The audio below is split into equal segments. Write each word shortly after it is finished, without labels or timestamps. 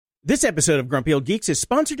This episode of Grumpy Old Geeks is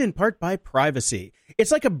sponsored in part by Privacy.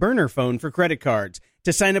 It's like a burner phone for credit cards.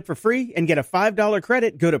 To sign up for free and get a $5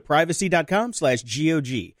 credit, go to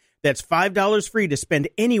privacy.com/GOG. That's $5 free to spend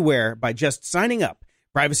anywhere by just signing up.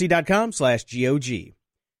 Privacy.com/GOG.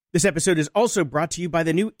 This episode is also brought to you by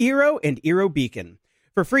the new Eero and Eero Beacon.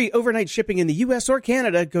 For free overnight shipping in the U.S. or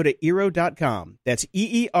Canada, go to Eero.com. That's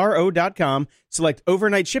EERO.com. Select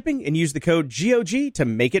overnight shipping and use the code GOG to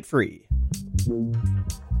make it free.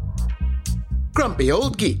 Grumpy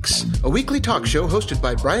Old Geeks, a weekly talk show hosted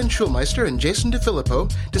by Brian Schulmeister and Jason DeFilippo,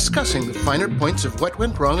 discussing the finer points of what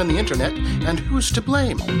went wrong on the internet and who's to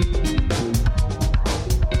blame.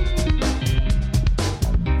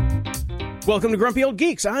 Welcome to Grumpy Old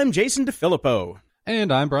Geeks. I'm Jason DeFilippo.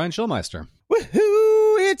 And I'm Brian Schulmeister.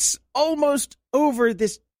 Woohoo! It's almost over,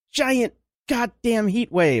 this giant goddamn heat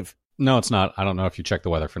wave. No, it's not. I don't know if you checked the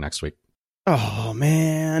weather for next week. Oh,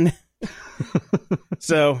 man.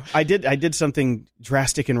 So I did something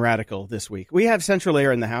drastic and radical this week. We have central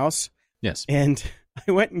air in the house. Yes. And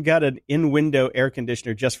I went and got an in-window air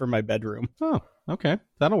conditioner just for my bedroom. Oh, okay.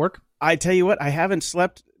 That'll work. I tell you what, I haven't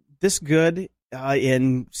slept this good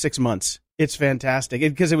in 6 months. It's fantastic.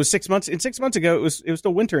 Because it was 6 months. And 6 months ago, it was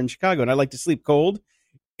still winter in Chicago, and I like to sleep cold.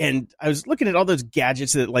 And I was looking at all those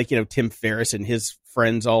gadgets that, Tim Ferriss and his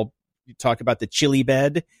friends all talk about, the chili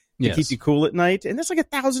bed to keep you cool at night. And that's like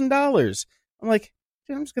 $1,000. I'm like,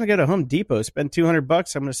 dude, I'm just going to go to Home Depot, spend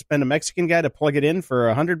 $200. I'm going to spend a Mexican guy to plug it in for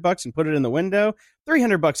 $100 and put it in the window.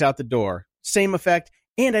 $300 out the door. Same effect.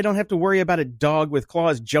 And I don't have to worry about a dog with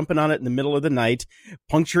claws jumping on it in the middle of the night,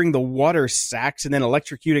 puncturing the water sacks, and then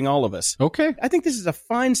electrocuting all of us. Okay. I think this is a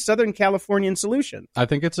fine Southern Californian solution. I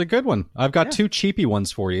think it's a good one. I've got two cheapy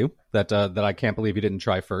ones for you that I can't believe you didn't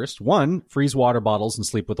try first. One, freeze water bottles and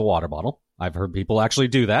sleep with a water bottle. I've heard people actually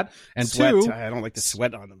do that. And sweat. Two, I don't like to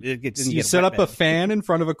sweat on them. You set up a fan in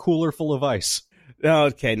front of a cooler full of ice.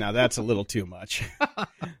 Okay, now that's a little too much. I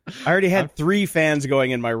already had 3 fans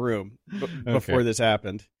going in my room before this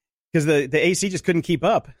happened because the AC just couldn't keep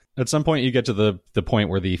up. At some point, you get to the point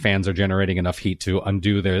where the fans are generating enough heat to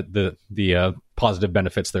undo the positive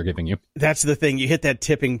benefits they're giving you. That's the thing. You hit that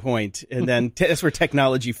tipping point, and then that's where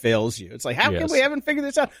technology fails you. It's like, how come we haven't figured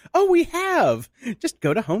this out? Oh, we have. Just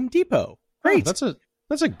go to Home Depot. Great. Oh,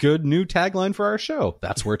 that's a good new tagline for our show.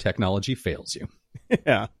 That's where technology fails you.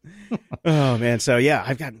 Yeah. Oh man. So yeah,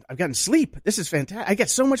 I've gotten sleep. This is fantastic. I get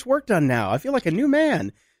so much work done now. I feel like a new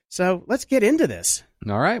man. So let's get into this.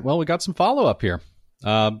 All right. Well, we got some follow up here.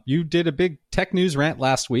 You did a big tech news rant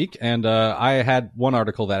last week, and I had one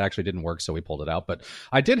article that actually didn't work, so we pulled it out. But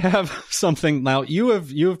I did have something. Now you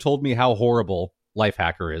have told me how horrible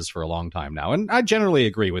Lifehacker is for a long time now, and I generally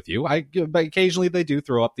agree with you. But occasionally they do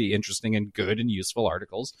throw up the interesting and good and useful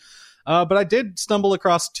articles. But I did stumble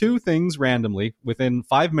across 2 things randomly within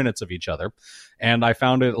 5 minutes of each other, and I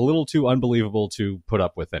found it a little too unbelievable to put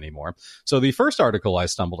up with anymore. So the first article I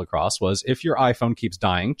stumbled across was, if your iPhone keeps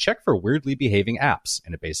dying, check for weirdly behaving apps.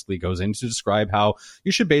 And it basically goes in to describe how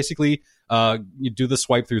you should basically you do the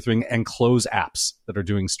swipe through thing and close apps that are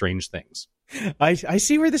doing strange things. I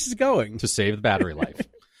see where this is going. To save the battery life.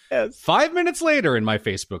 Yes. 5 minutes later in my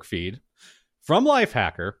Facebook feed, from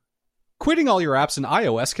Lifehacker, quitting all your apps in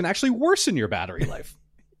iOS can actually worsen your battery life.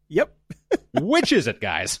 Yep. Which is it,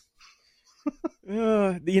 guys?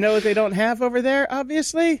 You know what they don't have over there,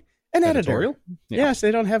 obviously? An editorial. Yeah. Yes,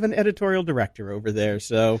 they don't have an editorial director over there,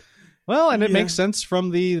 so... Well, and it makes sense from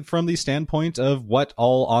the standpoint of what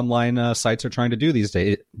all online sites are trying to do these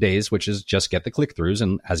days, which is just get the click-throughs.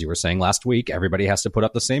 And as you were saying last week, everybody has to put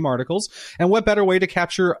up the same articles. And what better way to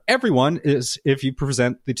capture everyone is if you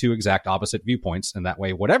present the 2 exact opposite viewpoints. And that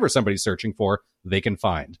way, whatever somebody's searching for, they can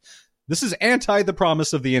find. This is anti the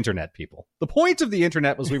promise of the internet, people. The point of the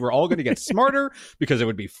internet was we were all going to get smarter because it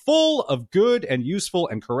would be full of good and useful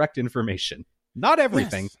and correct information. Not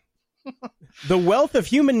everything. Yes. The wealth of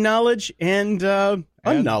human knowledge and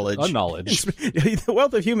unknowledge. The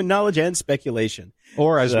wealth of human knowledge and speculation.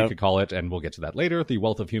 Or as we could call it, and we'll get to that later, the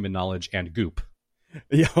wealth of human knowledge and goop.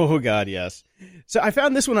 Oh, God, yes. So I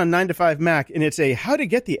found this one on 9to5Mac, and it's a how to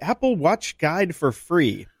get the Apple Watch guide for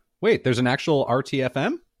free. Wait, there's an actual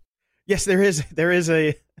RTFM? Yes, there is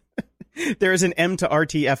a... There is an M to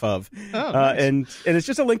RTF of. Oh, nice. And it's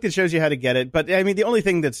just a link that shows you how to get it. But, I mean, the only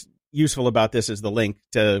thing that's useful about this is the link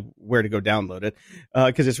to where to go download it,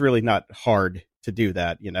 because it's really not hard to do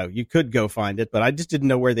that. You know, you could go find it, but I just didn't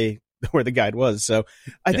know where the guide was. So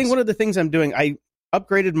I think one of the things I'm doing, I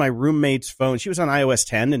upgraded my roommate's phone. She was on iOS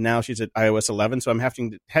 10 and now she's at iOS 11. So I'm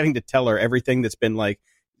having to tell her everything that's been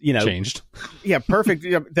changed. Yeah, perfect.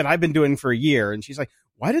 That I've been doing for a year. And she's like,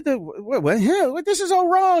 why did this is all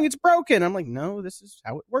wrong. It's broken. I'm like, no, this is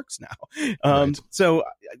how it works now. Right. So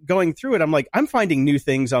going through it, I'm like, I'm finding new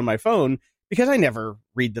things on my phone because I never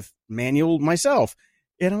read the manual myself.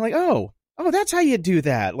 And I'm like, oh, that's how you do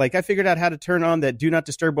that. Like I figured out how to turn on that do not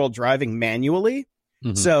disturb while driving manually.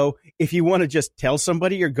 Mm-hmm. So if you want to just tell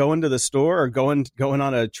somebody you're going to the store or going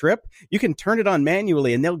on a trip, you can turn it on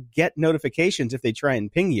manually and they'll get notifications if they try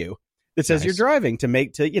and ping you that says you're driving to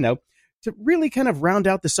really kind of round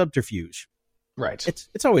out the subterfuge. Right.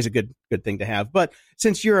 It's always a good thing to have. But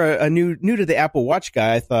since you're a new to the Apple Watch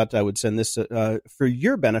guy, I thought I would send this for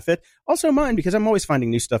your benefit. Also mine, because I'm always finding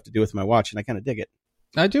new stuff to do with my watch and I kind of dig it.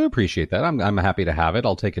 I do appreciate that. I'm happy to have it.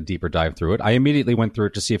 I'll take a deeper dive through it. I immediately went through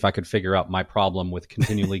it to see if I could figure out my problem with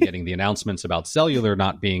continually getting the announcements about cellular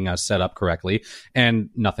not being set up correctly, and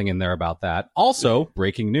nothing in there about that. Also,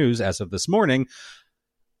 breaking news as of this morning,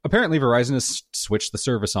 apparently Verizon has switched the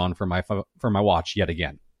service on for my watch yet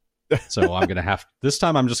again. So I'm going to this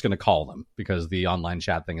time I'm just going to call them because the online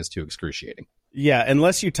chat thing is too excruciating. Yeah,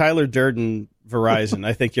 unless you Tyler Durden Verizon,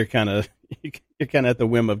 I think you're kind of at the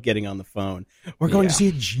whim of getting on the phone. We're going to see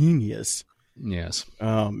a genius. Yes.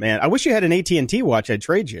 Oh man, I wish you had an AT&T watch. I'd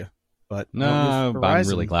trade you, but no. I'm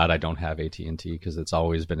really glad I don't have AT&T because it's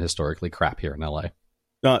always been historically crap here in LA.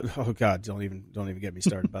 Oh God, don't even get me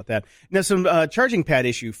started about that. Now some charging pad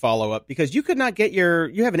issue follow up because you could not get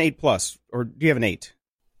you have an 8 Plus, or do you have an 8?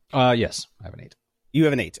 Yes, I have an 8. You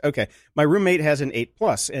have an 8. Okay. My roommate has an 8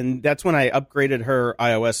 Plus, and that's when I upgraded her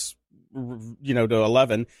iOS, to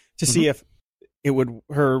 11 to see if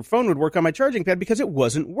her phone would work on my charging pad because it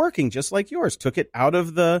wasn't working, just like yours. Took it out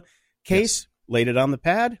of the case, laid it on the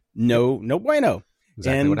pad. No bueno.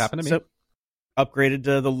 Exactly what happened to me. So upgraded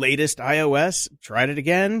to the latest iOS, tried it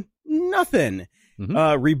again, nothing. Mm-hmm.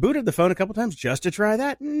 Rebooted the phone a couple times just to try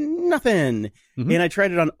that, nothing. Mm-hmm. And I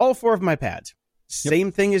tried it on all 4 of my pads.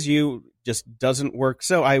 Same thing as you, just doesn't work.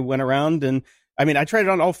 So I went around and, I tried it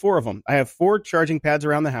on all 4 of them. I have 4 charging pads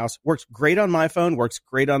around the house. Works great on my phone. Works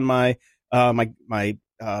great on my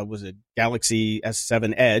was it Galaxy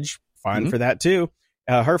S7 Edge. Fine for that too.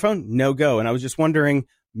 Her phone, no go. And I was just wondering,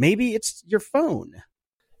 maybe it's your phone.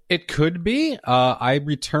 It could be. I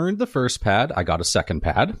returned the first pad. I got a second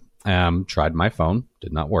pad. Tried my phone,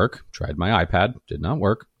 did not work. Tried my iPad, did not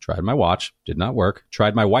work. Tried my watch, did not work.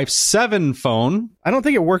 Tried my wife's 7 phone. I don't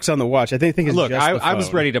think it works on the watch. I think it's Look, just the phone. I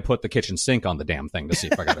was ready to put the kitchen sink on the damn thing to see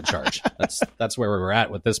if I got a charge. That's where we were at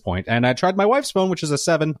with this point. And I tried my wife's phone, which is a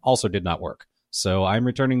 7, also did not work. So I'm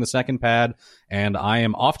returning the second pad, and I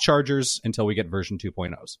am off chargers until we get version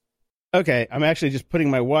 2.0s. Okay, I'm actually just putting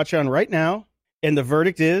my watch on right now, and the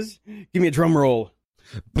verdict is, give me a drum roll.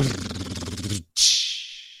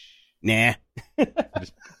 Nah.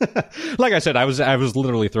 Like I said, I was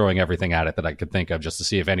literally throwing everything at it that I could think of just to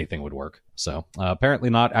see if anything would work. So apparently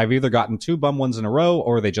not. I've either gotten 2 bum ones in a row,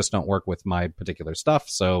 or they just don't work with my particular stuff.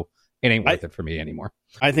 So it ain't worth it for me anymore.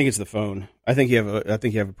 I think it's the phone. I think you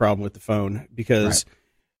have a problem with the phone because,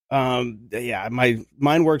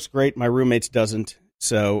 mine works great. My roommate's doesn't.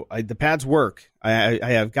 So the pads work. I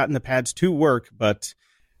have gotten the pads to work, but.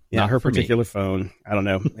 Yeah, her particular phone. I don't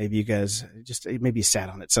know. Maybe you guys maybe sat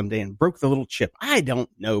on it someday and broke the little chip. I don't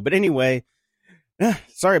know. But anyway,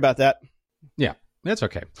 sorry about that. Yeah, that's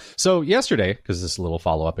okay. So yesterday, because this is a little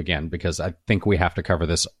follow-up again, because I think we have to cover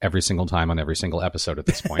this every single time on every single episode at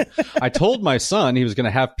this point. I told my son he was going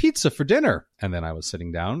to have pizza for dinner. And then I was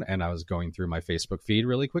sitting down and I was going through my Facebook feed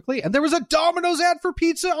really quickly. And there was a Domino's ad for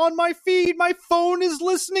pizza on my feed. My phone is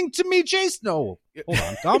listening to me, Jason. No, hold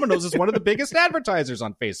on. Domino's is one of the biggest advertisers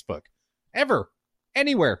on Facebook ever,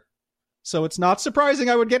 anywhere. So it's not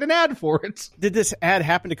surprising I would get an ad for it. Did this ad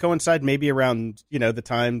happen to coincide maybe around, the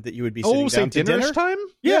time that you would be sitting down to dinner? Time?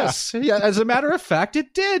 Yes. Yeah, as a matter of fact,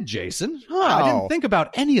 it did, Jason. Wow. I didn't think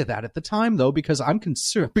about any of that at the time, though, because I'm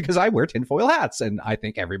concerned because I wear tinfoil hats and I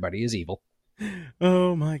think everybody is evil.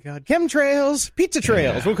 Oh, my God. Chemtrails, pizza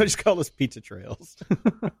trails. Yeah. We'll just call this pizza trails.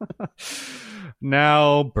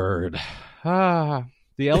 Now, Bird.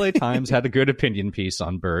 The LA Times had a good opinion piece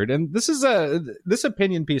on Bird, and this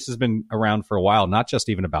opinion piece has been around for a while, not just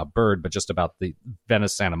even about Bird, but just about the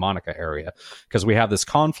Venice, Santa Monica area, because we have this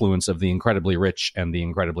confluence of the incredibly rich and the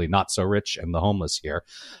incredibly not so rich and the homeless here.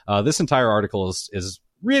 This entire article is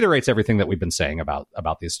reiterates everything that we've been saying about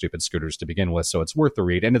these stupid scooters to begin with, so it's worth the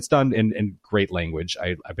read, and it's done in great language.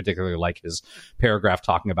 I particularly like his paragraph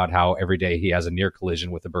talking about how every day he has a near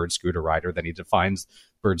collision with a Bird scooter rider, then he defines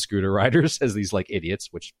Bird scooter riders as these like idiots,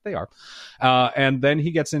 which they are, and then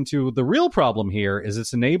he gets into the real problem here is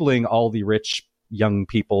it's enabling all the rich young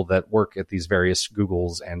people that work at these various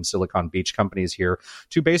Googles and Silicon Beach companies here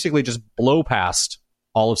to basically just blow past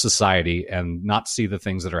all of society and not see the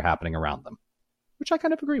things that are happening around them, which I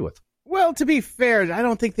kind of agree with. Well, to be fair, I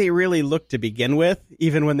don't think they really looked to begin with,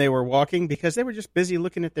 even when they were walking, because they were just busy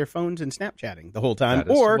looking at their phones and Snapchatting the whole time,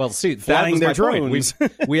 flying their drones.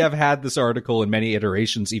 We have had this article in many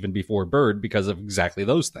iterations even before Bird because of exactly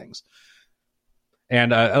those things.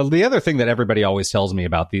 And the other thing that everybody always tells me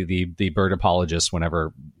about the Bird apologists,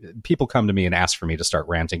 whenever people come to me and ask for me to start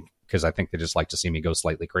ranting, because I think they just like to see me go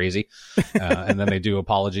slightly crazy, and then they do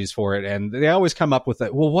apologies for it, and they always come up with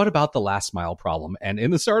that. Well, what about the last mile problem? And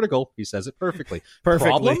in this article, he says it perfectly.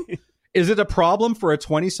 Problem? Is it a problem for a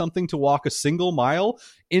 20-something to walk a single mile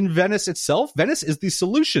in Venice itself? Venice is the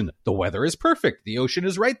solution. The weather is perfect. The ocean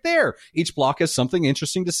is right there. Each block has something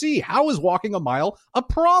interesting to see. How is walking a mile a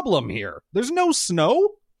problem here? There's no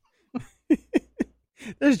snow.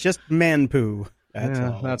 There's just man poo.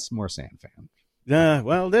 That's more sand fan.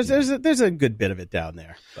 Well, there's a good bit of it down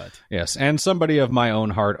there. But yes, and somebody of my own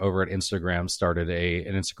heart over at Instagram started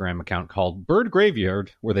an Instagram account called Bird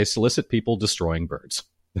Graveyard, where they solicit people destroying birds.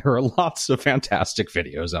 There are lots of fantastic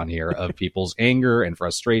videos on here of people's anger and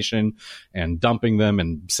frustration and dumping them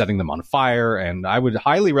and setting them on fire. And I would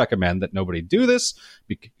highly recommend that nobody do this,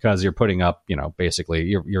 because you're putting up, basically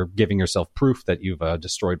you're giving yourself proof that you've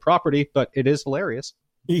destroyed property, but it is hilarious.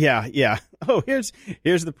 Yeah. Oh, here's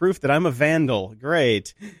the proof that I'm a vandal.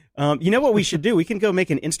 Great. You know what we should do? We can go make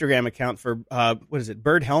an Instagram account for,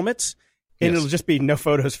 bird helmets. And It'll just be no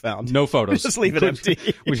photos found. No photos. Just leave it empty.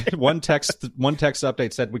 One text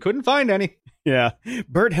update said we couldn't find any. Yeah.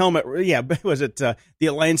 Bird helmet. Yeah. Was it the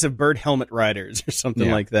Alliance of Bird Helmet Riders or something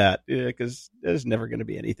like that? Yeah, because there's never going to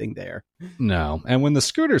be anything there. No. And when the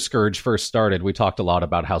scooter scourge first started, we talked a lot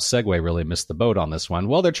about how Segway really missed the boat on this one.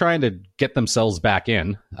 Well, they're trying to get themselves back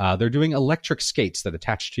in. They're doing electric skates that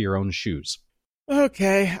attach to your own shoes.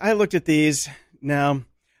 Okay. I looked at these. Now,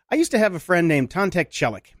 I used to have a friend named Tontek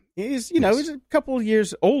Chelik. He's a couple of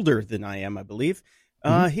years older than I am, I believe.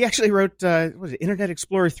 He actually wrote, Internet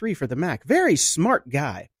Explorer 3 for the Mac. Very smart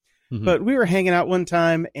guy. Mm-hmm. But we were hanging out one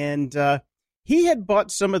time, and he had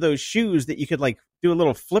bought some of those shoes that you could, do a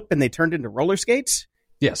little flip, and they turned into roller skates.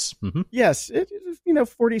 Yes. Mm-hmm. Yes.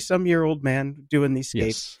 40-some-year-old man doing these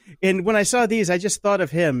skates. Yes. And when I saw these, I just thought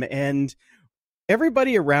of him, and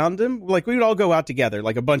everybody around him, we would all go out together,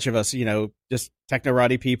 a bunch of us, just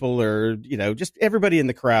technorati people, or, just everybody in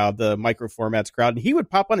the crowd, the micro formats crowd. And he would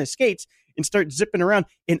pop on his skates and start zipping around.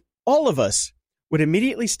 And all of us would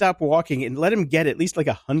immediately stop walking and let him get at least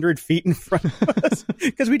 100 feet in front of us,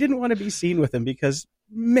 because we didn't want to be seen with him, because,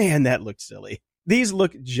 man, that looked silly. These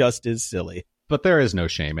look just as silly. But there is no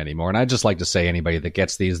shame anymore. And I'd just like to say, anybody that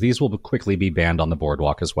gets these will quickly be banned on the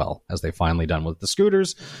boardwalk as well, as they finally done with the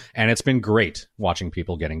scooters. And it's been great watching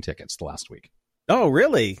people getting tickets the last week. Oh,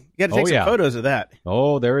 really? You got to take some photos of that.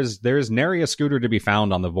 Oh, there is nary a scooter to be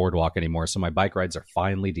found on the boardwalk anymore. So my bike rides are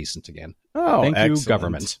finally decent again. Oh, thank excellent. you,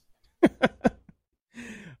 government.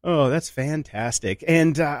 Oh, that's fantastic.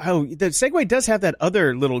 And the Segway does have that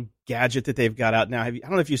other little gadget that they've got out now. I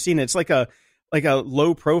don't know if you've seen it. It's like a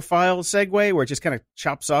low profile Segway where it just kind of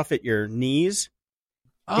chops off at your knees.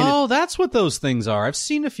 Oh, that's what those things are. I've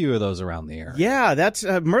seen a few of those around the area. Yeah, that's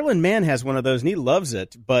Merlin Mann has one of those and he loves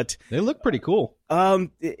it, but they look pretty cool.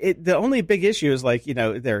 The only big issue is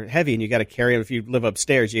they're heavy and you got to carry them. If you live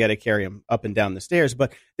upstairs, you got to carry them up and down the stairs,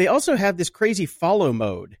 but they also have this crazy follow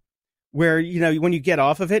mode where, when you get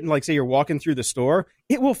off of it and say you're walking through the store,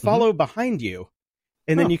 it will follow behind you.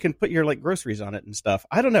 And then you can put your groceries on it and stuff.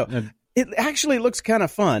 I don't know. It actually looks kind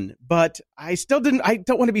of fun, but I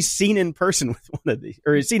don't want to be seen in person with one of these,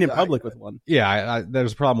 or seen in public with one. Yeah,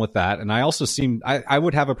 there's a problem with that. And I also I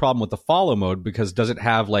would have a problem with the follow mode, because does it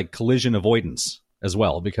have collision avoidance as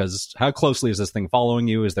well? Because how closely is this thing following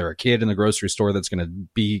you? Is there a kid in the grocery store that's going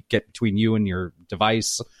to get between you and your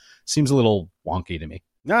device? Seems a little wonky to me.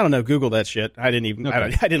 I don't know. Google that shit. I didn't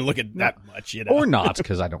look at that much, Or not,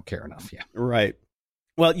 because I don't care enough. Yeah. Right.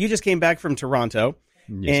 Well, you just came back from Toronto.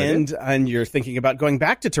 Yes, and you're thinking about going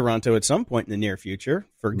back to Toronto at some point in the near future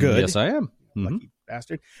for good. Yes, I am. Lucky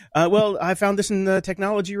bastard. Well, I found this in the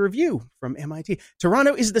Technology Review from MIT.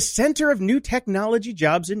 Toronto is the center of new technology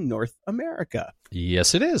jobs in North America.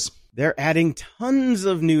 Yes, it is. They're adding tons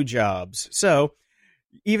of new jobs. So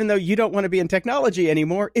even though you don't want to be in technology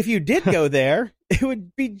anymore, if you did go there, it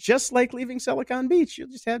would be just like leaving Silicon Beach. You'll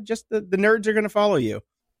just have the nerds are going to follow you.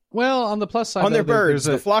 Well, on the plus side, on their birds,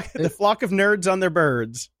 the flock of nerds on their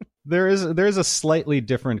birds. There is a slightly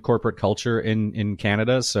different corporate culture in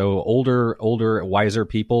Canada. So older, wiser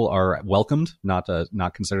people are welcomed, not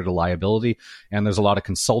considered a liability. And there's a lot of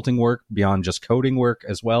consulting work beyond just coding work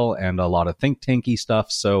as well, and a lot of think tanky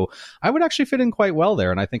stuff. So I would actually fit in quite well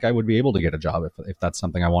there, and I think I would be able to get a job if that's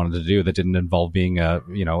something I wanted to do that didn't involve being a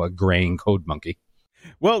graying code monkey.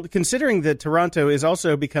 Well, considering that Toronto is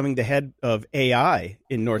also becoming the head of AI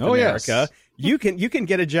in North America, yes. you can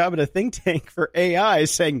get a job at a think tank for AI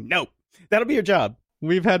saying, no, that'll be your job.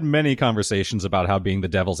 We've had many conversations about how being the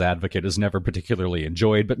devil's advocate is never particularly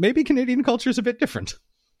enjoyed, but maybe Canadian culture is a bit different.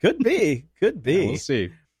 Could be. Could be. Yeah, we'll see.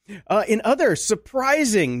 In other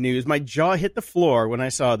surprising news, my jaw hit the floor when I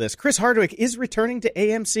saw this. Chris Hardwick is returning to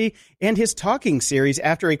AMC and his talking series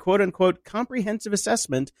after a quote-unquote comprehensive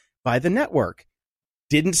assessment by the network.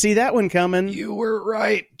 Didn't see that one coming. You were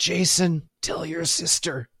right, Jason. Tell your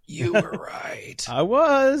sister you were right. I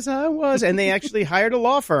was. And they actually hired a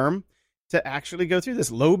law firm to actually go through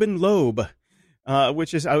this, Loeb and Loeb,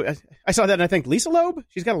 which is, I saw that and I think, Lisa Loeb?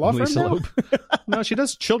 She's got a law firm now? Loeb. No, she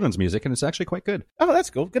does children's music, and it's actually quite good. Oh, that's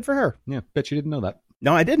cool. Good for her. Yeah, bet you didn't know that.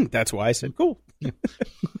 No, I didn't. That's why I said cool.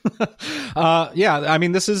 Yeah, I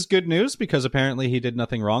mean, this is good news because apparently he did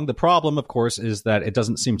nothing wrong. The problem, of course, is that it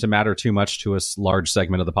doesn't seem to matter too much to a large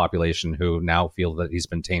segment of the population who now feel that he's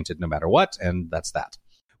been tainted no matter what, and that's that.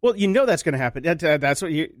 Well, you know that's going to happen. That's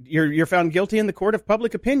what you're found guilty in the court of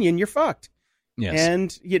public opinion. You're fucked. Yes.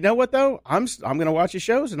 And you know what, though? I'm going to watch his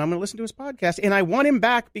shows and I'm going to listen to his podcast. And I want him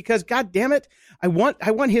back because, God damn it, I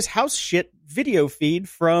want his house shit video feed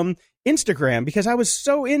from Instagram because I was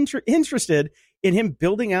so interested in him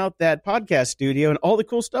building out that podcast studio and all the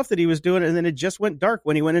cool stuff that he was doing. And then it just went dark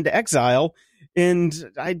when he went into exile. And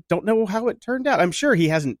I don't know how it turned out. I'm sure he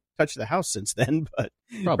hasn't touched the house since then, but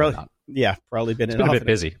probably not. Yeah, probably been a bit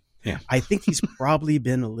busy. Yeah, I think he's probably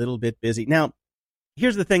been a little bit busy. Now,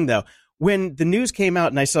 here's the thing, though. When the news came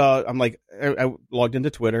out and I logged into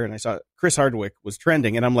Twitter and I saw Chris Hardwick was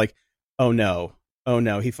trending and I'm like, oh no,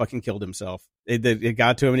 he fucking killed himself. It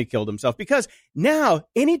got to him and he killed himself because now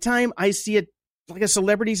anytime I see a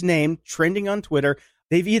celebrity's name trending on Twitter,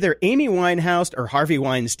 they've either Amy Winehouse or Harvey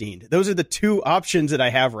Weinstein. Those are the two options that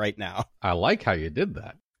I have right now. I like how you did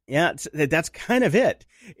that. Yeah, that's kind of it.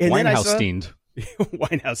 And Winehousestein.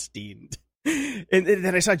 Winehousestein. And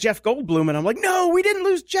then I saw Jeff Goldblum, and I'm like, no, we didn't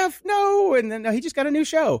lose Jeff. No. And then he just got a new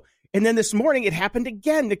show. And then this morning it happened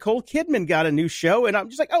again. Nicole Kidman got a new show. And I'm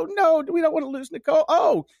just like, oh, no, we don't want to lose Nicole.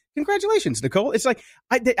 Oh, congratulations, Nicole. It's like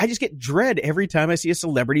I just get dread every time I see a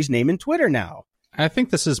celebrity's name in Twitter now. I think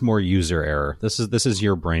this is more user error. This is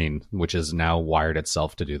your brain, which has now wired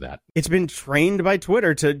itself to do that. It's been trained by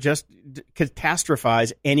Twitter to just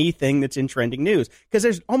catastrophize anything that's in trending news because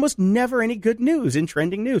there's almost never any good news in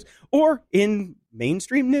trending news or in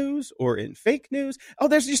mainstream news or in fake news. Oh,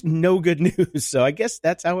 there's just no good news. So I guess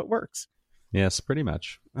that's how it works. Yes, pretty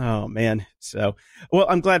much. Oh, man. So, well,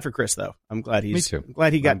 I'm glad for Chris, though. I'm glad Me too. I'm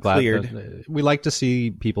glad he got cleared. We like to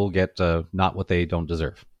see people get not what they don't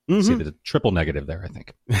deserve. Mm-hmm. See the triple negative there, I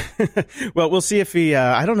think. Well, we'll see if he,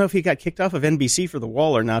 I don't know if he got kicked off of NBC for The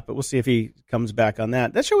Wall or not, but we'll see if he comes back on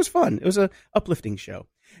that. That show was fun. It was a uplifting show.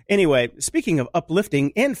 Anyway, speaking of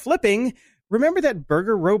uplifting and flipping, remember that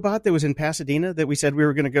burger robot that was in Pasadena that we said we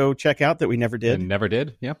were going to go check out that we never did? And never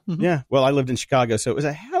did, yeah. Mm-hmm. Yeah, well, I lived in Chicago, so it was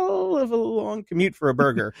a hell of a long commute for a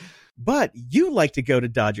burger. But you like to go to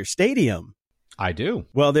Dodger Stadium. I do.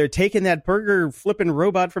 Well, they're taking that burger flipping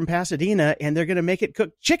robot from Pasadena and they're going to make it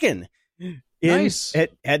cook chicken nice.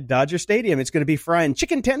 at Dodger Stadium. It's going to be frying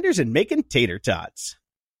chicken tenders and making tater tots.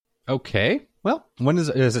 Okay. Well, when is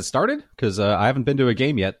it started? Because I haven't been to a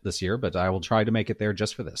game yet this year, but I will try to make it there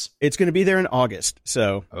just for this. It's going to be there in August.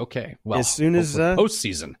 So okay. Well, as soon as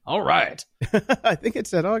postseason. All right. I think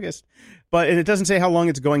it's at August, but it doesn't say how long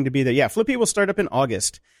it's going to be there. Yeah, Flippy will start up in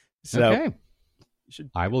August. So okay.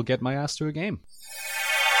 I will get my ass to a game.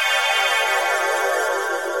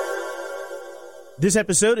 This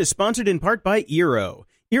episode is sponsored in part by Eero.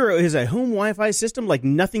 Eero is a home Wi-Fi system like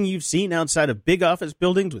nothing you've seen outside of big office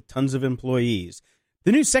buildings with tons of employees.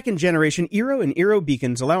 The new second-generation Eero and Eero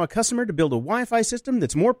beacons allow a customer to build a Wi-Fi system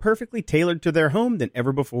that's more perfectly tailored to their home than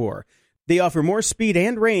ever before. They offer more speed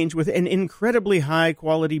and range with an incredibly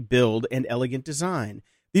high-quality build and elegant design.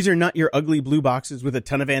 These are not your ugly blue boxes with a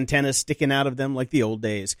ton of antennas sticking out of them like the old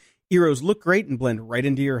days. Eeros look great and blend right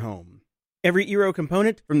into your home. Every Eero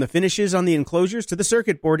component, from the finishes on the enclosures to the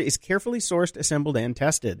circuit board, is carefully sourced, assembled, and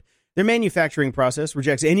tested. Their manufacturing process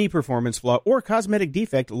rejects any performance flaw or cosmetic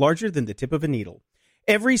defect larger than the tip of a needle.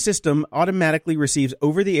 Every system automatically receives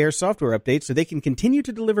over-the-air software updates so they can continue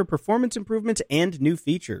to deliver performance improvements and new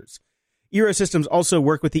features. Eero systems also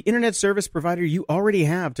work with the internet service provider you already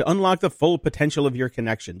have to unlock the full potential of your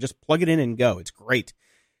connection. Just plug it in and go. It's great.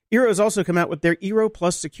 Eero has also come out with their Eero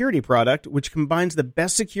Plus security product, which combines the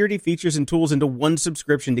best security features and tools into one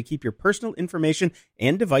subscription to keep your personal information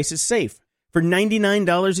and devices safe. For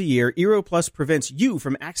 $99 a year, Eero Plus prevents you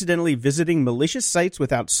from accidentally visiting malicious sites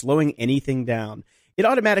without slowing anything down. It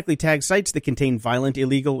automatically tags sites that contain violent,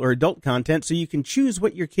 illegal, or adult content so you can choose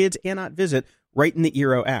what your kids cannot visit right in the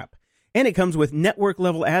Eero app. And it comes with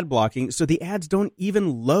network-level ad blocking so the ads don't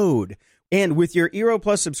even load. And with your Eero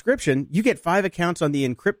Plus subscription, you get 5 accounts on the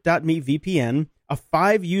Encrypt.me VPN, a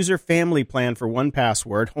 5-user family plan for 1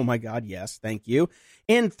 password. Oh my God, yes, thank you.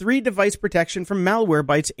 And 3 device protection from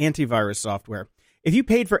Malwarebytes antivirus software. If you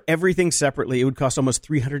paid for everything separately, it would cost almost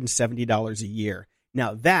 $370 a year.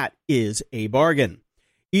 Now that is a bargain.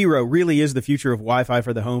 Eero really is the future of Wi-Fi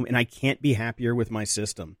for the home, and I can't be happier with my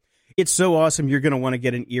system. It's so awesome, you're going to want to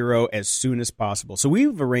get an Eero as soon as possible. So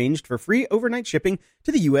we've arranged for free overnight shipping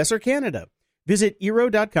to the U.S. or Canada. Visit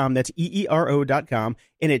Eero.com, that's EERO.com,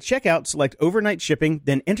 and at checkout, select overnight shipping,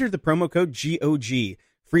 then enter the promo code GOG.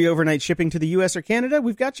 Free overnight shipping to the U.S. or Canada,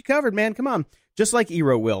 we've got you covered, man. Come on. Just like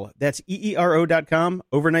Eero will. That's EERO.com,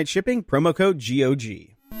 overnight shipping, promo code GOG.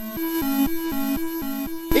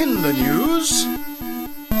 In the news...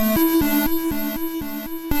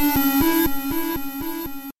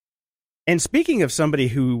 And speaking of somebody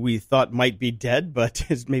who we thought might be dead, but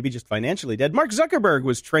is maybe just financially dead, Mark Zuckerberg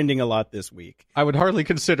was trending a lot this week. I would hardly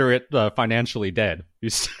consider it financially dead. He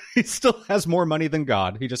still has more money than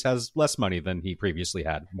God. He just has less money than he previously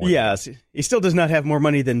had. Yes, he still does not have more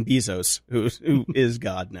money than Bezos, who is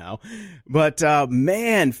God now. But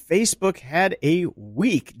man, Facebook had a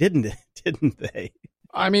week, didn't they?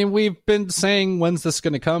 I mean, we've been saying, when's this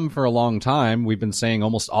going to come for a long time? We've been saying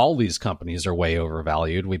almost all these companies are way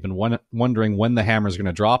overvalued. We've been wondering when the hammer's going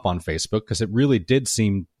to drop on Facebook, because it really did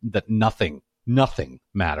seem that nothing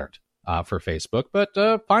mattered for Facebook. But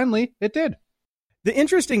finally, it did. The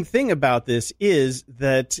interesting thing about this is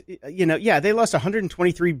that, they lost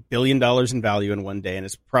 $123 billion in value in one day, and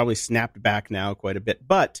it's probably snapped back now quite a bit.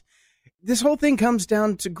 But this whole thing comes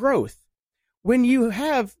down to growth. When you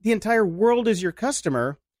have the entire world as your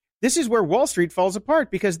customer, this is where Wall Street falls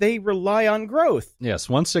apart because they rely on growth. Yes,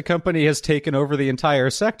 once a company has taken over the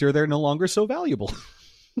entire sector, they're no longer so valuable.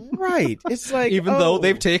 Right. It's like, even though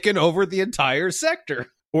they've taken over the entire sector.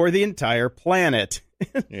 Or the entire planet.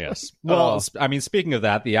 Yes. Well, I mean, speaking of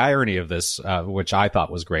that, the irony of this, which I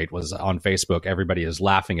thought was great, was on Facebook, everybody is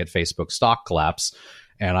laughing at Facebook stock collapse.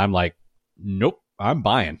 And I'm like, nope, I'm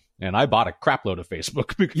buying. And I bought a crapload of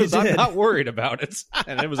Facebook because I'm not worried about it.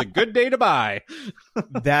 And it was a good day to buy.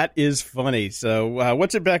 That is funny. So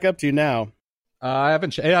what's it back up to now?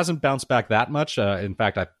 It hasn't bounced back that much. In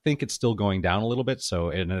fact, I think it's still going down a little bit.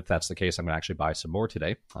 So, and if that's the case, I'm going to actually buy some more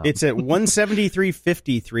today. It's at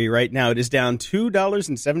 $173.53 right now. It is down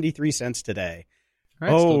 $2.73 today. All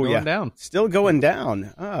right, still going down. Still going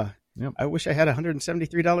down. Yep. I wish I had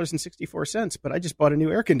 $173.64, but I just bought a new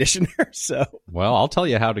air conditioner. So, well, I'll tell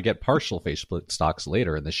you how to get partial Facebook stocks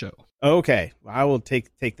later in the show. Okay, I will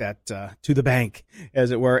take that to the bank,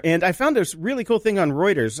 as it were. And I found this really cool thing on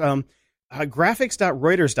Reuters,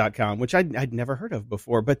 graphics.reuters.com, which I'd never heard of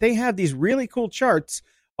before. But they have these really cool charts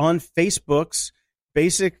on Facebook's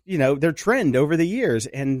basic, their trend over the years,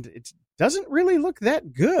 and it doesn't really look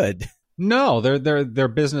that good. No, their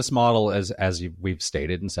business model, as we've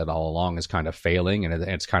stated and said all along, is kind of failing, and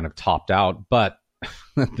it's kind of topped out. But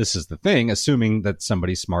this is the thing, assuming that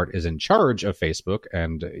somebody smart is in charge of Facebook,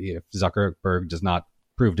 and if Zuckerberg does not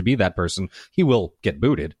prove to be that person, he will get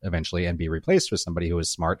booted eventually and be replaced with somebody who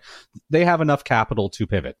is smart. They have enough capital to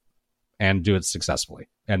pivot and do it successfully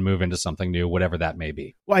and move into something new, whatever that may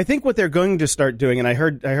be. Well, I think what they're going to start doing, and I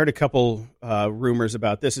heard a couple rumors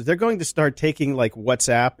about this, is they're going to start taking like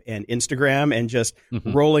WhatsApp and Instagram and just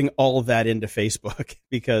rolling all of that into Facebook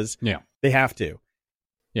because they have to.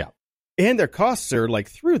 Yeah. And their costs are like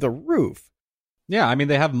through the roof. Yeah, I mean,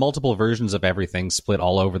 they have multiple versions of everything split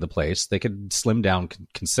all over the place. They could slim down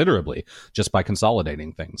considerably just by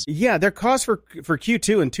consolidating things. Yeah, their cost for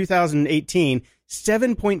Q2 in 2018,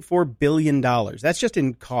 $7.4 billion. That's just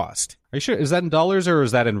in cost. Are you sure? Is that in dollars or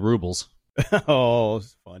is that in rubles? Oh,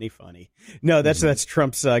 funny. No, that's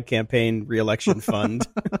Trump's campaign reelection fund.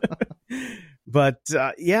 But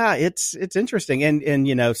it's interesting.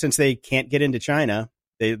 And since they can't get into China,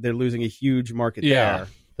 they're losing a huge market there.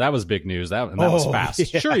 That was big news. That was fast.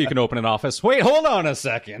 Yeah. Sure, you can open an office. Wait, hold on a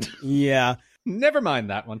second. Yeah. Never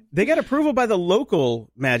mind that one. They got approval by the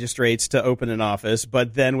local magistrates to open an office,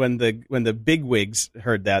 but then when the bigwigs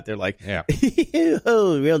heard that, they're like, Yeah.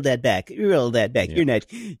 "Oh, roll that back. Yeah.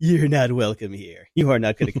 You're not welcome here. You are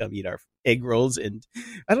not going to come eat our egg rolls." And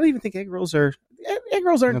I don't even think egg rolls aren't That's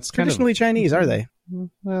kind of- traditionally Chinese, are they?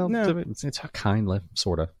 Well, No. it's kind of,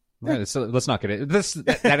 sort of. Right, so let's not get it.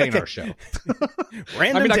 That ain't our show.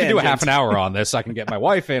 Random I can do a tangent. half an hour on this. I can get my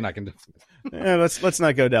wife in. I can. Let's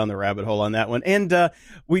not go down the rabbit hole on that one. And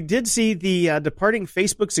we did see the departing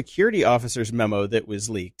Facebook security officer's memo that was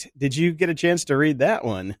leaked. Did you get a chance to read that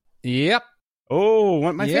one? Yep.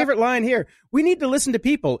 Oh, my Yep. favorite line here. We need to listen to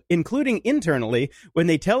people, including internally, when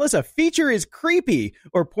they tell us a feature is creepy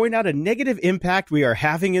or point out a negative impact we are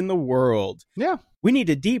having in the world. Yeah. We need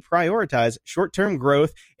to deprioritize short-term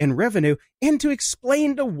growth and revenue and to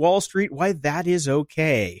explain to Wall Street why that is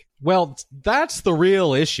okay. Well, that's the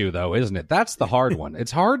real issue, though, isn't it? That's the hard one.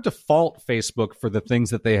 It's hard to fault Facebook for the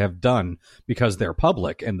things that they have done because they're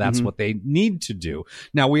public, and that's what they need to do.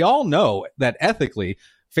 Now, we all know that ethically,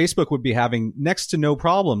 Facebook would be having next to no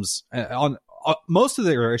problems on most of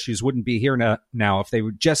their issues wouldn't be here now if they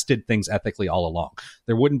just did things ethically all along.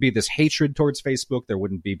 There wouldn't be this hatred towards Facebook. There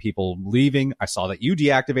wouldn't be people leaving. I saw that you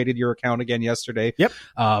deactivated your account again yesterday. Yep.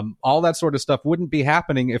 All that sort of stuff wouldn't be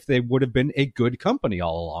happening if they would have been a good company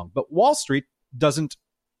all along. But Wall Street doesn't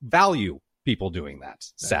value people doing that,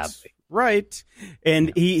 sadly. Right.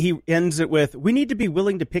 And he ends it with, we need to be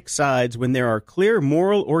willing to pick sides when there are clear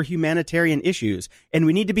moral or humanitarian issues. And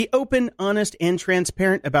we need to be open, honest, and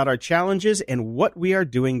transparent about our challenges and what we are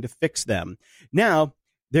doing to fix them. Now,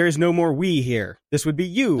 there is no more we here. This would be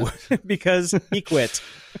you because he quit.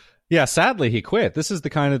 Yeah, sadly he quit. This is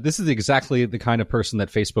exactly the kind of person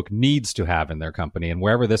that Facebook needs to have in their company. And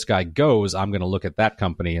wherever this guy goes, I'm going to look at that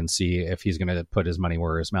company and see if he's going to put his money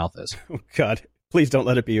where his mouth is. Oh, God. Please don't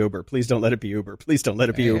let it be Uber. Please don't let it be Uber. Please don't let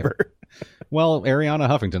it be Uber. Well, Ariana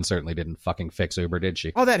Huffington certainly didn't fucking fix Uber, did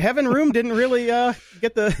she? Oh, that heaven room didn't really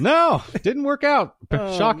get the... No, didn't work out.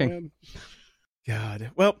 Oh, Shocking. man.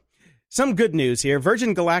 God. Well, some good news here.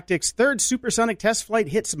 Virgin Galactic's third supersonic test flight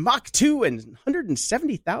hits Mach 2 and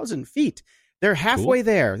 170,000 feet. They're halfway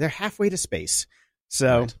there. They're halfway to space.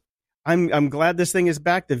 So Right. I'm glad this thing is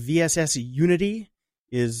back. The VSS Unity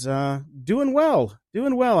is doing well.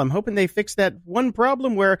 I'm hoping they fix that one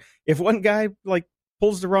problem where if one guy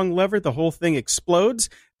pulls the wrong lever, the whole thing explodes.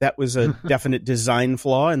 That was a definite design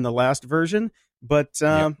flaw in the last version. But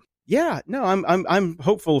I'm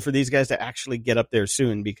hopeful for these guys to actually get up there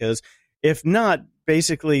soon, because if not,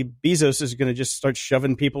 basically Bezos is going to just start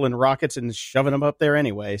shoving people in rockets and shoving them up there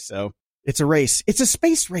anyway. So it's a race. It's a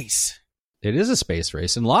space race. It is a space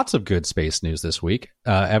race, and lots of good space news this week.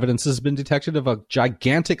 Evidence has been detected of a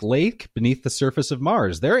gigantic lake beneath the surface of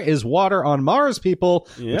Mars. There is water on Mars, people,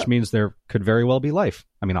 which means there could very well be life.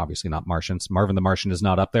 I mean, obviously not Martians. Marvin the Martian is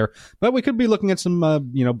not up there, but we could be looking at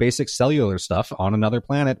some, basic cellular stuff on another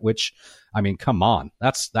planet, which, I mean, come on.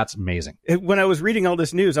 That's amazing. When I was reading all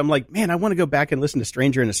this news, I'm like, man, I want to go back and listen to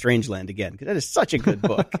Stranger in a Strange Land again, because that is such a good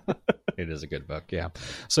book. It is a good book, yeah.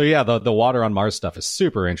 So, yeah, the water on Mars stuff is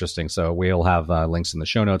super interesting. So we'll have links in the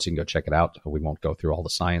show notes. You can go check it out. We won't go through all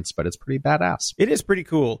the science, but it's pretty badass. It is pretty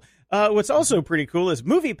cool. What's also pretty cool is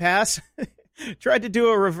MoviePass tried to do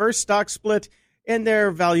a reverse stock split, and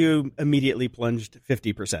their value immediately plunged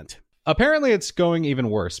 50%. Apparently, it's going even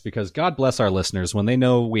worse because God bless our listeners. When they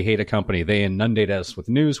know we hate a company, they inundate us with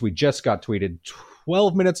news. We just got tweeted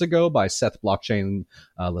 12 minutes ago by Seth Blockchain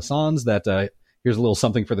Lassans that here's a little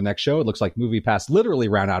something for the next show. It looks like MoviePass literally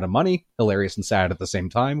ran out of money. Hilarious and sad at the same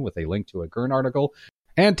time, with a link to a Gurn article.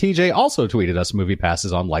 And TJ also tweeted us MoviePass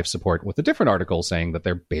is on life support with a different article saying that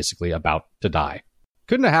they're basically about to die.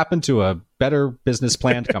 Couldn't have happened to a better business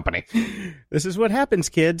planned company. This is what happens,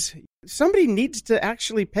 kids. Somebody needs to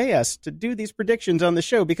actually pay us to do these predictions on the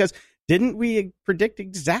show, because didn't we predict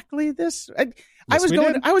exactly this? I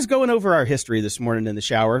was going over our history this morning in the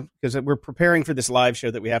shower, because we're preparing for this live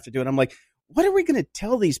show that we have to do. And I'm like, what are we going to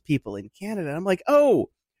tell these people in Canada? And I'm like, oh,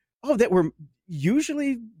 that we're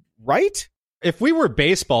usually right. If we were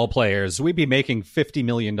baseball players, we'd be making $50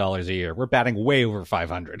 million a year. We're batting way over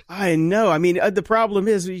 500. I know. I mean, the problem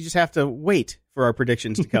is we just have to wait for our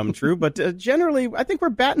predictions to come true. But generally, I think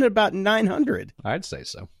we're batting at about 900. I'd say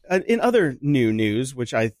so. In other new news,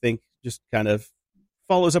 which I think just kind of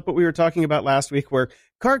follows up what we were talking about last week, where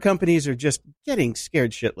car companies are just getting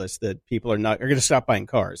scared shitless that people are going to stop buying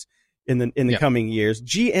cars in the coming years.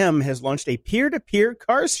 GM has launched a peer-to-peer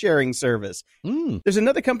car sharing service. There's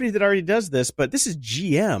another company that already does this, but this is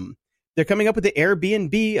GM. They're coming up with the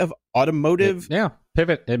Airbnb of automotive.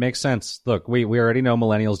 Pivot. It makes sense. Look, we already know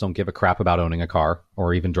millennials don't give a crap about owning a car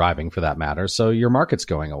or even driving for that matter. So your market's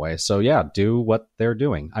going away. So yeah, do what they're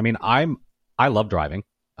doing. I mean, I love driving,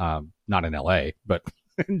 not in LA, but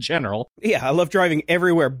in general. Yeah, I love driving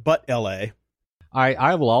everywhere but LA.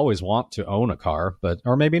 I will always want to own a car,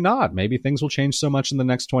 or maybe not. Maybe things will change so much in the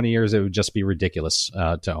next 20 years, it would just be ridiculous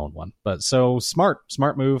to own one. But so smart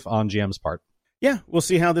move on GM's part. Yeah, we'll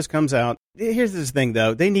see how this comes out. Here's this thing,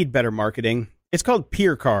 though. They need better marketing. It's called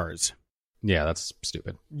peer cars. Yeah, that's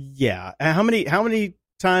stupid. Yeah. How many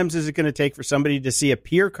times is it going to take for somebody to see a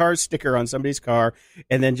peer car sticker on somebody's car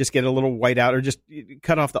and then just get a little white out or just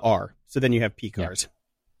cut off the R? So then you have P cars. Yeah.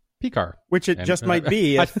 P car. Which it just might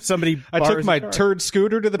be if somebody I took my turd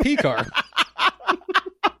scooter to the P car.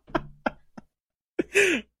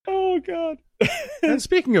 Oh, God. And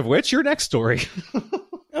speaking of which, your next story.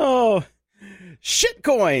 Oh, shit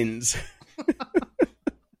coins.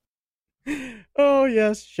 Oh,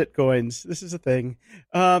 yes, shit coins. This is a thing.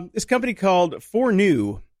 This company called For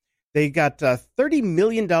New, they got $30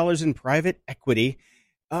 million in private equity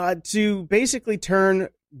to basically turn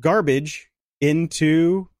garbage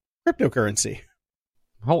into cryptocurrency.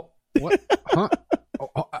 Oh, what? Huh?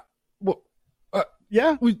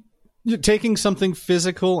 Yeah. You're taking something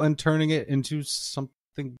physical and turning it into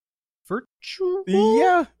something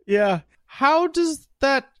virtual? Yeah. How does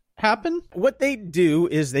that happen? What they do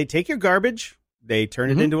is they take your garbage, they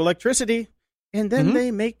turn it into electricity, and then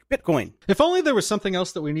they make Bitcoin. If only there was something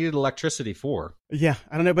else that we needed electricity for. Yeah,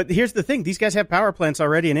 I don't know, but here's the thing. These guys have power plants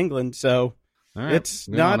already in England, so right, it's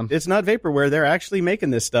not vaporware. They're actually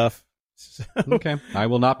making this stuff. So. Okay, I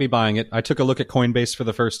will not be buying it. I took a look at Coinbase for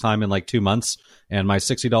the first time in like 2 months, and my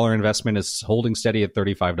 $60 investment is holding steady at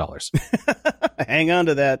 $35. Hang on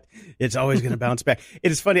to that. It's always going to bounce back.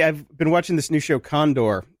 It is funny. I've been watching this new show,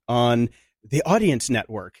 Condor, on the Audience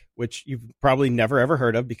Network, which you've probably never, ever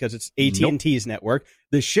heard of because it's AT&T's network.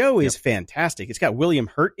 The show is fantastic. It's got William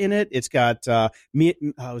Hurt in it. It's got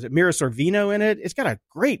Mira Sorvino in it. It's got a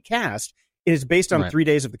great cast. It is based on 3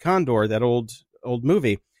 Days of the Condor, that old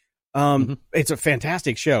movie. It's a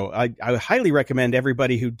fantastic show. I highly recommend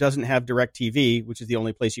everybody who doesn't have DirecTV, which is the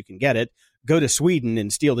only place you can get it, go to Sweden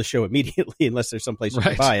and steal the show immediately unless there's someplace you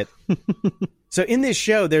can buy it. So in this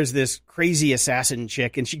show, there's this crazy assassin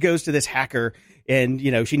chick, and she goes to this hacker, and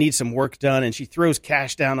she needs some work done, and she throws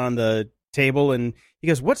cash down on the table, and he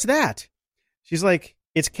goes, "What's that?" She's like,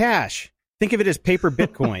 "It's cash. Think of it as paper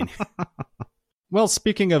Bitcoin." Well,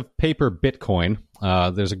 speaking of paper Bitcoin,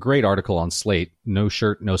 there's a great article on Slate, No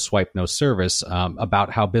Shirt, No Swipe, No Service,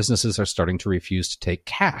 about how businesses are starting to refuse to take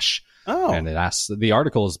cash. Oh. And the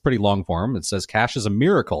article is pretty long form. It says cash is a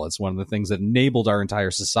miracle. It's one of the things that enabled our entire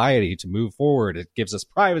society to move forward. It gives us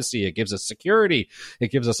privacy. It gives us security. It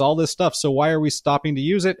gives us all this stuff. So why are we stopping to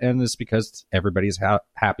use it? And it's because everybody's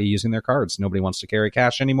happy using their cards. Nobody wants to carry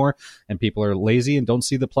cash anymore. And people are lazy and don't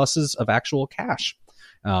see the pluses of actual cash.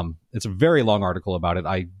 It's a very long article about it.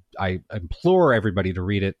 I implore everybody to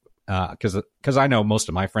read it because I know most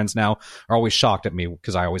of my friends now are always shocked at me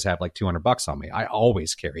because I always have like $200 on me. I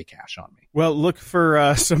always carry cash on me. Well, look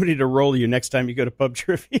for somebody to roll you next time you go to pub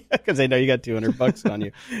trivia because they know you got $200 on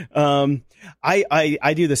you.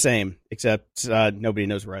 I do the same, except nobody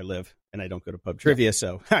knows where I live and I don't go to pub trivia.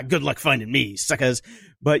 So good luck finding me, suckers.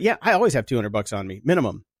 But yeah, I always have $200 on me,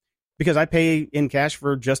 minimum. Because I pay in cash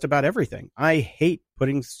for just about everything. I hate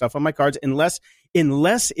putting stuff on my cards unless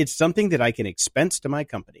it's something that I can expense to my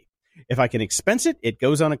company. If I can expense it, it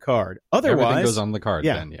goes on a card. Otherwise, everything goes on the card.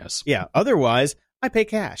 Then yes, yeah. Otherwise, I pay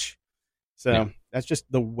cash. So that's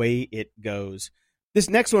just the way it goes. This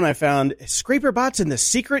next one I found: Scraper bots in the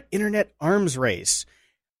secret internet arms race.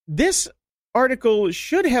 This article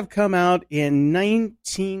should have come out in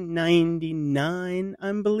 1999,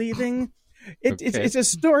 I'm believing. It's a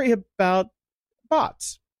story about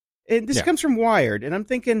bots. And this comes from Wired. And I'm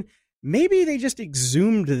thinking maybe they just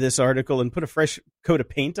exhumed this article and put a fresh coat of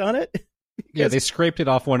paint on it. Yeah, they scraped it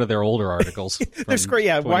off one of their older articles.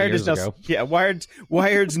 Wired is now,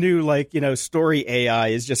 Wired's new story AI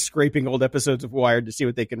is just scraping old episodes of Wired to see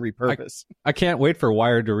what they can repurpose. I can't wait for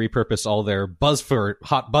Wired to repurpose all their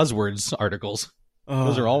hot buzzwords articles.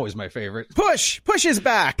 Those are always my favorite. Push is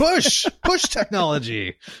back. Push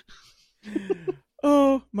technology.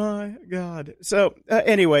 Oh my God. So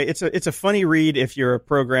anyway, it's a funny read if you're a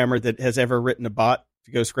programmer that has ever written a bot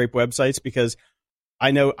to go scrape websites, because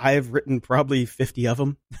I know I've written probably 50 of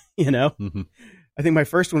them, I think my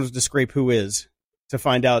first one was to scrape Whois to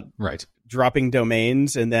find out dropping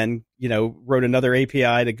domains, and then, wrote another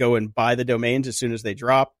API to go and buy the domains as soon as they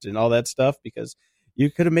dropped and all that stuff, because you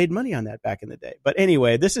could have made money on that back in the day. But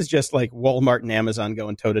anyway, this is just like Walmart and Amazon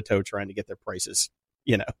going toe to toe trying to get their prices,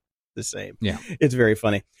 the same. Yeah. It's very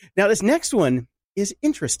funny. Now, this next one is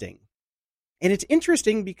interesting. And it's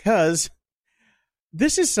interesting because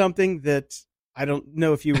this is something that I don't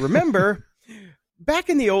know if you remember. Back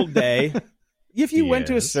in the old day, if you went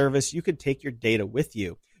to a service, you could take your data with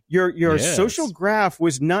you. Your social graph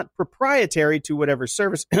was not proprietary to whatever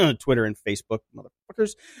service, Twitter and Facebook,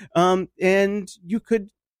 motherfuckers, and you could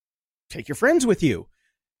take your friends with you.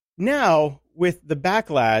 Now, with the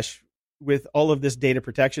backlash, with all of this data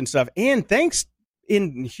protection stuff, and thanks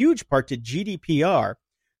in huge part to GDPR,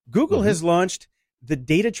 Google has launched the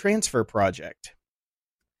Data Transfer Project.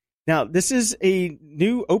 Now, this is a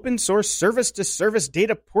new open source service-to-service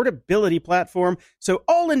data portability platform, so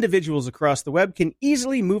all individuals across the web can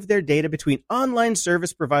easily move their data between online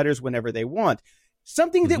service providers whenever they want.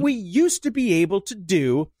 Something that we used to be able to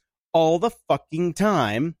do all the fucking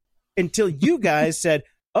time until you guys said,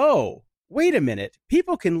 oh, wait a minute,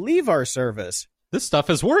 people can leave our service. This stuff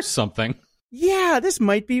is worth something. Yeah, this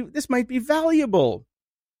might be valuable.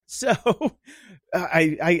 So,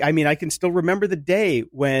 I mean, I can still remember the day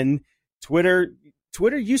when Twitter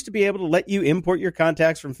used to be able to let you import your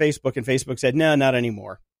contacts from Facebook, and Facebook said, no, not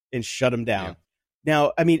anymore, and shut them down. Yeah.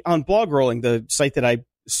 Now, I mean, on Blogrolling, the site that I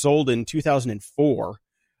sold in 2004,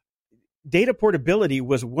 data portability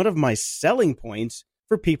was one of my selling points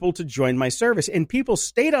for people to join my service. And people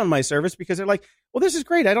stayed on my service because they're like, well, this is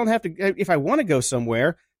great. I don't have to, if I want to go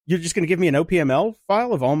somewhere, you're just going to give me an OPML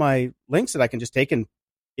file of all my links that I can just take and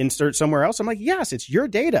insert somewhere else. I'm like, yes, it's your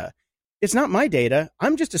data. It's not my data.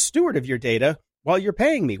 I'm just a steward of your data while you're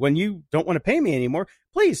paying me. When you don't want to pay me anymore,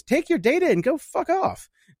 please take your data and go fuck off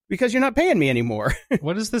because you're not paying me anymore.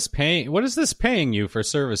 What is this paying you for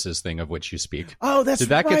services thing of which you speak? Oh, that's right. Did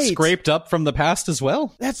that get scraped up from the past as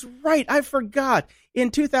well? That's right. I forgot.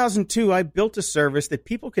 In 2002, I built a service that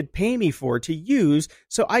people could pay me for to use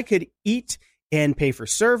so I could eat and pay for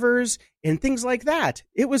servers and things like that.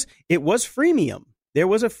 It was freemium. There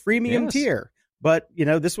was a freemium tier, but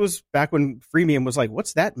this was back when freemium was like,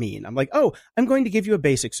 what's that mean? I'm like, oh, I'm going to give you a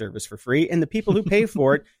basic service for free. And the people who pay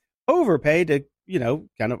for it overpay to,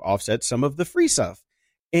 kind of offset some of the free stuff.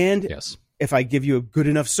 And if I give you a good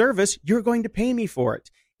enough service, you're going to pay me for it.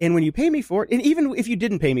 And when you pay me for it, and even if you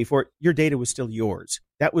didn't pay me for it, your data was still yours.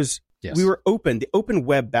 That was, we were open, the open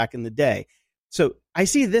web back in the day. So I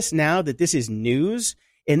see this now that this is news,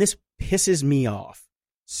 and this pisses me off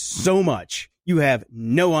so much. You have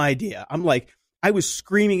no idea. I'm like, I was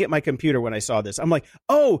screaming at my computer when I saw this. I'm like,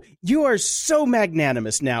 oh, you are so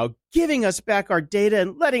magnanimous now, giving us back our data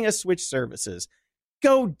and letting us switch services.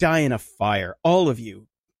 Go die in a fire, all of you.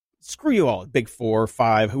 Screw you all, big 4 or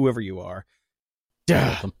 5, whoever you are.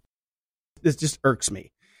 Duh. This just irks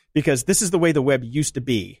me because this is the way the web used to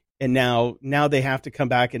be. And now they have to come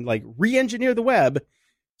back and like re-engineer the web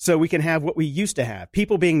so we can have what we used to have.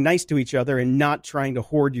 People being nice to each other and not trying to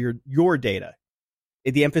hoard your data.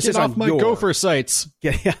 The emphasis on get off my Gopher sites.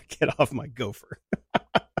 Get off my Gopher.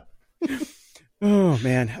 Oh,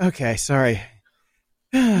 man. Okay, sorry.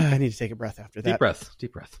 I need to take a breath after that.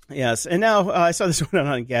 Deep breath. Yes. And now I saw this one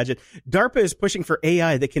on Gadget. DARPA is pushing for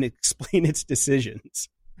AI that can explain its decisions.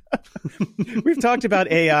 We've talked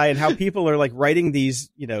about AI and how people are like writing these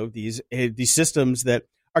systems that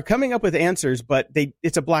are coming up with answers, but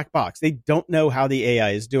it's a black box. They don't know how the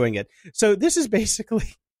AI is doing it. So this is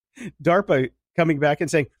basically DARPA coming back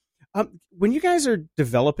and saying, when you guys are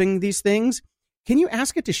developing these things, can you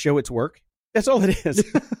ask it to show its work? That's all it is.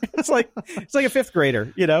 It's like a fifth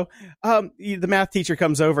grader, the math teacher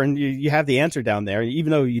comes over and you have the answer down there,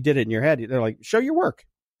 even though you did it in your head. They're like, show your work.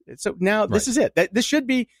 So now this is it. This should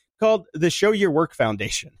be called the Show Your Work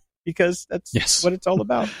Foundation because that's what it's all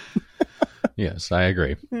about. Yes, I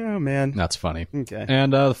agree. Oh, man. That's funny. Okay.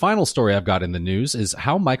 And the final story I've got in the news is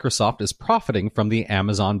how Microsoft is profiting from the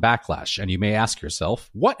Amazon backlash. And you may ask yourself,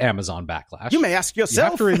 what Amazon backlash? You may ask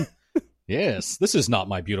yourself. Yes, this is not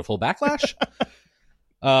my beautiful backlash.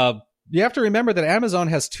 You have to remember that Amazon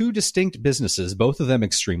has 2 distinct businesses, both of them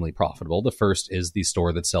extremely profitable. The first is the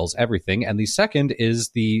store that sells everything, and the second is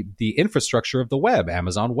the infrastructure of the web,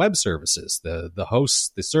 Amazon Web Services, the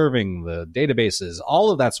hosts, the serving, the databases,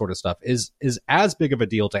 all of that sort of stuff is as big of a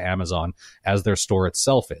deal to Amazon as their store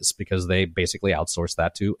itself is, because they basically outsource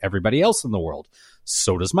that to everybody else in the world.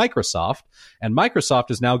 So does Microsoft, and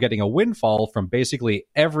Microsoft is now getting a windfall from basically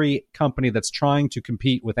every company that's trying to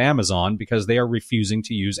compete with Amazon because they are refusing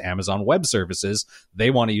to use Amazon on web services, they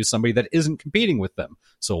want to use somebody that isn't competing with them.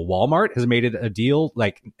 So Walmart has made it a deal.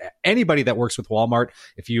 Like anybody that works with Walmart,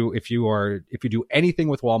 if you do anything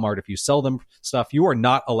with Walmart, if you sell them stuff, you are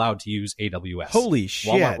not allowed to use AWS. Holy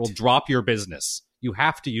shit. Walmart will drop your business. You don't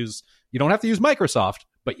have to use Microsoft,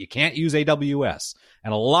 but you can't use AWS.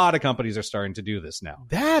 And a lot of companies are starting to do this now.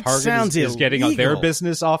 That Target sounds is getting illegal. their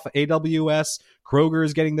business off AWS. Kroger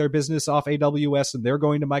is getting their business off AWS, and they're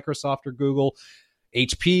going to Microsoft or Google.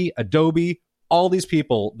 HP, Adobe, all these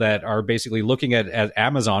people that are basically looking at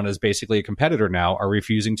Amazon as basically a competitor now are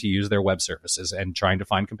refusing to use their web services and trying to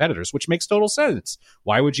find competitors, which makes total sense.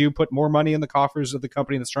 Why would you put more money in the coffers of the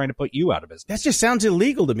company that's trying to put you out of business? That just sounds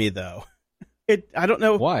illegal to me, though. I don't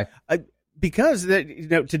know why. Because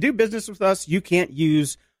to do business with us, you can't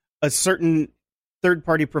use a certain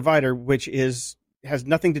third-party provider, which has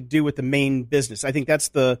nothing to do with the main business. I think that's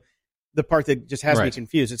the part that just has me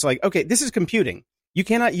confused. It's like, okay, this is computing. You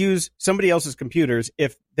cannot use somebody else's computers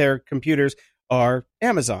if their computers are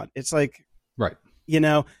Amazon. It's like, right.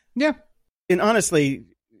 Yeah. And honestly,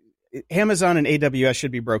 Amazon and AWS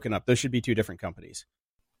should be broken up. Those should be two different companies.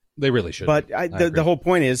 They really should. But the whole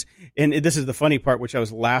point is, and this is the funny part, which I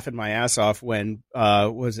was laughing my ass off when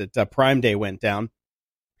Prime Day went down.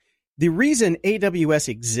 The reason AWS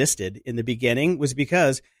existed in the beginning was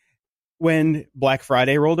because when Black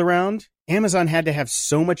Friday rolled around, Amazon had to have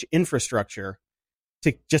so much infrastructure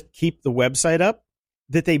to just keep the website up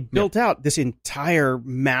that they built out this entire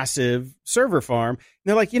massive server farm. And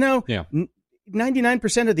they're like,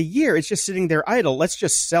 99% of the year, it's just sitting there idle. Let's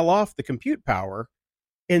just sell off the compute power.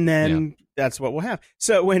 And then that's what we'll have.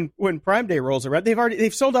 So when Prime Day rolls around,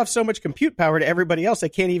 they've sold off so much compute power to everybody else, they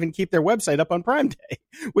can't even keep their website up on Prime Day,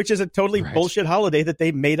 which is a totally bullshit holiday that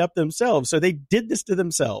they made up themselves. So they did this to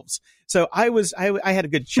themselves. So I had a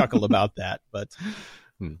good chuckle about that. But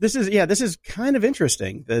this is kind of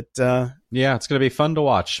interesting. That it's going to be fun to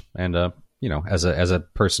watch. And as a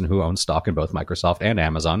person who owns stock in both Microsoft and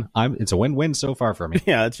Amazon, it's a win-win so far for me.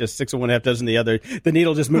 Yeah, it's just 6 of one, half dozen the other. The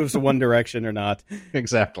needle just moves to one direction or not.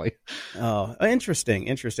 Exactly. Oh, interesting.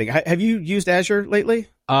 Have you used Azure lately?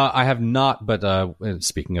 I have not, but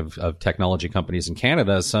speaking of technology companies in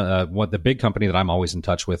Canada, the big company that I'm always in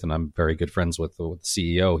touch with, and I'm very good friends with the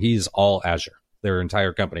CEO, he's all Azure. Their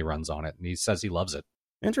entire company runs on it, and he says he loves it.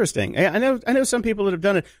 Interesting. I know some people that have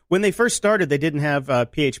done it. When they first started, they didn't have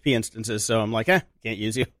PHP instances, so I'm like, can't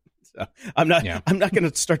use you. So I'm not going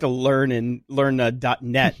to start to learn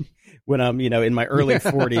 .NET when I'm in my early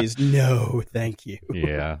 40s. No, thank you.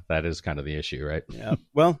 Yeah, that is kind of the issue, right? Yeah.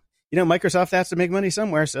 Well, Microsoft has to make money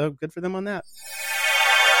somewhere, so good for them on that.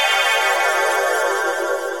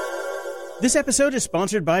 This episode is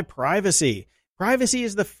sponsored by Privacy. Privacy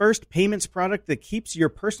is the first payments product that keeps your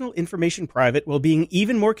personal information private while being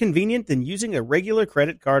even more convenient than using a regular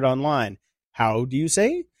credit card online. How do you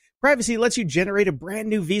say? Privacy lets you generate a brand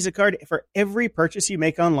new Visa card for every purchase you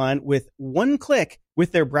make online with one click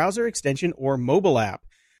with their browser extension or mobile app.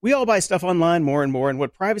 We all buy stuff online more and more, and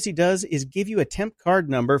what Privacy does is give you a temp card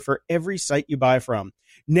number for every site you buy from.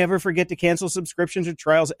 Never forget to cancel subscriptions or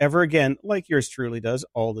trials ever again, like yours truly does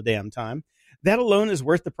all the damn time. That alone is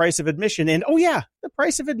worth the price of admission. And the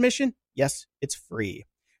price of admission, yes, it's free.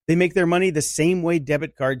 They make their money the same way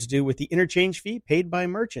debit cards do with the interchange fee paid by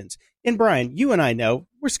merchants. And Brian, you and I know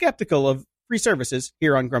we're skeptical of free services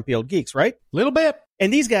here on Grumpy Old Geeks, right? Little bit.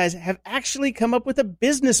 And these guys have actually come up with a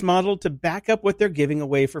business model to back up what they're giving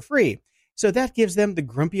away for free. So that gives them the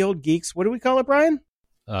Grumpy Old Geeks, what do we call it, Brian?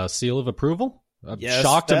 Seal of approval? Yes,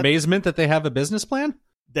 shocked amazement that they have a business plan?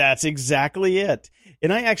 That's exactly it.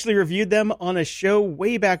 And I actually reviewed them on a show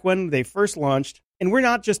way back when they first launched. And we're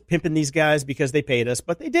not just pimping these guys because they paid us,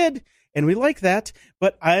 but they did. And we like that.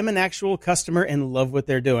 But I'm an actual customer and love what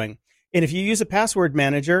they're doing. And if you use a password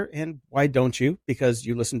manager, and why don't you? Because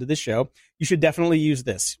you listen to this show, you should definitely use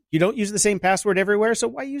this. You don't use the same password everywhere, so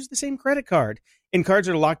why use the same credit card? And cards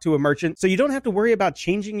are locked to a merchant, so you don't have to worry about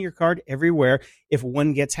changing your card everywhere if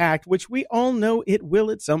one gets hacked, which we all know it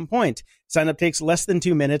will at some point. Sign up takes less than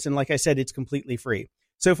 2 minutes, and like I said, it's completely free.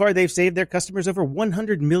 So far, they've saved their customers over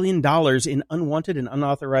 $100 million in unwanted and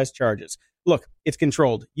unauthorized charges. Look, it's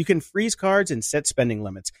controlled. You can freeze cards and set spending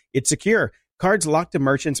limits. It's secure. Cards locked to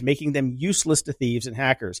merchants, making them useless to thieves and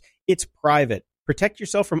hackers. It's private. Protect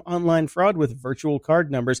yourself from online fraud with virtual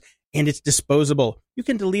card numbers, and it's disposable. You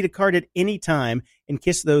can delete a card at any time and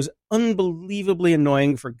kiss those unbelievably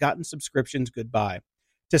annoying forgotten subscriptions goodbye.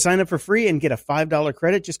 To sign up for free and get a $5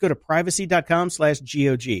 credit, just go to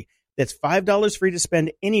privacy.com/GOG. That's $5 free to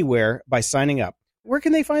spend anywhere by signing up. Where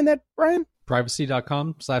can they find that, Brian?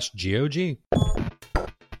 Privacy.com/GOG.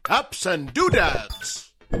 Ups and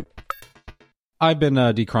doodads. I've been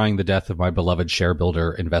decrying the death of my beloved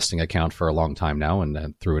ShareBuilder investing account for a long time now,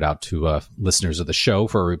 and threw it out to listeners of the show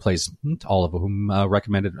for a replacement, all of whom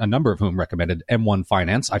recommended, a number of whom recommended M1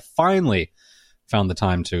 Finance. I finally found the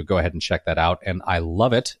time to go ahead and check that out, and I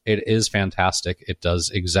love it. It is fantastic. It does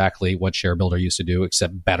exactly what ShareBuilder used to do,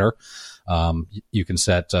 except better. You can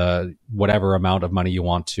set whatever amount of money you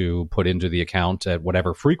want to put into the account at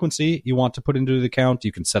whatever frequency you want to put into the account.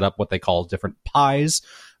 You can set up what they call different pies,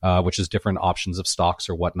 which is different options of stocks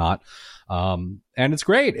or whatnot. And it's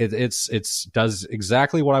great. It's does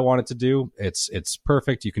exactly what I want it to do. It's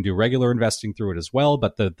perfect. You can do regular investing through it as well.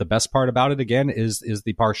 But the best part about it, again, is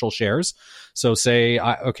the partial shares. So say,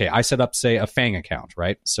 I set up, say, a FANG account,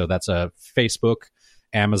 right? So that's a Facebook,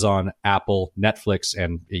 Amazon, Apple, Netflix,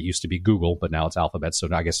 and it used to be Google, but now it's Alphabet. So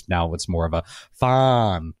I guess now it's more of a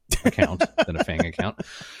FAN account than a FANG account.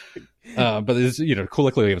 But it's,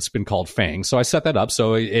 colloquially it's been called FANG. So I set that up.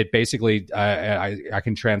 So it basically, I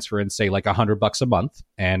can transfer in, say, like $100 a month,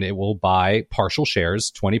 and it will buy partial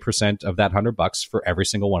shares, 20% of that $100 for every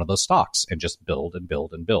single one of those stocks, and just build and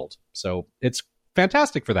build and build. So it's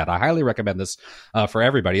fantastic for that. I highly recommend this for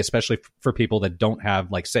everybody, especially for people that don't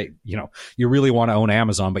have, like, say, you really want to own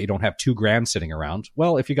Amazon, but you don't have $2,000 sitting around.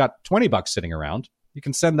 Well, if you got $20 sitting around, you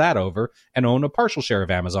can send that over and own a partial share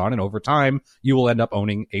of Amazon. And over time, you will end up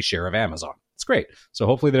owning a share of Amazon. It's great. So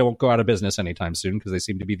hopefully they won't go out of business anytime soon, because they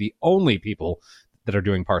seem to be the only people that are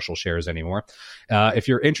doing partial shares anymore. If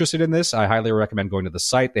you're interested in this, I highly recommend going to the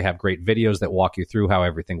site. They have great videos that walk you through how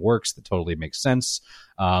everything works. That totally makes sense.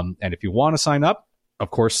 And if you want to sign up,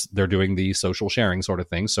 of course, they're doing the social sharing sort of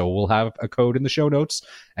thing. So we'll have a code in the show notes.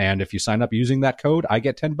 And if you sign up using that code, I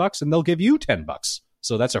get $10 and they'll give you $10.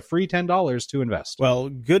 So that's a free $10 to invest. Well,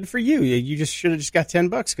 good for you. You just should have just got $10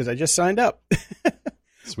 because I just signed up.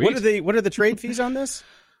 Sweet. What are the trade fees on this?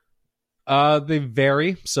 They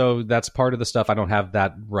vary. So that's part of the stuff. I don't have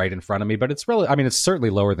that right in front of me, but it's really, it's certainly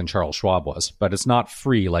lower than Charles Schwab was, but it's not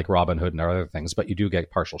free like Robinhood and other things, but you do get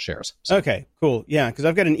partial shares. So. Okay, cool. Yeah. Cause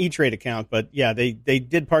I've got an E-Trade account, but yeah, they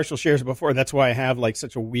did partial shares before. That's why I have like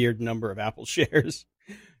such a weird number of Apple shares.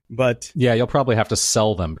 But yeah, you'll probably have to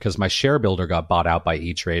sell them, because my ShareBuilder got bought out by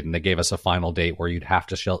E-Trade, and they gave us a final date where you'd have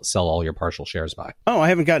to sell all your partial shares by. Oh, I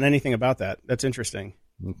haven't gotten anything about that. That's interesting.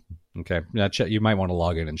 Okay. You might want to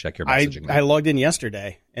log in and check your messaging. I logged in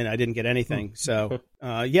yesterday and I didn't get anything. So,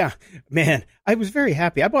 yeah, man, I was very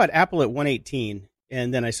happy. I bought Apple at 118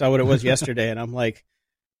 and then I saw what it was yesterday and I'm like,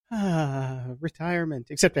 retirement,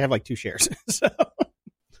 except I have like 2 shares. So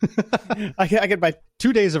I could buy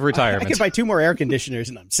 2 days of retirement. I could buy 2 more air conditioners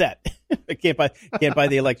and I'm set. I can't buy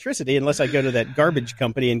the electricity unless I go to that garbage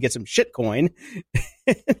company and get some shit coin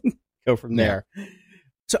and go from there. Yeah.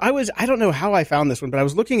 So I don't know how I found this one, but I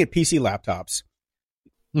was looking at PC laptops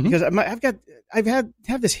because I've had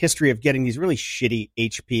this history of getting these really shitty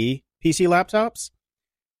HP PC laptops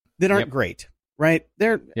that aren't great, right?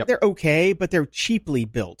 They're okay, but they're cheaply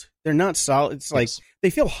built. They're not solid. It's like they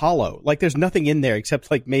feel hollow. Like there's nothing in there except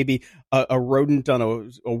like maybe a rodent on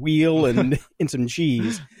a wheel and some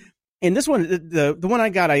cheese. And this one, the one I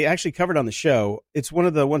got, I actually covered on the show. It's one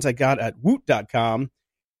of the ones I got at woot.com.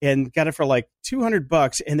 And got it for like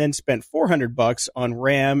 $200 and then spent $400 on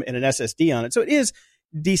RAM and an SSD on it. So it is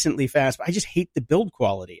decently fast, but I just hate the build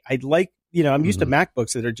quality. I'd like, I'm used to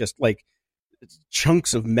MacBooks that are just like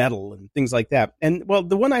chunks of metal and things like that. And well,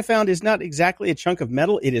 the one I found is not exactly a chunk of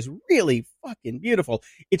metal. It is really fucking beautiful.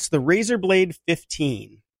 It's the Razer Blade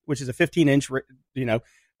 15, which is a 15-inch,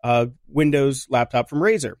 Windows laptop from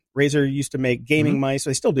Razer. Razer used to make gaming mice.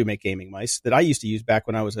 They still do make gaming mice that I used to use back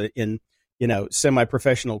when I was in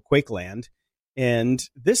semi-professional Quakeland. And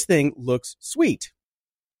this thing looks sweet.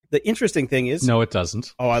 The interesting thing is... No, it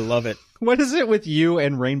doesn't. Oh, I love it. What is it with you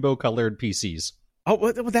and rainbow-colored PCs? Oh,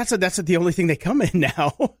 well, that's the only thing they come in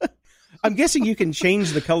now. I'm guessing you can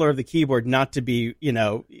change the color of the keyboard not to be,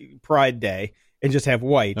 Pride Day and just have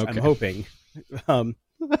white, okay. I'm hoping.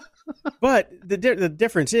 But the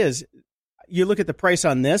difference is, you look at the price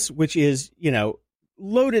on this, which is,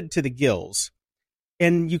 loaded to the gills.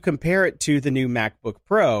 And you compare it to the new MacBook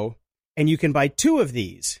Pro, and you can buy 2 of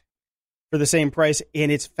these for the same price,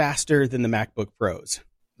 and it's faster than the MacBook Pros.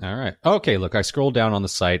 All right. Okay, look, I scrolled down on the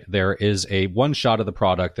site. There is a one shot of the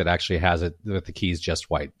product that actually has it with the keys just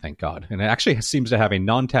white, thank God. And it actually seems to have a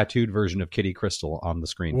non-tattooed version of Kitty Crystal on the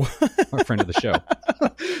screen. Our friend of the show.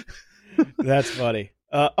 That's funny.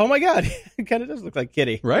 Oh, my God. It kind of does look like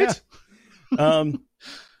Kitty. Right? Yeah.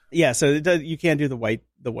 Yeah, so you can do the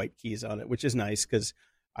white keys on it, which is nice because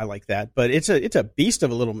I like that. But it's a beast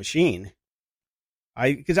of a little machine.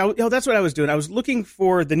 That's what I was doing. I was looking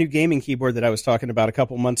for the new gaming keyboard that I was talking about a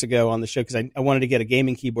couple months ago on the show because I wanted to get a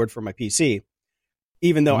gaming keyboard for my PC.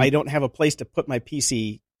 even though I don't have a place to put my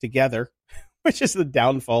PC together, which is the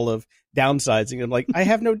downfall of downsizing. I'm like, I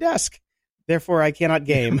have no desk, therefore I cannot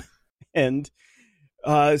game. And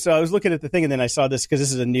so I was looking at the thing, and then I saw this because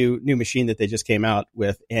this is a new machine that they just came out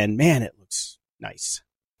with, and man, it looks nice.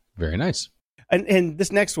 Very nice. And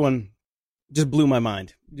this next one just blew my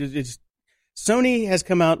mind. Sony has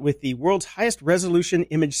come out with the world's highest resolution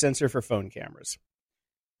image sensor for phone cameras.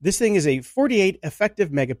 This thing is a 48 effective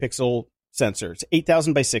megapixel sensor. It's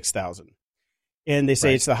 8,000 by 6,000. And they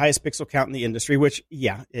say it's the highest pixel count in the industry, which,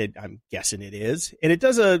 I'm guessing it is. And it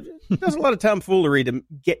does a lot of tomfoolery to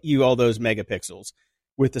get you all those megapixels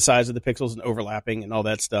with the size of the pixels and overlapping and all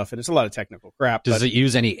that stuff. And it's a lot of technical crap. Does it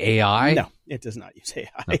use any AI? No, it does not use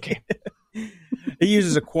AI. Okay. It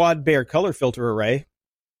uses a quad Bayer color filter array.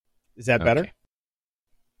 Is that better?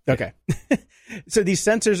 Okay. So these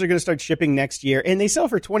sensors are going to start shipping next year, and they sell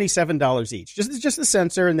for $27 each. Just the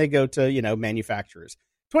sensor, and they go to, manufacturers.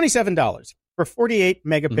 $27 for 48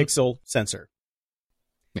 megapixel sensor.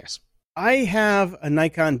 Yes. I have a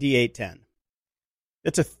Nikon D810.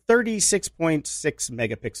 It's a 36.6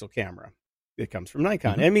 megapixel camera. It comes from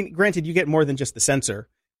Nikon. I mean, granted, you get more than just the sensor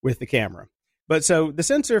with the camera. But so the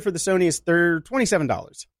sensor for the Sony is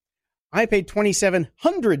 $27. I paid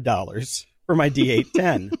 $2,700 for my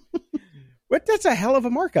D810. But that's a hell of a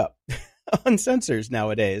markup on sensors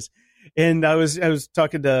nowadays. And I was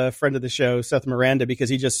talking to a friend of the show, Seth Miranda, because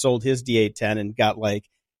he just sold his D810 and got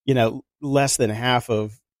less than half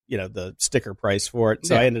of, the sticker price for it.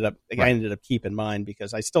 So I ended up keeping mine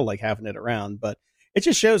because I still like having it around. But it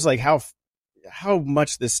just shows how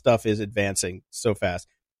much this stuff is advancing so fast.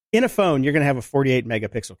 In a phone, you're going to have a 48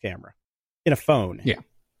 megapixel camera. In a phone. Yeah.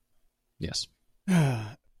 Yes.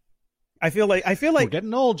 I feel like we're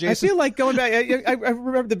getting old, Jason. I feel like going back. I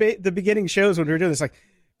remember the beginning shows when we were doing this. Like,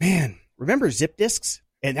 man, remember zip disks?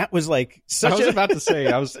 And that was such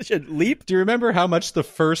a leap. Do you remember how much the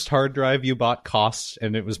first hard drive you bought cost?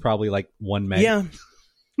 And it was probably 1 meg. Yeah,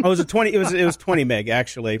 it was 20. It was 20 meg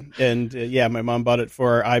actually. And my mom bought it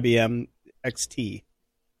for IBM XT.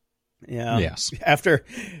 Yeah. Yes.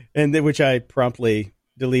 Which I promptly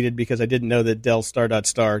deleted because I didn't know that Dell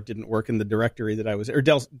star.star didn't work in the directory that I was, or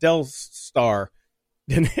Dell star.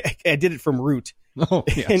 I did it from root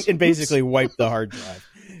and basically wiped the hard drive.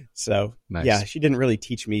 So nice. She didn't really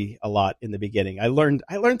teach me a lot in the beginning. I learned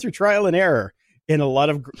through trial and error and a lot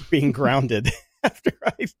of being grounded after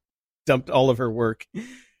I dumped all of her work.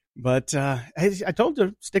 But I told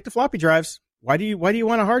her, stick to floppy drives. Why do you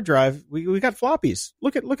want a hard drive? We got floppies.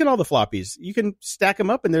 Look at all the floppies. You can stack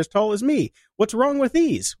them up and they're as tall as me. What's wrong with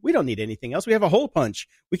these? We don't need anything else. We have a hole punch.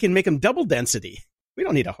 We can make them double density. We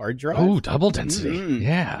don't need a hard drive. Oh, double density. Mm-hmm.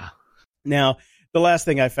 Yeah. Now, the last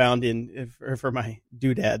thing I found for my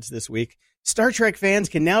doodads this week, Star Trek fans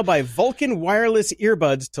can now buy Vulcan wireless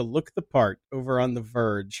earbuds to look the part over on The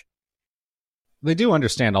Verge. They do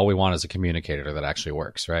understand all we want is a communicator that actually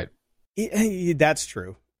works, right? That's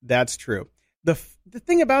true. That's true. The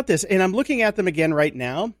thing about this, and I'm looking at them again right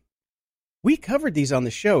now, we covered these on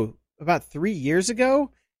the show about 3 years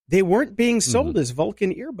ago. They weren't being sold as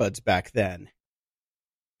Vulcan earbuds back then.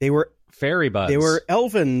 They were fairy buds. They were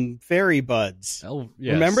elven fairy buds.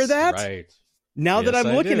 Yes, remember that? Right. Now that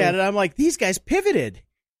I'm looking at it, I'm like, these guys pivoted.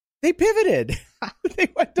 They pivoted. They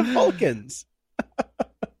went to Vulcans.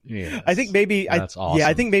 Yes, I think maybe that's awesome. Yeah,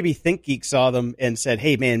 I think maybe ThinkGeek saw them and said,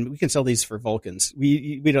 "Hey, man, we can sell these for Vulcans.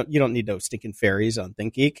 You don't need no stinking fairies on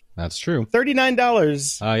ThinkGeek." That's true.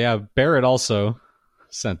 $39. Barrett also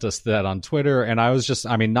sent us that on Twitter, and I was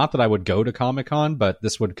not that I would go to Comic-Con, but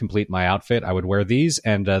this would complete my outfit. I would wear these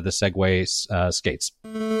and the Segway skates.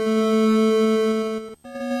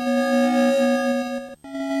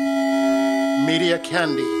 Media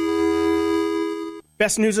Candy.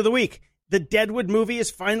 Best news of the week. The Deadwood movie is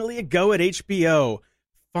finally a go at HBO.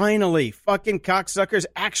 Finally, fucking cocksuckers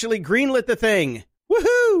actually greenlit the thing.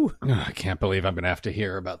 Woohoo! I can't believe I'm going to have to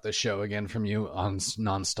hear about this show again from you on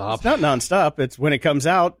nonstop. It's not nonstop. It's when it comes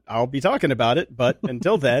out, I'll be talking about it. But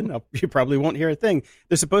until then, you probably won't hear a thing.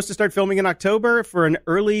 They're supposed to start filming in October for an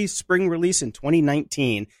early spring release in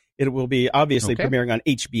 2019. It will be obviously premiering on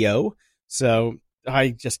HBO. So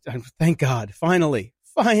thank God, finally.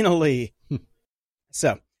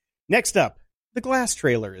 So next up, the Glass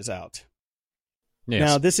trailer is out. Yes.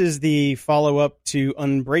 Now, this is the follow-up to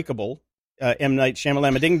Unbreakable, M. Night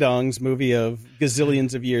Shyamalan Ding Dong's movie of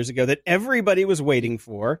gazillions of years ago that everybody was waiting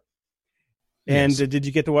for. And did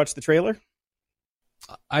you get to watch the trailer?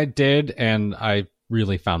 I did, and I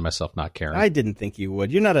really found myself not caring. I didn't think you would.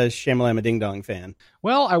 You're not a Shyamalan Ding Dong fan.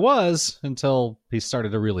 Well, I was until he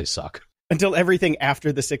started to really suck. Until everything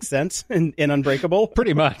after The Sixth Sense and Unbreakable?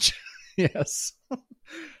 Pretty much. Yes.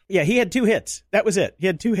 Yeah, he had 2 hits. That was it. He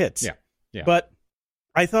had 2 hits. Yeah. Yeah. But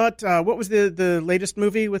I thought, what was the latest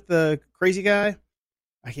movie with the crazy guy?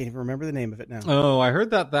 I can't even remember the name of it now. Oh, I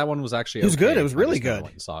heard that one was actually It was okay. good. It was really I just never good.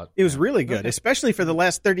 went and saw it. It was really good, especially for the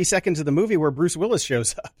last 30 seconds of the movie where Bruce Willis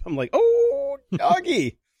shows up. I'm like, oh,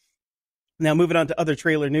 doggy. Now, moving on to other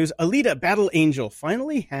trailer news. Alita Battle Angel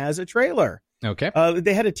finally has a trailer. Okay.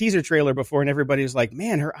 They had a teaser trailer before, and everybody was like,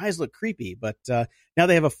 man, her eyes look creepy. But now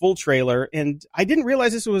they have a full trailer. And I didn't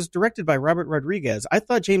realize this was directed by Robert Rodriguez. I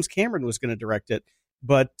thought James Cameron was going to direct it.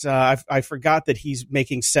 But I forgot that he's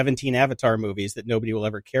making 17 Avatar movies that nobody will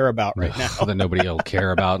ever care about right now. That nobody will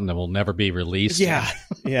care about and that will never be released. Yeah,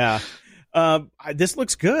 yeah. This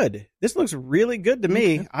looks good. This looks really good to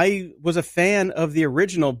me. I was a fan of the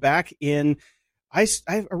original back in... I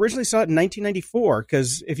originally saw it in 1994,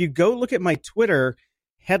 because if you go look at my Twitter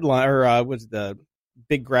headline, or was the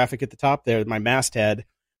big graphic at the top there, my masthead,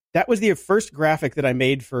 that was the first graphic that I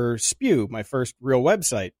made for Spew, my first real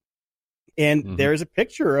website. And there's a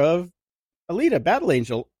picture of Alita Battle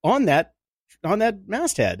Angel on that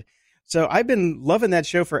masthead. So I've been loving that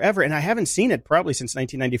show forever, and I haven't seen it probably since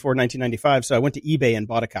 1994, 1995. So I went to eBay and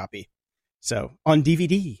bought a copy. So on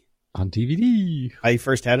DVD. On DVD. I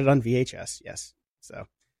first had it on VHS. Yes. So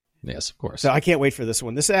yes, of course. So I can't wait for this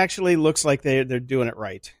one. This actually looks like they're doing it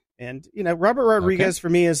right. And, Robert Rodriguez for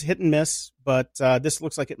me is hit and miss, but this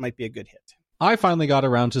looks like it might be a good hit. I finally got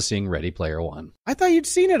around to seeing Ready Player One. I thought you'd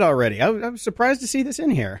seen it already. I was surprised to see this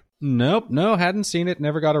in here. Nope, hadn't seen it,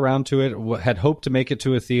 never got around to it. Had hoped to make it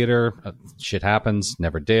to a theater. Shit happens,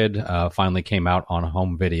 never did. Finally came out on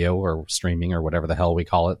home video or streaming or whatever the hell we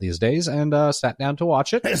call it these days, and sat down to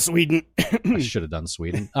watch it. Sweden. I should have done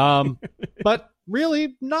Sweden. But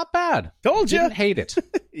really, not bad. Told you. Didn't hate it.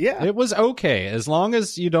 Yeah. It was okay. As long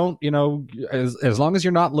as you don't, as long as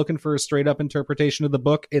you're not looking for a straight up interpretation of the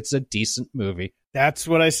book, it's a decent movie. That's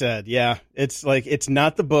what I said. Yeah. It's like, it's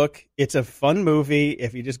not the book. It's a fun movie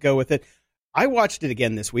if you just go with it. I watched it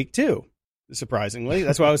again this week too, surprisingly.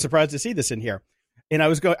 That's why I was surprised to see this in here. And I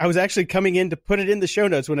was actually coming in to put it in the show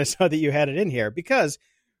notes when I saw that you had it in here, because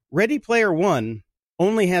Ready Player One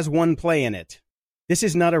only has one play in it. This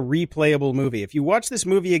is not a replayable movie. If you watch this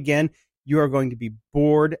movie again, you are going to be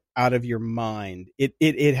bored out of your mind.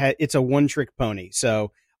 It's a one-trick pony.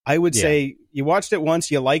 So I would say you watched it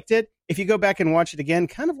once, you liked it. If you go back and watch it again,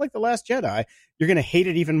 kind of like The Last Jedi, you're going to hate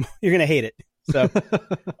it even more. You're going to hate it. So,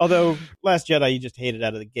 although Last Jedi, you just hate it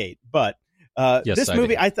out of the gate. But this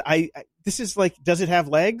movie, this is like, does it have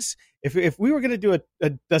legs? If we were going to do a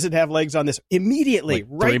does it have legs on this immediately, like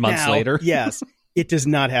right 3 months now, later? Yes, it does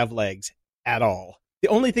not have legs at all. The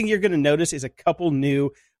only thing you're going to notice is a couple new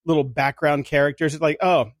little background characters. It's like,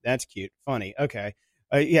 oh, that's cute, funny. Okay,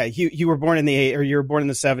 you were born in you were born in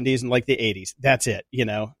the 70s and like the 80s. That's it.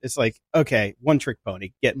 It's like, okay, one trick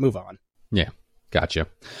pony. Move on. Yeah, gotcha.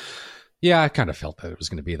 Yeah, I kind of felt that it was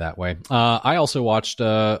going to be that way. I also watched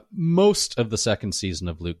most of the second season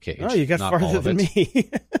of Luke Cage. Oh, you got farther than me.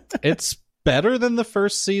 It's better than the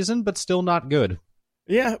first season, but still not good.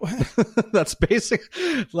 Yeah. That's basic.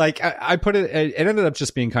 Like, I put it ended up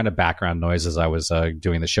just being kind of background noise as I was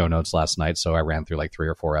doing the show notes last night. So I ran through like 3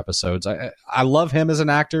 or 4 episodes. I love him as an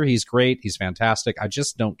actor. He's great. He's fantastic. I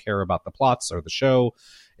just don't care about the plots or the show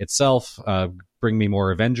itself. Bring me more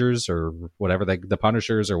Avengers or whatever, the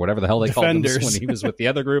Punishers or whatever the hell they called them when he was with the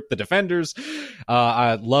other group, the Defenders.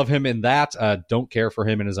 I love him in that. Don't care for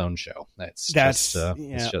him in his own show. It's just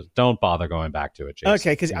don't bother going back to it, Jason.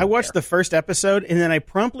 Okay, because I watched the first episode and then I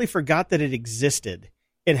promptly forgot that it existed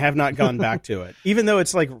and have not gone back to it. Even though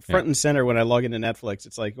it's like front and center when I log into Netflix.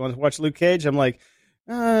 It's like, want to watch Luke Cage? I'm like,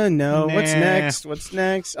 no. Nah. What's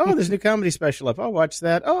next? Oh, there's a new comedy special up. I'll watch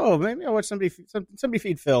that. Oh, maybe I'll watch somebody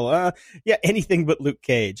feed Phil. Anything but Luke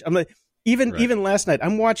Cage. I'm like, even last night,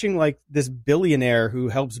 I'm watching like this billionaire who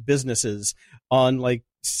helps businesses on like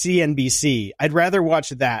CNBC. I'd rather watch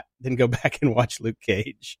that than go back and watch Luke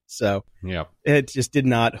Cage. So it just did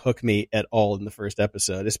not hook me at all in the first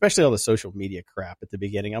episode, especially all the social media crap at the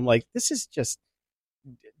beginning. I'm like, this is just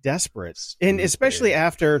desperate. And especially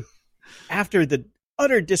after the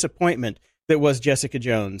utter disappointment that was Jessica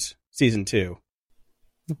Jones season 2.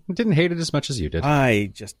 Didn't hate it as much as you did. I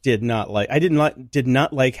just did not like. I did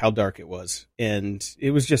not like how dark it was, and it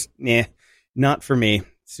was just not for me.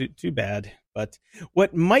 Too bad. But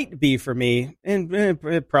what might be for me, and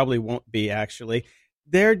it probably won't be actually,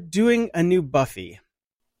 they're doing a new Buffy,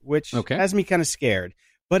 which has me kind of scared.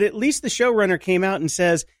 But at least the showrunner came out and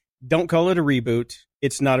says, "Don't call it a reboot.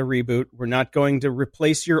 It's not a reboot. We're not going to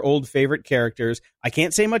replace your old favorite characters." I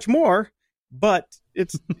can't say much more, but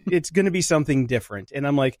it's going to be something different. And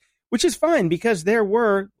I'm like, which is fine because there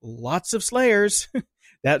were lots of Slayers.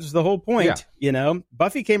 That was the whole point.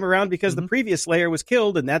 Buffy came around because the previous Slayer was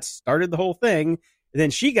killed, and that started the whole thing. And then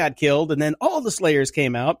she got killed, and then all the Slayers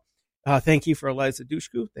came out. Thank you for Eliza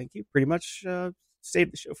Dushku. Thank you. Pretty much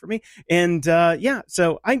saved the show for me. And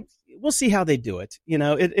so we'll see how they do it.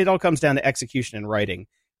 It all comes down to execution and writing.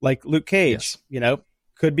 Like Luke Cage,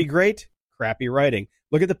 could be great, crappy writing.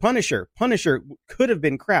 Look at the Punisher. Punisher could have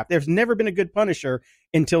been crap. There's never been a good Punisher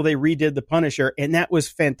until they redid the Punisher, and that was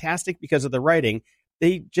fantastic because of the writing.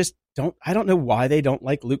 They just don't. I don't know why they don't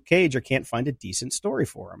like Luke Cage or can't find a decent story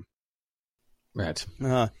for him. Right.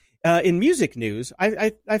 In music news,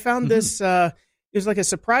 I found this. It was like a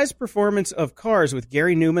surprise performance of Cars with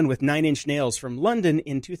Gary Newman with 9 Inch Nails from London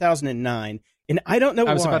in 2009. And I don't know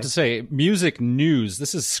why. I was about to say, music news.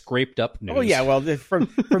 This is scraped up news. Oh, yeah. Well, for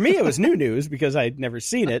me, it was new news because I'd never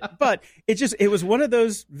seen it. But it was one of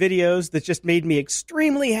those videos that just made me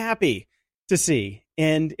extremely happy to see.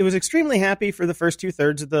 And it was extremely happy for the first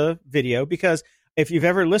 2/3 of the video because if you've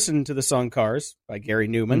ever listened to the song Cars by Gary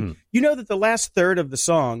Newman, you know that the last third of the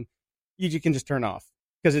song, you can just turn off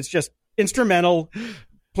because it's just instrumental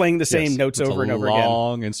playing the same notes over and over again.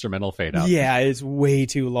 Long instrumental fade out. Yeah, it's way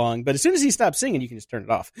too long. But as soon as he stops singing, you can just turn it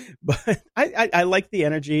off. But I like the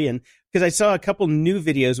energy, and because I saw a couple new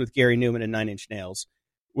videos with Gary Newman and 9 Inch Nails,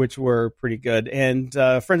 which were pretty good. And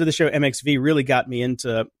a friend of the show, MXV, really got me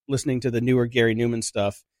into listening to the newer Gary Newman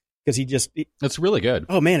stuff because it's really good.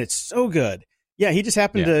 Oh man, it's so good. Yeah, he just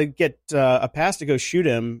happened to get a pass to go shoot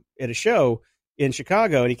him at a show in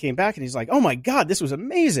Chicago, and he came back and he's like, "Oh my God, this was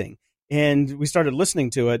amazing." And we started listening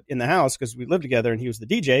to it in the house because we lived together and he was the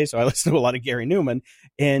DJ. So I listened to a lot of Gary Newman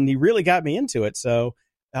and he really got me into it. So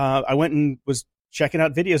I went and was checking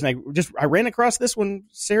out videos and I ran across this one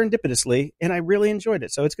serendipitously and I really enjoyed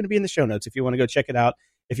it. So it's going to be in the show notes if you want to go check it out.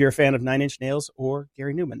 If you're a fan of 9 Inch Nails or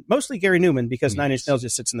Gary Newman, mostly Gary Newman because 9 Inch Nails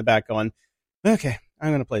just sits in the back going, okay, I'm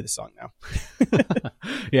going to play the song now.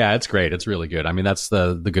 Yeah, it's great. It's really good. I mean, that's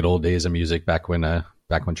the good old days of music back when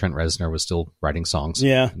Trent Reznor was still writing songs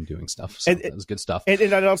and doing stuff. So that was good stuff. And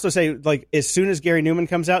I'd also say, like, as soon as Gary Newman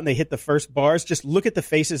comes out and they hit the first bars, just look at the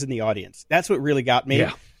faces in the audience. That's what really got me.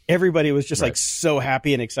 Yeah. Everybody was just like so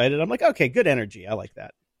happy and excited. I'm like, okay, good energy. I like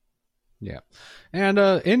that. Yeah. And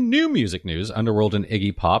in new music news, Underworld and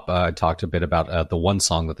Iggy Pop talked a bit about the one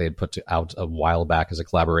song that they had put out a while back as a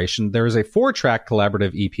collaboration. There is a 4-track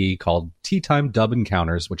collaborative EP called Tea Time Dub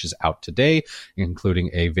Encounters, which is out today,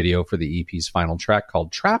 including a video for the EP's final track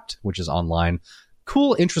called Trapped, which is online.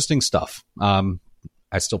 Cool, interesting stuff.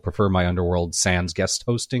 I still prefer my Underworld Sans guest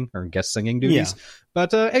hosting or guest singing duties. Yeah.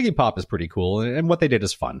 But Iggy Pop is pretty cool, and what they did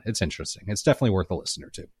is fun. It's interesting. It's definitely worth a listen or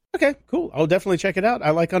two. Okay, cool. I'll definitely check it out. I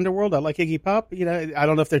like Underworld. I like Iggy Pop. You know, I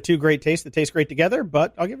don't know if they're two great tastes that taste great together,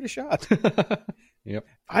 but I'll give it a shot. Yep.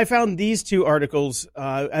 I found these two articles,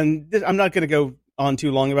 and I'm not going to go on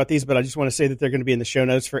too long about these, but I just want to say that they're going to be in the show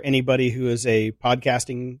notes for anybody who is a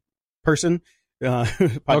podcasting person.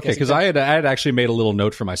 Okay, because I had actually made a little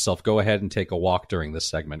note for myself. Go ahead and take a walk during this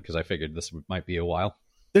segment because I figured this might be a while.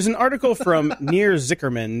 There's an article from Nir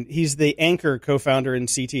Zickerman. He's the Anchor co-founder and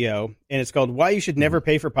CTO, and it's called Why You Should Never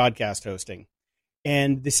Pay for Podcast Hosting.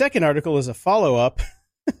 And the second article is a follow-up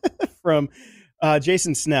from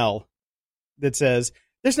Jason Snell that says,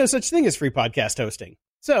 there's no such thing as free podcast hosting.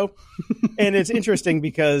 So, and it's interesting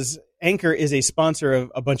because Anchor is a sponsor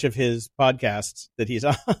of a bunch of his podcasts that he's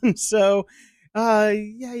on. So, yeah,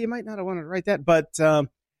 you might not want to write that, but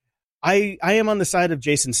I am on the side of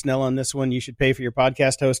Jason Snell on this one. You should pay for your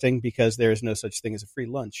podcast hosting because there is no such thing as a free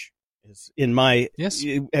lunch.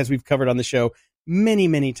 As we've covered on the show many,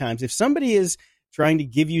 many times. If somebody is trying to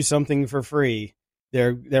give you something for free,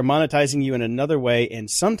 they're monetizing you in another way, and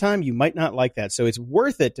sometime you might not like that. So it's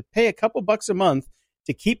worth it to pay a couple bucks a month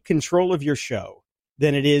to keep control of your show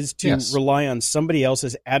than it is to rely on somebody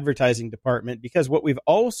else's advertising department, because what we've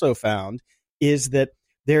also found is that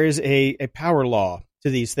there is a power law to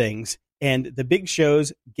these things, and the big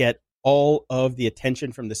shows get all of the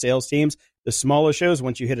attention from the sales teams. The smaller shows,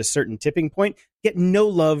 once you hit a certain tipping point, get no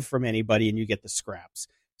love from anybody and you get the scraps.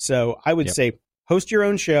 So I would say host your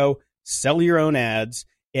own show, sell your own ads,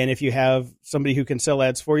 and if you have somebody who can sell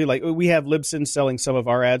ads for you, like we have Libsyn selling some of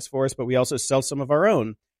our ads for us, but we also sell some of our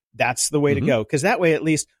own. That's the way to go, because that way at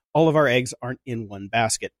least all of our eggs aren't in one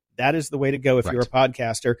basket. That is the way to go if you're a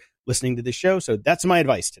podcaster listening to the show. So that's my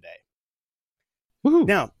advice today. Woo-hoo.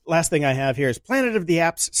 Now, last thing I have here is Planet of the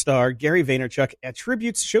Apps star Gary Vaynerchuk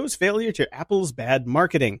attributes show's failure to Apple's bad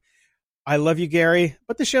marketing. I love you, Gary,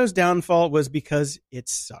 but the show's downfall was because it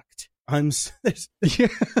sucked. Yeah,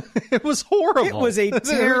 it was horrible. It was a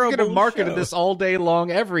terrible We could have marketed show. this all day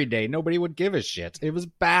long, every day. Nobody would give a shit. It was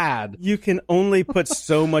bad. You can only put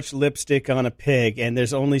so much lipstick on a pig, and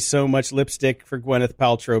there's only so much lipstick for Gwyneth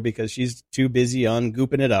Paltrow because she's too busy on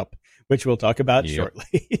gooping it up, which we'll talk about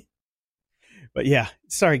shortly. But yeah,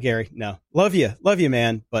 sorry, Gary. No, love you,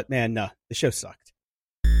 man. But man, no, the show sucked.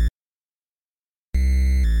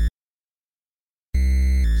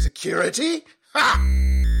 Security? Ha!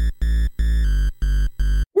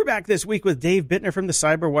 We're back this week with Dave Bittner from the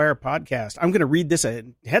Cyberwire podcast. I'm going to read this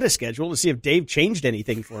ahead of schedule to see if Dave changed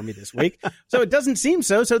anything for me this week. So it doesn't seem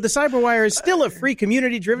so. So the Cyberwire is still a free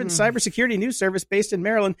community-driven cybersecurity news service based in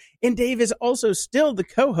Maryland. And Dave is also still the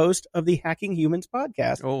co-host of the Hacking Humans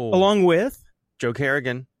podcast, along with Joe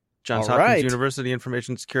Kerrigan, Johns All Hopkins right. University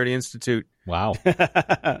Information Security Institute. Wow.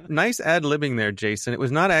 Nice ad-libbing there, Jason. It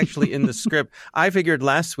was not actually in the script. I figured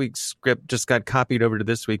last week's script just got copied over to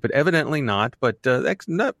this week, but evidently not. But that's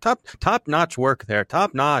top-notch work there.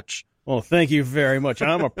 Top-notch. Well, thank you very much.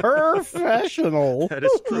 I'm a professional. That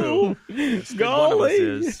is true. Golly. One of us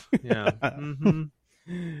is. Yeah.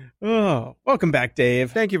 Mm-hmm. Oh, welcome back,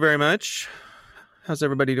 Dave. Thank you very much. How's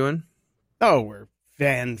everybody doing? Oh, we're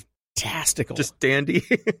fantastical. Just dandy.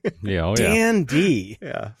 Yeah, dandy.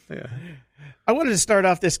 Yeah. I wanted to start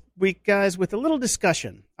off this week, guys, with a little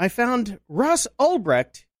discussion. I found Ross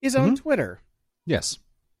Ulbricht is on Twitter. Yes.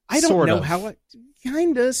 I don't Sort know of. how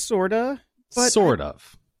kinda, sorta, but Sort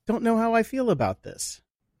of. don't know how I feel about this.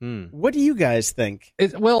 Hmm. What do you guys think?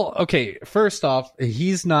 Well, okay, first off,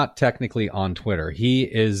 he's not technically on Twitter. He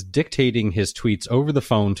is dictating his tweets over the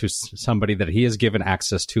phone to somebody that he has given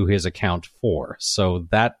access to his account for. So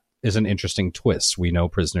that is an interesting twist. We know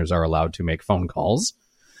prisoners are allowed to make phone calls,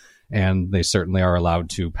 and they certainly are allowed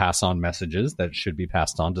to pass on messages that should be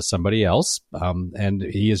passed on to somebody else. And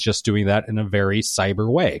he is just doing that in a very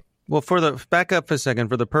cyber way. Well, back up for a second.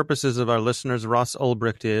 For the purposes of our listeners, Ross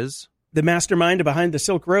Ulbricht is... The mastermind behind the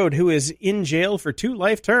Silk Road, who is in jail for 2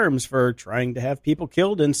 life terms for trying to have people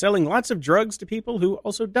killed and selling lots of drugs to people who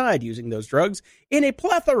also died using those drugs in a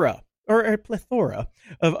plethora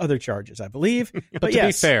of other charges, I believe. But to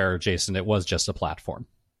be fair, Jason, it was just a platform.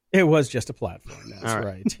 It was just a platform. That's All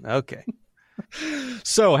right. Okay.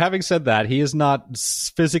 So, having said that, he is not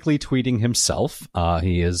physically tweeting himself.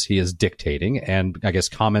 He is dictating, and I guess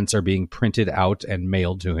comments are being printed out and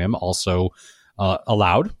mailed to him. Also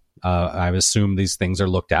allowed. I assume these things are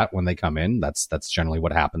looked at when they come in. That's generally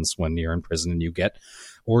what happens when you're in prison and you get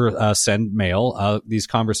or send mail. These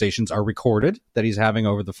conversations are recorded that he's having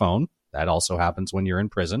over the phone. That also happens when you're in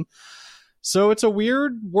prison. So it's a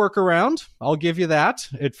weird workaround. I'll give you that.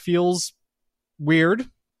 It feels weird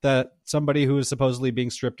that somebody who is supposedly being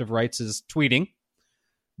stripped of rights is tweeting.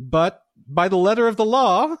 But by the letter of the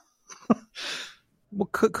law... Well,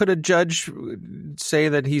 could a judge say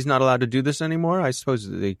that he's not allowed to do this anymore? I suppose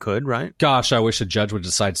they could, right? Gosh, I wish a judge would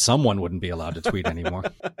decide someone wouldn't be allowed to tweet anymore.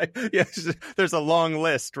 Yes, there's a long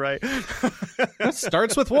list, right? That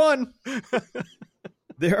starts with one.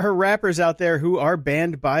 There are rappers out there who are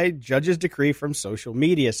banned by judge's decree from social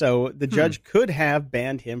media. So the judge could have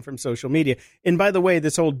banned him from social media. And by the way,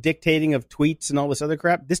 this whole dictating of tweets and all this other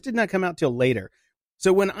crap, this did not come out till later.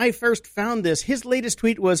 So when I first found this, his latest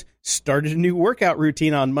tweet was, started a new workout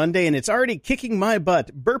routine on Monday, and it's already kicking my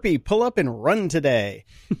butt. Burpee, pull up and run today.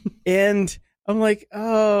 And I'm like,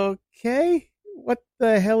 okay, what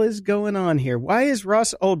the hell is going on here? Why is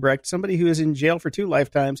Ross Ulbricht, somebody who is in jail for 2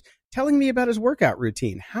 lifetimes, telling me about his workout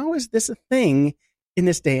routine? How is this a thing in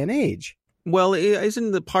this day and age? Well,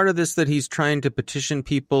 isn't the part of this that he's trying to petition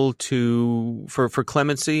people for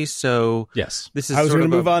clemency? So yes, this is. I was going to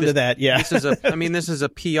move on to that. Yeah, this is a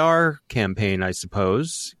PR campaign, I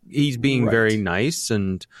suppose. He's being very nice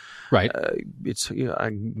and right. It's I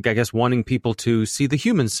guess wanting people to see the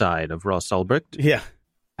human side of Ross Ulbricht. Yeah,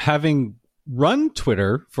 having run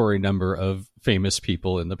Twitter for a number of famous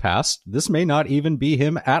people in the past, this may not even be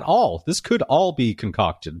him at all. This could all be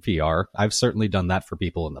concocted PR. I've certainly done that for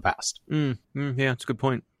people in the past. Yeah, that's a good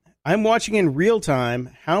point. I'm watching in real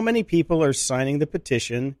time how many people are signing the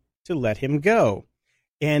petition to let him go.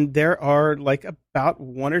 And there are like about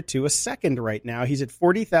 1 or 2 a second right now. He's at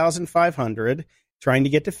 40,500, trying to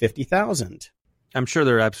get to 50,000. I'm sure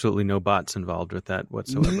there are absolutely no bots involved with that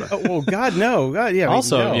whatsoever. Oh, God, no. God, yeah.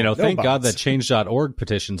 Also, no thank bots. God that change.org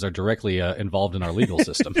petitions are directly involved in our legal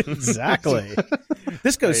system. Exactly.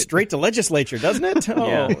 This goes straight to legislature, doesn't it? Oh,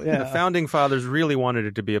 yeah. yeah. The founding fathers really wanted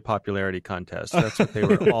it to be a popularity contest. That's what they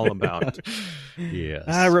were all about.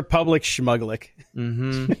 Yes. Republic Schmugglich.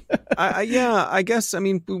 Mm-hmm. I guess,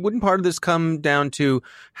 wouldn't part of this come down to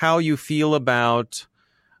how you feel about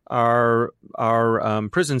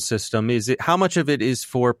prison system? Is it, how much of it is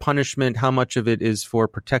for punishment? How much of it is for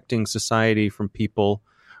protecting society from people?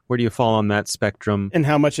 Where do you fall on that spectrum? And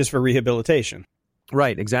how much is for rehabilitation?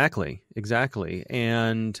 Right, exactly.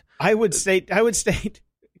 And I would state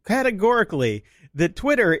categorically that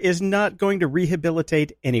Twitter is not going to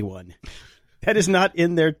rehabilitate anyone. That is not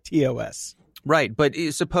in their TOS. Right, but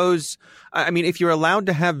suppose, I mean, if you're allowed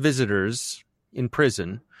to have visitors in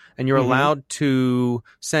prison and you're allowed to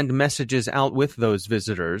send messages out with those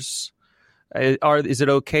visitors, is it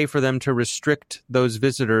okay for them to restrict those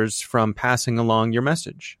visitors from passing along your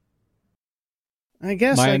message? I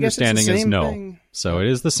guess my I understanding guess it's the is same no. thing. So it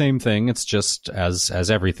is the same thing. It's just as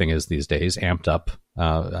everything is these days, amped up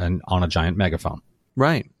and on a giant megaphone.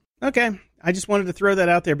 Right. Okay. I just wanted to throw that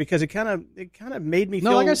out there because it kind of made me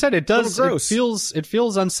feel No, like I said, it does. gross. It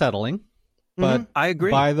feels unsettling. But I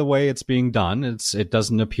agree. By the way it's being done, it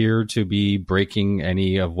doesn't appear to be breaking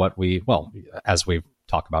any of what as we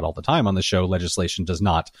talk about all the time on the show, legislation does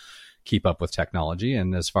not keep up with technology.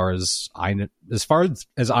 And as far as I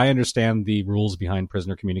understand the rules behind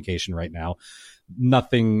prisoner communication right now, no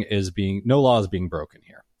law is being broken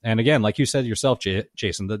here. And again, like you said yourself,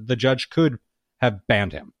 Jason, the judge could have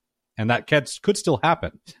banned him, and that could still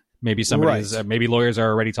happen. Maybe maybe lawyers are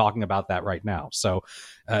already talking about that right now. So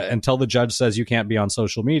until the judge says you can't be on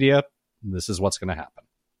social media, this is what's going to happen.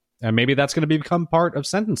 And maybe that's going to become part of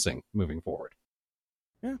sentencing moving forward.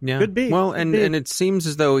 Yeah, could be. Well, and it seems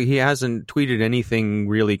as though he hasn't tweeted anything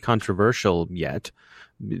really controversial yet.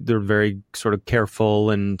 They're very sort of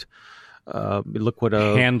careful and look what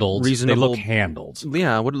a handled. reasonable. They look handled.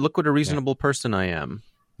 Yeah, look what a reasonable person I am.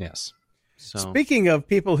 Yes. So. Speaking of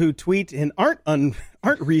people who tweet and aren't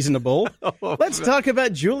reasonable, let's talk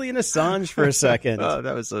about Julian Assange for a second. Oh,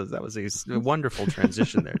 that was a wonderful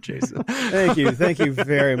transition there, Jason. Thank you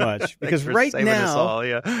very much. Because right now,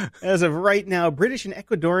 as of right now, British and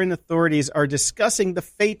Ecuadorian authorities are discussing the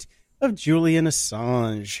fate of Julian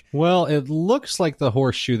Assange. Well, it looks like the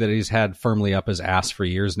horseshoe that he's had firmly up his ass for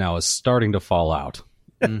years now is starting to fall out.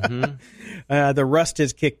 The rust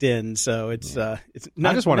has kicked in, so it's not.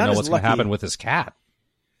 I just want to know what's going to happen with his cat.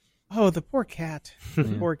 Oh, the poor cat! The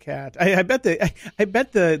poor cat. I bet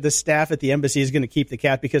the staff at the embassy is going to keep the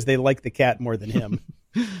cat because they like the cat more than him.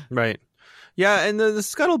 Right. Yeah, and the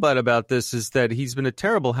scuttlebutt about this is that he's been a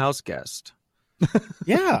terrible house guest.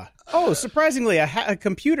 Yeah. Oh, surprisingly, a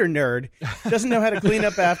computer nerd doesn't know how to clean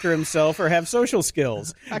up after himself or have social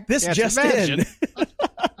skills. This just in.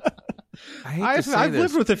 I've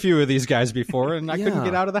lived with a few of these guys before, and I couldn't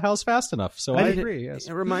get out of the house fast enough. So I agree. Yes.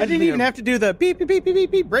 I didn't even have to do the beep, beep, beep, beep,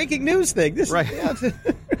 beep, beep breaking news thing. Right. It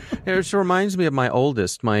just reminds me of my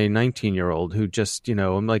oldest, my 19-year-old, who just,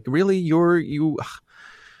 I'm like, really, you.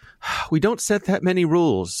 We don't set that many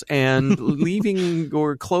rules, and leaving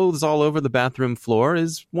your clothes all over the bathroom floor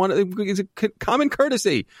is a common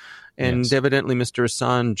courtessy. And evidently, Mr.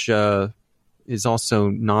 Assange is also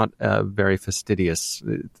not very fastidious.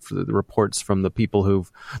 For the reports from the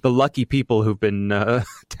lucky people who've been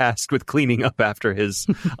tasked with cleaning up after his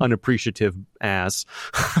unappreciative ass.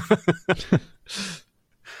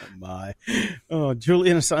 Oh,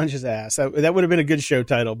 Julian Assange's ass. That would have been a good show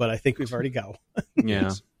title, but I think we've already got one.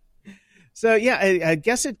 Yeah. So, yeah, I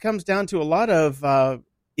guess it comes down to a lot of,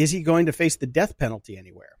 is he going to face the death penalty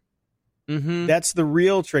anywhere? Mm-hmm. That's the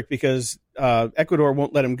real trick, because Ecuador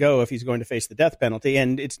won't let him go if he's going to face the death penalty.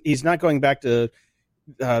 And he's not going back to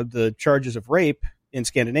the charges of rape in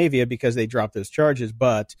Scandinavia because they dropped those charges.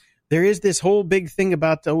 But there is this whole big thing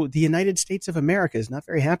about the United States of America is not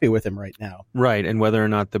very happy with him right now. Right. And whether or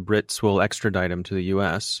not the Brits will extradite him to the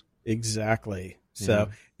U.S. Exactly. So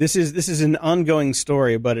this is an ongoing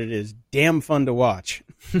story, but it is damn fun to watch.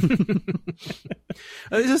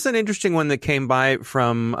 This is an interesting one that came by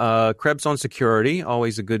from Krebs on Security,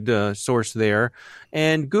 always a good source there.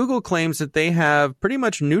 And Google claims that they have pretty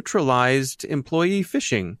much neutralized employee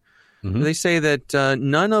phishing. Mm-hmm. They say that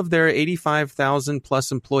none of their 85,000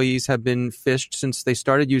 plus employees have been phished since they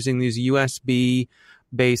started using these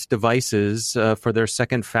USB-based devices for their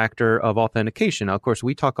second factor of authentication. Now, of course,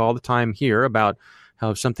 we talk all the time here about how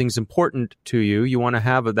if something's important to you, you want to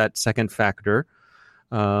have that second factor.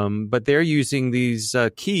 But they're using these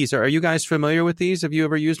keys. Are you guys familiar with these? Have you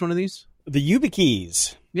ever used one of these? The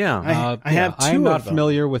YubiKeys. Yeah. I have two I'm not of them.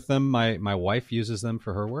 familiar with them. My wife uses them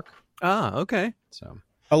for her work. Ah, okay. So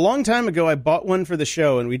a long time ago, I bought one for the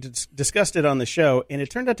show, and we discussed it on the show, and it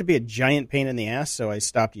turned out to be a giant pain in the ass, so I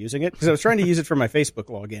stopped using it because I was trying to use it for my Facebook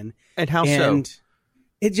login. And how so? And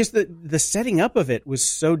it just the setting up of it was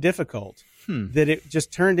so difficult that it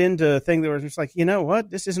just turned into a thing that was just like, you know what,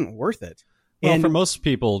 this isn't worth it. Well, And for most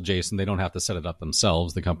people, Jason, they don't have to set it up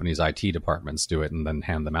themselves. The company's IT departments do it and then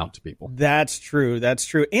hand them out to people. that's true. That's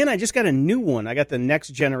true. And I just got a new one. I got the next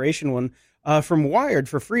generation one from Wired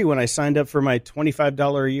for free when I signed up for my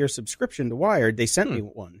 $25 a year subscription to Wired. They sent me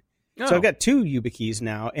one. Oh. So I've got 2 YubiKeys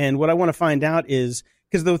now. And what I want to find out is,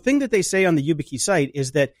 because the thing that they say on the YubiKey site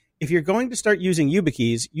is that if you're going to start using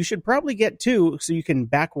YubiKeys, you should probably get 2 so you can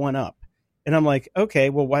back one up. And I'm like, okay,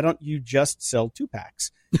 well, why don't you just sell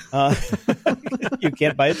 2-packs? You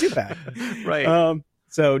can't buy a 2-pack. Right.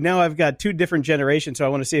 So now I've got 2 different generations. So I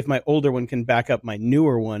want to see if my older one can back up my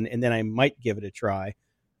newer one, and then I might give it a try.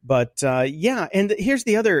 But yeah, and here's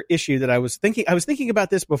the other issue that I was thinking. I was thinking about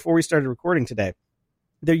this before we started recording today.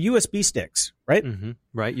 They're USB sticks, right? Mm-hmm.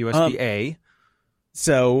 Right. USB-A.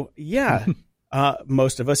 So yeah,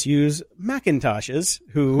 most of us use Macintoshes.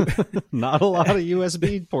 Who Not a lot of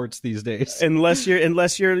USB ports these days. unless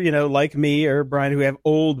you're like me or Brian, who have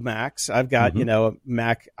old Macs. I've got a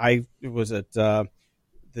Mac. I was at the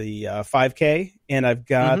 5K, and I've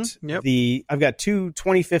got I've got 2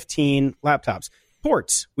 2015 laptops.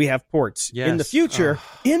 Ports. We have ports. Yes. In the future,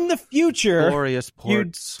 Glorious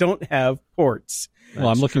ports. you don't have ports. Well,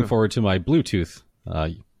 I'm looking forward to my Bluetooth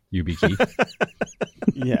YubiKey.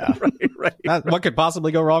 Yeah. Right. What could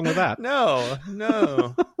possibly go wrong with that? No.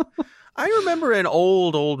 I remember an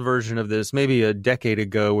old version of this, maybe a decade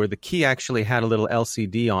ago, where the key actually had a little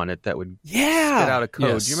LCD on it that would spit out a code.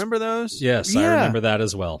 Yes. Do you remember those? Yes, Yeah. I remember that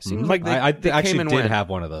as well. Seems Mhm. like they I came actually and did went. have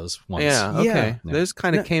one of those once. Yeah, okay. Yeah. Those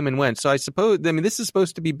kind of came and went. So I suppose, this is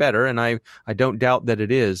supposed to be better, and I don't doubt that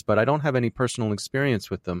it is, but I don't have any personal experience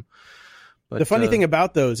with them. But, The funny thing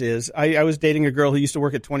about those is I was dating a girl who used to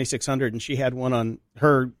work at 2600, and she had one on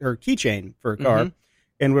her keychain for a car,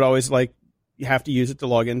 and would always you have to use it to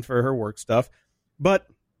log in for her work stuff. But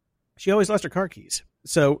she always lost her car keys.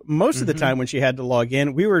 So most of the time when she had to log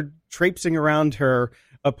in, we were traipsing around her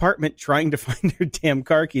apartment trying to find her damn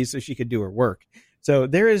car keys so she could do her work. So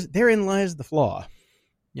therein lies the flaw.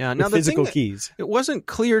 Yeah, now With the physical thing keys. it wasn't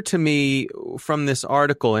clear to me from this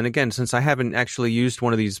article, and again, since I haven't actually used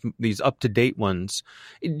one of these up-to-date ones,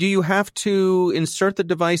 do you have to insert the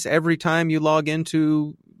device every time you log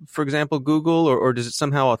into, for example, Google, or does it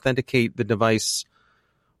somehow authenticate the device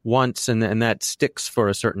once and that sticks for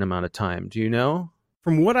a certain amount of time? Do you know?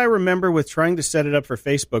 From what I remember with trying to set it up for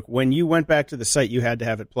Facebook, when you went back to the site, you had to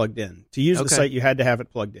have it plugged in. To use the site, you had to have it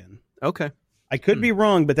plugged in. Okay. I could be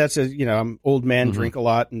wrong, but that's I'm old man, drink a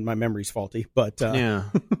lot, and my memory's faulty. But Yeah.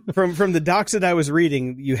 from the docs that I was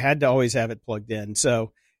reading, you had to always have it plugged in.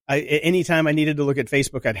 So anytime I needed to look at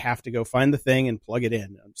Facebook, I'd have to go find the thing and plug it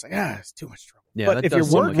in. I'm just like, it's too much trouble. Yeah, but that if you're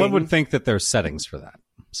does sound like- working, One would think that there's settings for that.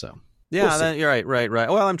 So Yeah, you're right.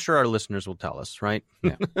 Well, I'm sure our listeners will tell us, right?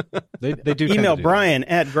 yeah, they do. tend email to do Brian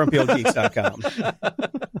at grumpyoldgeeks.com.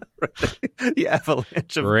 The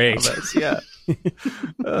avalanche of Great. comments, yeah.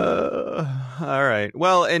 All right.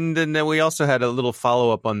 Well, and then we also had a little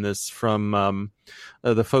follow up on this from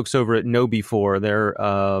the folks over at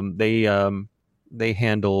KnowBe4. They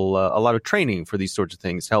handle a lot of training for these sorts of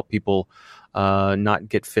things, help people not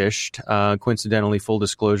get phished. Coincidentally, full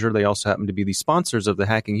disclosure, they also happen to be the sponsors of the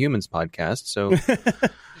Hacking Humans podcast. So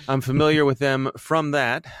I'm familiar with them from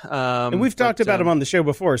that. And we've talked about them on the show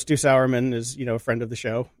before. Stu Sauerman is, a friend of the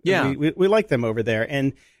show. Yeah. We like them over there.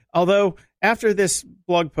 And although after this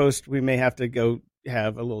blog post, we may have to go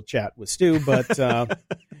have a little chat with Stu, but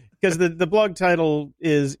because the blog title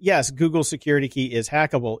is, yes, Google security key is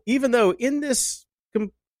hackable, even though in this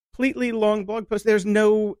completely long blog post, there's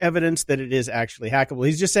no evidence that it is actually hackable.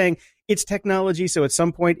 He's just saying it's technology, so at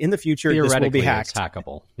some point in the future, this will be hacked. It's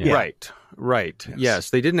hackable. Yeah. Right. Yes,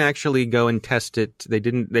 they didn't actually go and test it.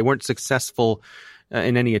 They weren't successful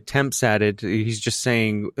in any attempts at it. He's just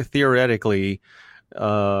saying theoretically,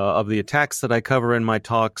 of the attacks that I cover in my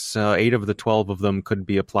talks, 8 of the 12 of them could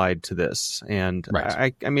be applied to this. And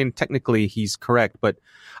right. I mean, technically he's correct, but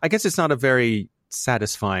I guess it's not a very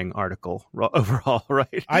satisfying article overall, right?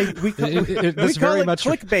 We call it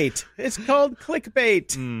clickbait. It's called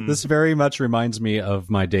clickbait. This very much reminds me of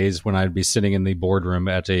my days when I'd be sitting in the boardroom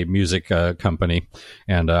at a music company,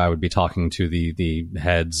 and I would be talking to the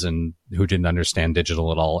heads and who didn't understand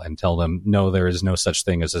digital at all, and tell them, no, there is no such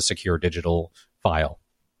thing as a secure digital file.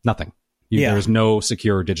 Nothing. There's no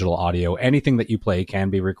secure digital audio. Anything that you play can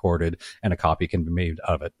be recorded and a copy can be made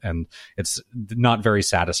of it. And it's not very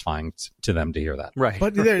satisfying to them to hear that. Right.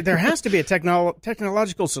 But there has to be a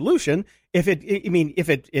technological solution. If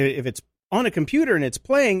it's on a computer and it's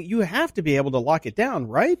playing, you have to be able to lock it down,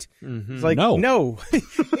 right? Mm-hmm. It's like, no.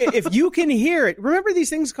 If you can hear it, remember these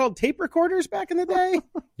things called tape recorders back in the day?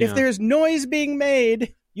 Yeah. If there's noise being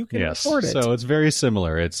made, you can Yes. record it. So it's very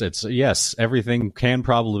similar. It's yes, everything can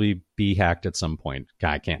probably be hacked at some point.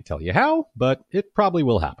 I can't tell you how, but it probably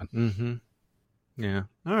will happen. Mm-hmm. Yeah.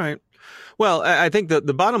 All right. Well, I think the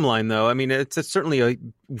bottom line, though, I mean, it's certainly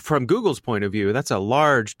from Google's point of view, that's a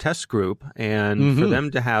large test group, and for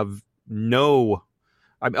them to have no,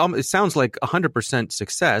 it sounds like 100%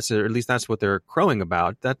 success, or at least that's what they're crowing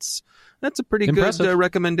about. That's a pretty impressive. good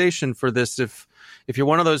recommendation for this. If you're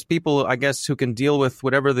one of those people, I guess, who can deal with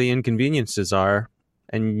whatever the inconveniences are,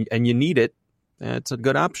 and you need it, it's a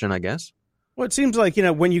good option, I guess. Well, it seems like,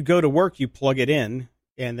 when you go to work, you plug it in,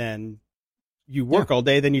 and then you work all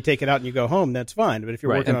day, then you take it out and you go home. That's fine. But if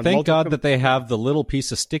you're working And on thank God that they have the little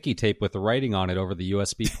piece of sticky tape with the writing on it over the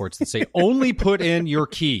USB ports that say, only put in your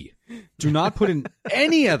key. Do not put in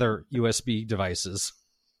any other USB devices.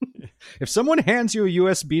 If someone hands you a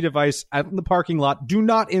USB device out in the parking lot, do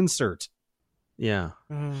not insert. Yeah.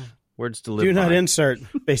 Words to live do not by. insert.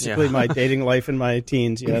 Basically, my dating life in my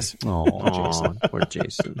teens, yes. Oh, Jason. Poor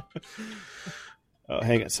Jason. Oh,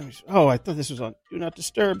 hang on. I thought this was on Do Not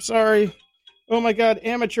Disturb. Sorry. Oh, my God.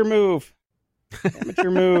 Amateur move. Amateur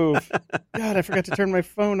move. God, I forgot to turn my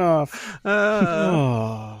phone off.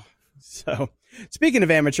 So, speaking of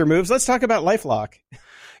amateur moves, let's talk about LifeLock.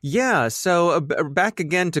 Yeah, so back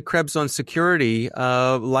again to Krebs on security.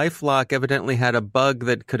 LifeLock evidently had a bug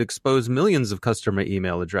that could expose millions of customer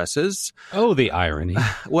email addresses. Oh, the irony.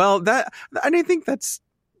 Well, I think that's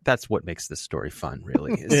what makes this story fun,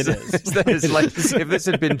 really. It is. It's like, if this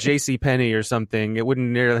had been JCPenney or something, it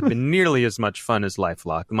wouldn't have been nearly as much fun as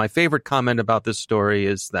LifeLock. My favorite comment about this story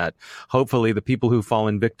is that hopefully the people who've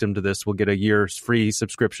fallen victim to this will get a year's free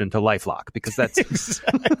subscription to LifeLock, because that's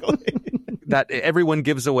Exactly. that everyone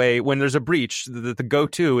gives away when there's a breach. The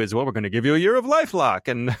go-to is, well, we're going to give you a year of LifeLock,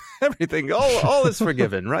 and everything, all is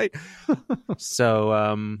forgiven, right? So,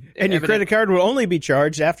 and your credit card will only be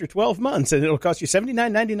charged after 12 months, and it'll cost you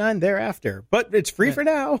 $79.99 thereafter. But it's free for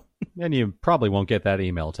now. And you probably won't get that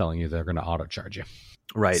email telling you they're going to auto-charge you.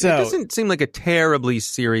 Right. So, it doesn't seem like a terribly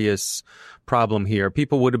serious problem here.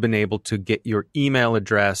 People would have been able to get your email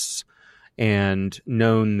address and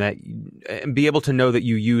be able to know that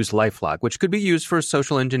you use LifeLock, which could be used for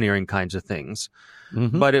social engineering kinds of things.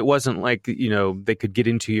 Mm-hmm. But it wasn't like, they could get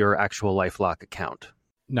into your actual LifeLock account.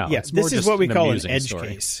 No. Yes, this is what we call an edge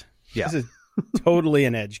case. Yeah. This is totally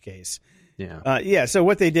an edge case. Yeah. So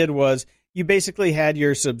what they did was you basically had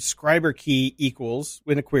your subscriber key equals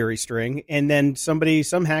in a query string, and then some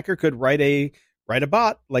hacker could write a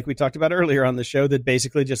bot, like we talked about earlier on the show, that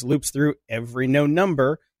basically just loops through every known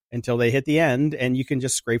number until they hit the end, and you can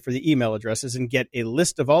just scrape for the email addresses and get a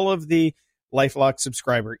list of all of the LifeLock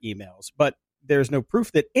subscriber emails. But there's no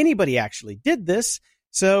proof that anybody actually did this,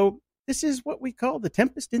 so this is what we call the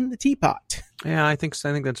tempest in the teapot. Yeah, I think so.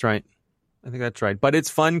 I think that's right. But it's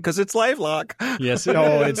fun because it's LifeLock. Yes.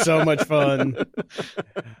 It's so much fun.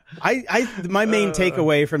 My main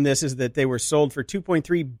takeaway from this is that they were sold for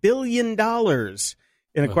 $2.3 billion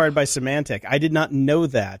and acquired by Symantec. I did not know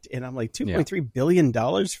that. And I'm like, $2.3 billion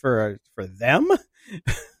for them?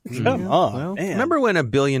 Come on, well, man. Remember when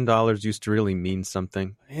 $1 billion used to really mean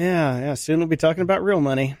something? Yeah. Soon we'll be talking about real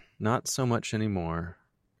money. Not so much anymore.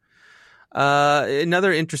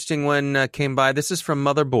 Another interesting one came by. This is from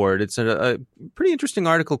Motherboard. It's a pretty interesting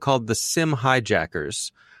article called The SIM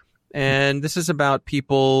Hijackers. And this is about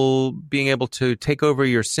people being able to take over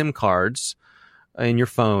your SIM cards in your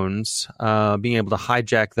phones, being able to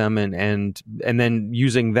hijack them and then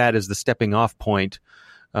using that as the stepping off point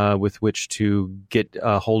with which to get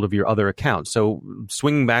a hold of your other accounts. So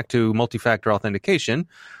swinging back to multi-factor authentication,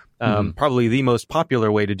 probably the most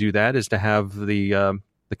popular way to do that is to have the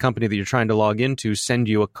company that you're trying to log into send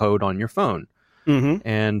you a code on your phone. Mm-hmm.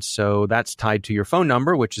 And so that's tied to your phone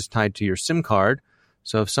number, which is tied to your SIM card.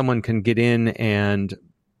 So if someone can get in and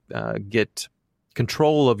get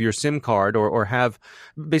control of your SIM card or have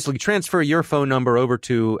basically transfer your phone number over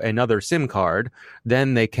to another SIM card,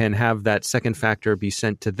 then they can have that second factor be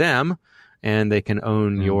sent to them, and they can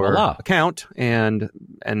own your account. And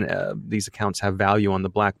these accounts have value on the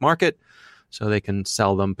black market, so they can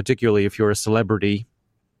sell them, particularly if you're a celebrity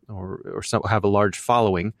or have a large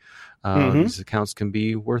following. These accounts can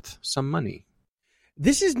be worth some money.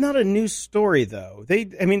 This is not a new story, though. They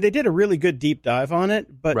did a really good deep dive on it,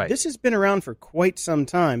 but This has been around for quite some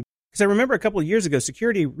time. Because I remember a couple of years ago,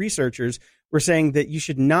 security researchers were saying that you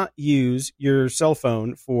should not use your cell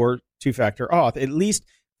phone for two-factor auth, at least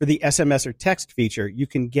for the SMS or text feature. You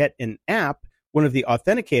can get an app, one of the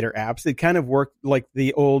authenticator apps that kind of work like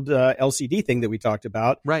the old LCD thing that we talked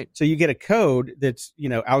about. Right. So you get a code that's,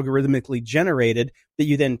 algorithmically generated that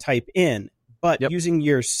you then type in. But Yep. using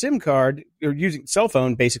your SIM card or using cell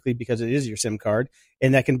phone, basically, because it is your SIM card,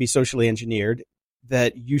 and that can be socially engineered,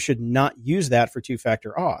 that you should not use that for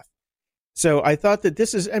two-factor auth. So I thought that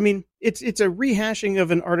this is, I mean, it's a rehashing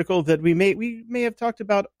of an article that we may have talked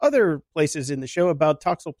about other places in the show about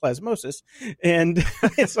toxoplasmosis, and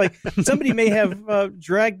it's like somebody may have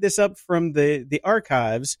dragged this up from the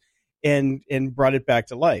archives and brought it back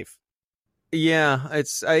to life. Yeah,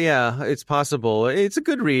 it's possible. It's a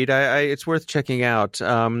good read. It's worth checking out.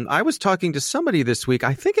 I was talking to somebody this week.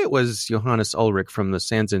 I think it was Johannes Ulrich from the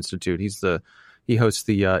SANS Institute. He hosts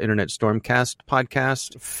the Internet Stormcast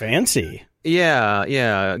podcast. Fancy.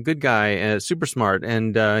 Yeah, good guy, super smart.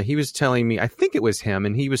 And he was telling me, I think it was him,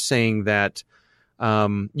 and he was saying that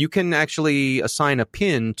you can actually assign a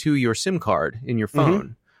PIN to your SIM card in your phone.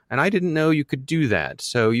 Mm-hmm. And I didn't know you could do that.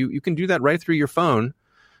 So you can do that right through your phone.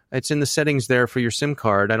 It's in the settings there for your SIM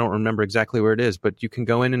card. I don't remember exactly where it is, but you can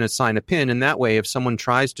go in and assign a PIN. And that way, if someone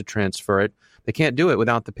tries to transfer it, they can't do it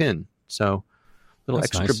without the PIN. So little That's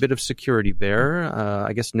extra nice. bit of security there.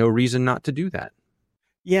 I guess no reason not to do that.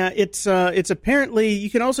 Yeah, it's apparently you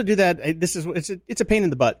can also do that. It's a pain in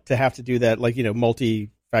the butt to have to do that, like,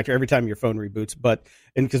 multi-factor every time your phone reboots. But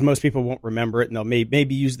because most people won't remember it, and they'll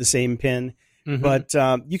maybe use the same PIN. Mm-hmm. But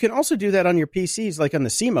you can also do that on your PCs, like on the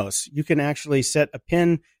CMOS. You can actually set a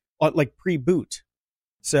PIN like pre-boot.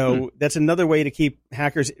 So that's another way to keep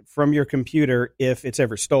hackers from your computer if it's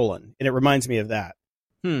ever stolen. And it reminds me of that.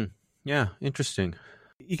 Yeah, interesting.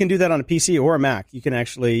 You can do that on a PC or a Mac. You can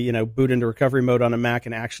actually, boot into recovery mode on a Mac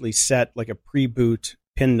and actually set like a pre-boot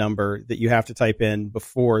PIN number that you have to type in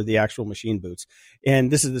before the actual machine boots.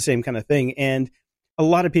 And this is the same kind of thing. And a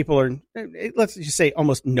lot of people are, let's just say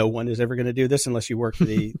almost no one is ever going to do this unless you work for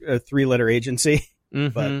the three-letter agency.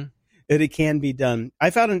 Mm-hmm. But it can be done. I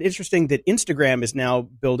found it interesting that Instagram is now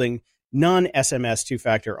building non-SMS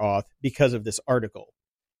two-factor auth because of this article.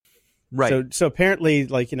 Right. So apparently,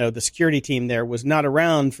 the security team there was not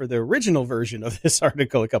around for the original version of this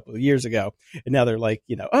article a couple of years ago. And now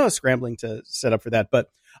they're scrambling to set up for that.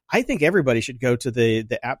 But I think everybody should go to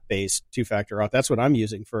the app-based two-factor auth. That's what I'm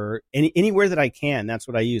using for anywhere that I can. That's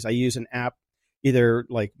what I use. I use an app, either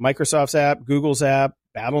like Microsoft's app, Google's app,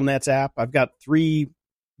 BattleNet's app. I've got three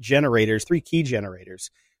key generators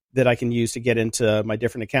that I can use to get into my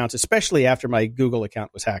different accounts, especially after my Google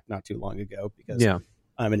account was hacked not too long ago because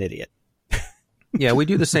I'm an idiot. Yeah, we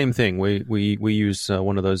do the same thing. We use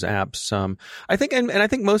one of those apps. I think, and I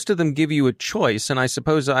think most of them give you a choice. And I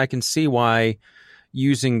suppose I can see why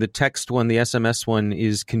using the text one, the SMS one,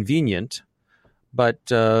 is convenient. But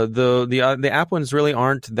the app ones really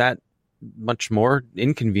aren't that much more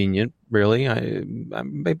inconvenient. Really,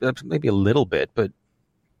 maybe a little bit, but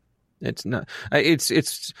it's not.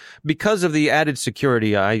 It's because of the added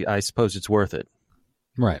security. I suppose it's worth it.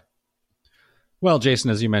 Right. Well, Jason,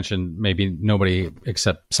 as you mentioned, maybe nobody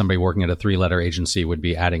except somebody working at a three-letter agency would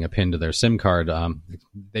be adding a PIN to their SIM card.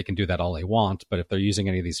 They can do that all they want, but if they're using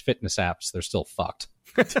any of these fitness apps, they're still fucked.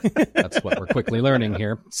 That's what we're quickly learning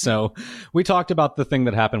here. So we talked about the thing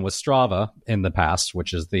that happened with Strava in the past,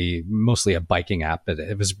 which is mostly a biking app.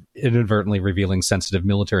 It was inadvertently revealing sensitive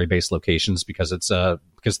military-based locations because the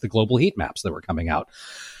global heat maps that were coming out.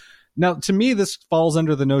 Now, to me, this falls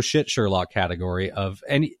under the no shit Sherlock category of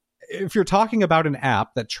any. If you're talking about an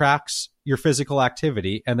app that tracks your physical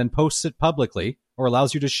activity and then posts it publicly or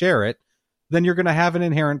allows you to share it, then you're going to have an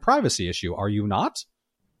inherent privacy issue. Are you not?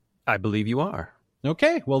 I believe you are.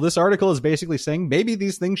 Okay. Well, this article is basically saying maybe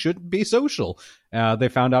these things shouldn't be social. They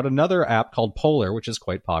found out another app called Polar, which is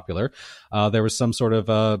quite popular. There was some sort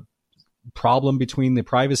of problem between the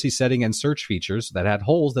privacy setting and search features that had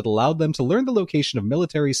holes that allowed them to learn the location of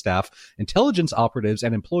military staff, intelligence operatives,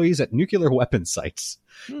 and employees at nuclear weapon sites.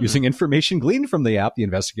 Using information gleaned from the app, the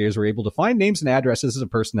investigators were able to find names and addresses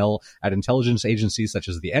of personnel at intelligence agencies such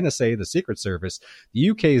as the NSA, the Secret Service,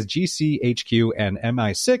 the UK's GCHQ and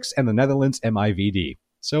MI6, and the Netherlands MIVD.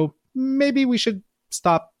 So maybe we should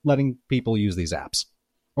stop letting people use these apps,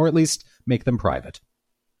 or at least make them private.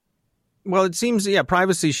 Well, it seems,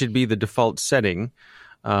 privacy should be the default setting.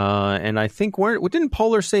 And I think, didn't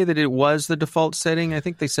Polar say that it was the default setting? I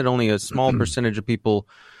think they said only a small percentage of people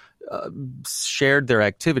shared their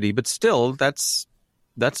activity, but still, that's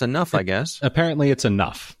enough, I guess. Apparently it's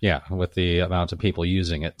enough, with the amount of people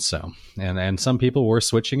using it. So, and some people were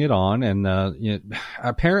switching it on, and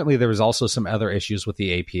apparently there was also some other issues with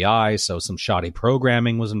the API. So some shoddy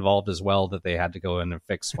programming was involved as well that they had to go in and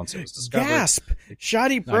fix once it was discovered. Gasp!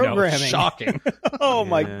 Shoddy programming. Shocking. Oh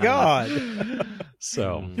my God.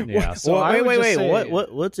 So wait.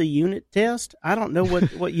 What's a unit test? I don't know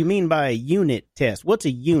what you mean by a unit test. What's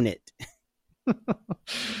a unit?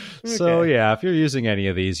 So yeah, if you're using any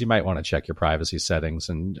of these, you might want to check your privacy settings,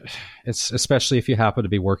 and it's especially if you happen to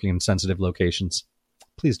be working in sensitive locations.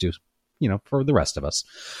 Please do, for the rest of us.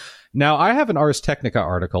 Now, I have an Ars Technica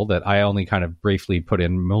article that I only kind of briefly put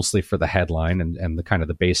in, mostly for the headline and the kind of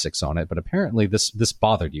the basics on it. But apparently, this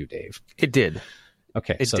bothered you, Dave. It did.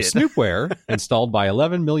 Okay, It so did. Snoopware installed by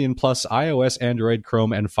 11 million plus iOS, Android,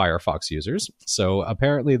 Chrome, and Firefox users. So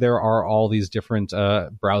apparently there are all these different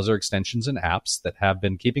browser extensions and apps that have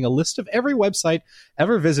been keeping a list of every website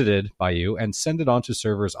ever visited by you and send it onto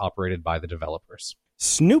servers operated by the developers.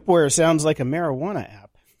 Snoopware sounds like a marijuana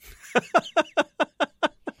app.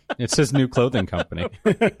 It's his new clothing company.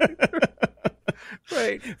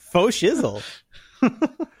 Right. Faux shizzle.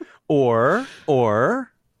 Or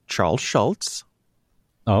Charles Schultz.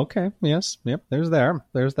 Okay, yes, yep, there's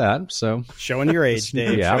that. So Showing your age,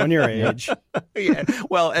 Dave. Yeah. Showing your age. Yeah.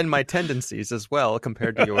 Well, and my tendencies as well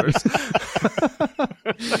compared to yours.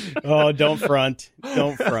 Oh, don't front.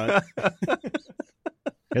 Don't front.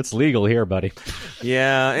 it's legal here, buddy.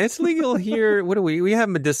 Yeah, it's legal here. What do we have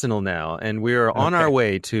medicinal now, and we're on our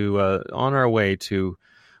way to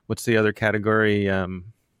what's the other category?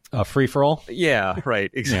 Free for all. Yeah,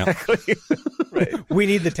 right, exactly. Right. We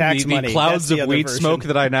need the tax The money. clouds That's the of other weed version. smoke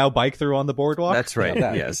that I now bike through on the boardwalk. That's right.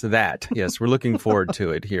 Yeah, Yes, we're looking forward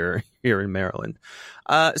to it here in Maryland.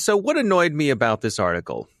 So what annoyed me about this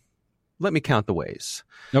article? Let me count the ways.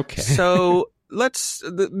 Okay. So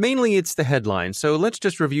mainly it's the headline. So let's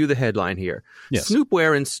just review the headline here. Yes.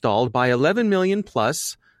 Snoopware installed by 11 million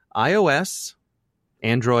plus iOS,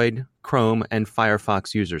 Android, Chrome, and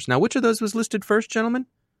Firefox users. Now, which of those was listed first, gentlemen?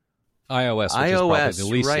 iOS, which is probably the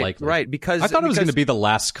least right, likely. right? Because I thought it was going to be the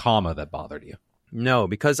last comma that bothered you. no,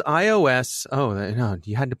 because iOS. Oh no,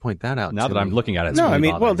 you had to point that out. Now to that I'm me. looking at it, it's No, really I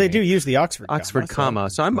mean, bothering well, they me. do use the Oxford comma.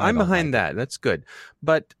 So I'm I don't behind that. That's good.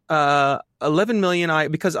 But 11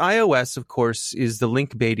 million because iOS, of course, is the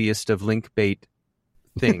link baitiest of link bait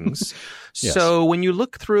things. Yes. So when you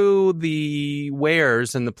look through the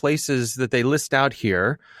wheres and the places that they list out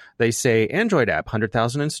here, they say Android app,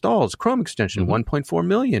 100,000 installs, Chrome extension, 1.4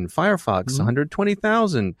 million, Firefox,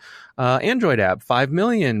 120,000, Android app, 5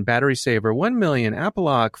 million, battery saver, 1 million, Apple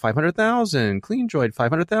Lock, 500,000, CleanDroid,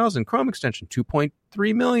 500,000, Chrome extension,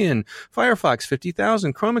 2.3 million, Firefox,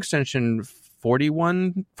 50,000, Chrome extension,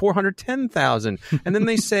 410,000. And then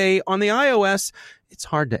they say on the iOS, it's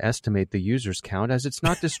hard to estimate the users count as it's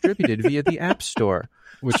not distributed via the App Store.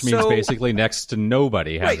 Which means basically next to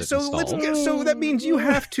nobody has it So installed. so that means you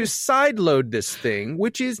have to sideload this thing,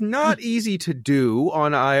 which is not easy to do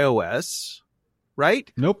on iOS,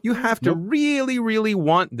 right? Nope. You have to really, really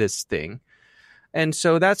want this thing. And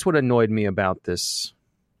so that's what annoyed me about this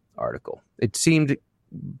article. It seemed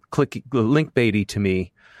link baity to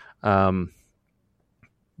me,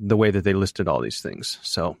 the way that they listed all these things.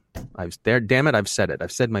 So damn it, I've said it.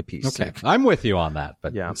 I've said my piece. Okay, I'm with you on that,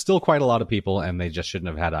 but Yeah. it's still quite a lot of people, and they just shouldn't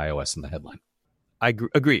have had iOS in the headline.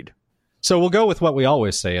 Agreed. So we'll go with what we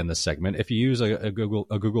always say in this segment. If you use a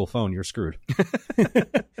Google phone, you're screwed.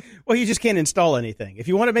 Well, you just can't install anything. If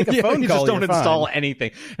you want to make a phone you call, just don't you're fine. install anything.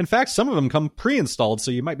 In fact, some of them come pre-installed, so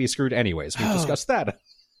you might be screwed anyways. We've discussed that.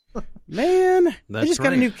 Man, I That's just got a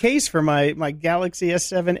right. new case for my Galaxy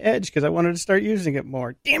S7 Edge because I wanted to start using it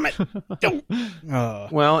more. Damn it! Don't. Oh.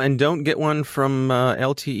 Well, and don't get one from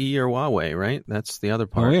LTE or Huawei, right? That's the other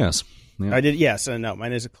part. Oh, yes. Yeah. I did. Yes, no.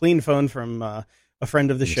 Mine is a clean phone from a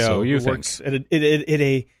friend of the show So you who think. works at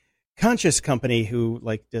a conscious company who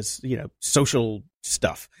does social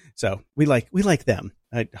stuff. So we like them.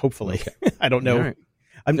 Hopefully, I don't know. All right.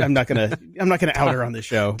 I'm not gonna out her on the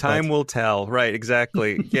show. Time will tell. Right,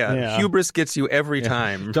 exactly. Yeah. Yeah. Hubris gets you every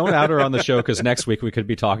time. Don't out her on the show, because next week we could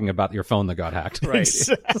be talking about your phone that got hacked. Right.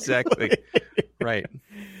 Exactly. Right.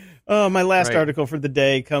 My last Right. article for the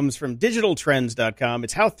day comes from digitaltrends.com.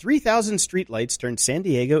 It's how 3,000 streetlights turned San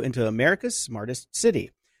Diego into America's smartest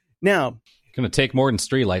city. Now, Going to take more than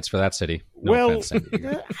streetlights for that city. No well, offense, San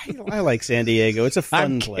Diego. I like San Diego. It's a fun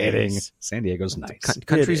I'm kidding. place. San Diego's nice.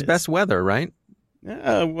 Country's is. best weather, right?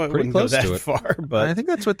 Wouldn't close go that to it. far, I but think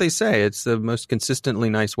that's what they say. It's the most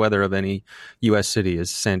consistently nice weather of any U.S. city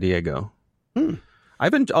is San Diego.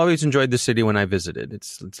 I've always enjoyed the city when I visited.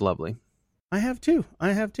 It's lovely. I have too.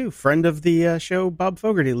 Friend of the show, Bob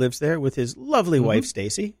Fogarty, lives there with his lovely wife,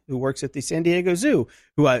 Stacy, who works at the San Diego Zoo,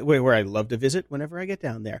 where I love to visit whenever I get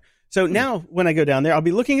down there. So now when I go down there, I'll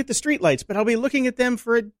be looking at the streetlights, but I'll be looking at them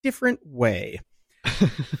for a different way.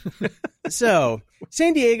 So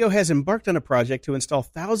San Diego has embarked on a project to install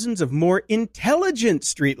thousands of more intelligent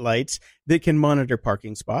streetlights that can monitor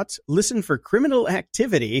parking spots, listen for criminal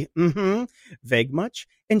activity, vague much,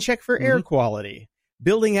 and check for air quality.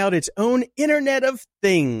 building out its own Internet of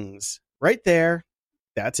Things. Right there.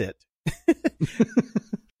 That's it.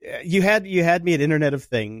 You had me at Internet of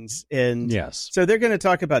Things. And yes. So they're going to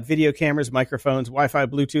talk about video cameras, microphones, Wi-Fi,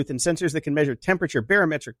 Bluetooth, and sensors that can measure temperature,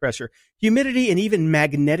 barometric pressure, humidity, and even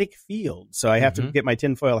magnetic fields. So I have to get my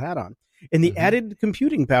tinfoil hat on. And the added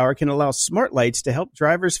computing power can allow smart lights to help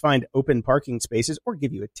drivers find open parking spaces or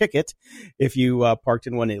give you a ticket if you parked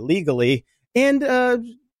in one illegally, and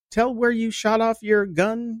tell where you shot off your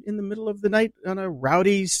gun in the middle of the night on a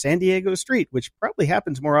rowdy San Diego street, which probably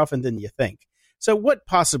happens more often than you think. So what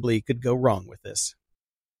possibly could go wrong with this?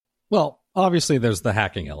 Well, obviously there's the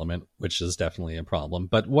hacking element, which is definitely a problem.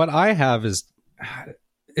 But what I have is,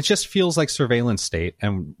 it just feels like surveillance state,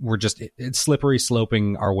 and it's slippery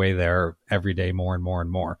sloping our way there every day more and more and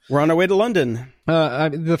more. We're on our way to London.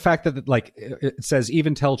 The fact that it says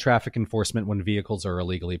even tell traffic enforcement when vehicles are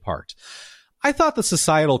illegally parked. I thought the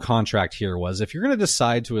societal contract here was if you're going to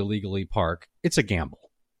decide to illegally park, it's a gamble.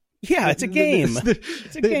 Yeah, it's a game.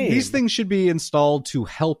 It's a game. These things should be installed to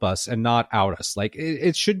help us and not out us. Like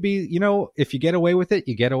it should be, if you get away with it,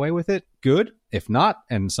 you get away with it. Good. If not,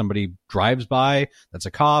 and somebody drives by that's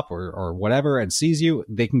a cop or whatever and sees you,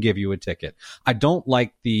 they can give you a ticket. I don't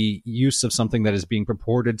like the use of something that is being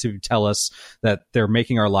purported to tell us that they're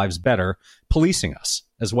making our lives better, policing us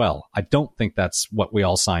as well. I don't think that's what we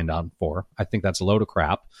all signed on for. I think that's a load of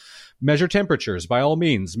crap. Measure temperatures, by all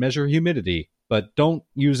means. Measure humidity, but don't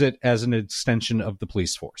use it as an extension of the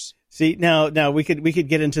police force. See, now we could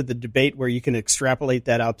get into the debate where you can extrapolate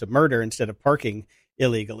that out to murder instead of parking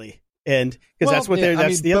illegally, and because that's what the other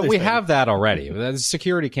thing. But we have that already. The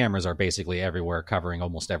security cameras are basically everywhere, covering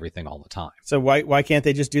almost everything all the time. So why can't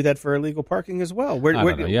they just do that for illegal parking as well? I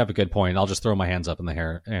don't know. You have a good point. I'll just throw my hands up in the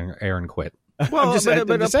air and quit. Well,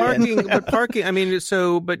 parking. I mean,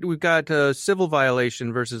 but we've got a civil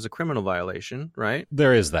violation versus a criminal violation, right?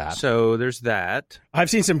 There is that. So there's that.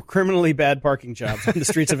 I've seen some criminally bad parking jobs on the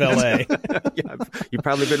streets of LA. Yeah, you've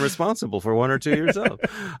probably been responsible for one or two yourself.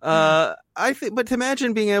 I think, but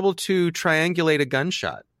imagine being able to triangulate a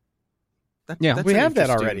gunshot. That's we have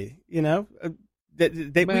that already. We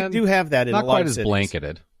do have that in not a lot quite of as cities.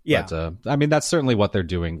 Blanketed. Yeah, but, that's certainly what they're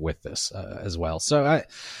doing with this as well. So I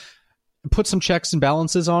put some checks and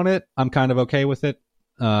balances on it. I'm kind of okay with it.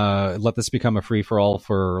 Let this become a free-for-all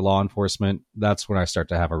for law enforcement. That's when I start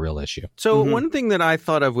to have a real issue. So one thing that I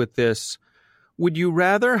thought of with this, would you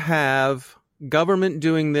rather have government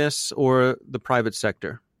doing this or the private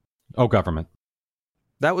sector? Oh, government.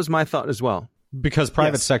 That was my thought as well. Because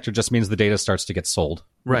private sector just means the data starts to get sold.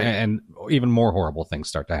 Right. And even more horrible things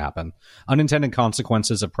start to happen. Unintended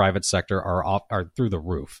consequences of private sector are through the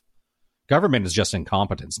roof. Government is just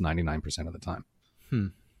incompetence 99% of the time.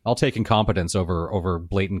 I'll take incompetence over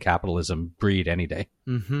blatant capitalism breed any day.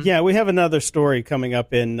 Mm-hmm. Yeah, we have another story coming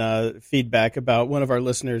up in feedback about one of our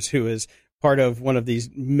listeners who is part of one of these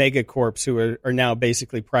megacorps who are now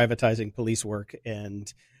basically privatizing police work.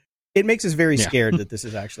 And it makes us very scared that this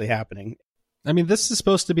is actually happening. I mean, this is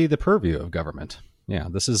supposed to be the purview of government. Yeah,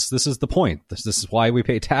 this is the point. This is why we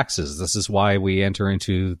pay taxes. This is why we enter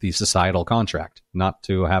into the societal contract, not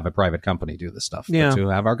to have a private company do this stuff, but to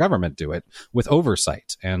have our government do it with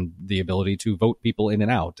oversight and the ability to vote people in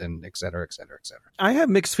and out, and et cetera, et cetera, et cetera. I have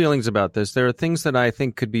mixed feelings about this. There are things that I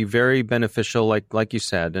think could be very beneficial, like you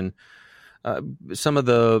said, and some of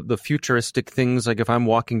the futuristic things, like if I'm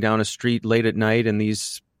walking down a street late at night and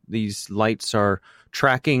these lights are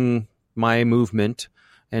tracking my movement,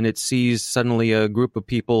 and it sees suddenly a group of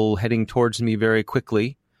people heading towards me very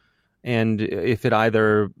quickly. And if it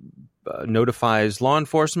either notifies law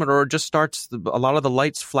enforcement or just starts a lot of the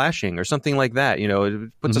lights flashing or something like that,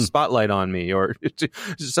 it puts a spotlight on me, or it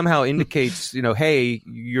somehow indicates, hey,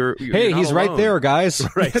 you're hey, he's alone. Right there, guys.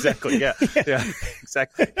 Right, exactly. Yeah,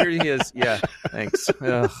 exactly. Here he is. Yeah, thanks.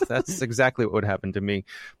 That's exactly what would happen to me.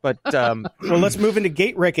 But well, let's move into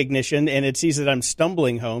gait recognition, and it sees that I'm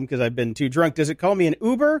stumbling home because I've been too drunk. Does it call me an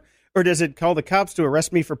Uber, or does it call the cops to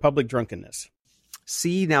arrest me for public drunkenness?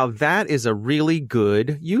 See, now that is a really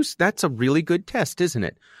good use. That's a really good test, isn't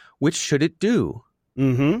it? Which should it do?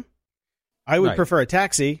 Mm-hmm. I would prefer a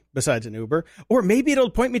taxi besides an Uber, or maybe it'll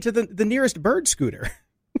point me to the nearest bird scooter.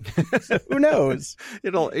 Who knows?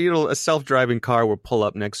 A self-driving car will pull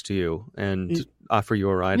up next to you and offer you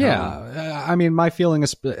a ride home. Yeah. I mean, my feeling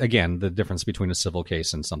is, again, the difference between a civil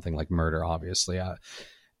case and something like murder, obviously.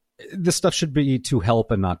 This stuff should be to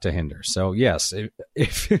help and not to hinder. So yes,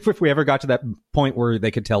 if we ever got to that point where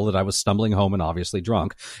they could tell that I was stumbling home and obviously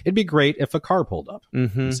drunk, it'd be great if a car pulled up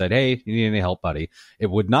and said, "Hey, you need any help, buddy?"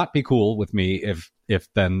 It would not be cool with me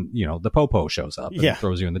if then the popo shows up and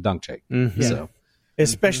throws you in the dunk tank. Mm-hmm. So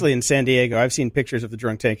especially in San Diego. I've seen pictures of the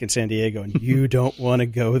drunk tank in San Diego, and you don't want to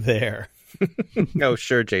go there. Oh,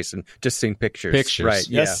 sure, Jason. Just seen pictures. Right.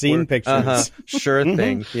 Just seen pictures. Uh-huh. Sure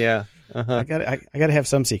thing. Yeah. Uh-huh. I gotta have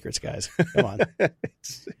some secrets, guys. Come on.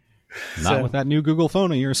 Not with that new Google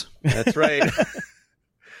phone of yours. That's right.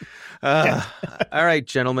 All right,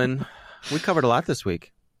 gentlemen. We covered a lot this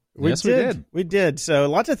week. We did. So a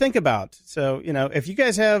lot to think about. So, if you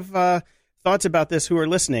guys have thoughts about this who are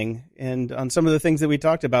listening and on some of the things that we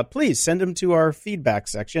talked about, please send them to our feedback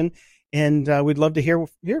section. And we'd love to hear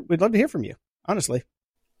from you, honestly.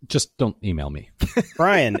 Just don't email me.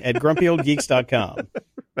 Brian at grumpyoldgeeks.com.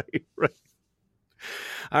 Right.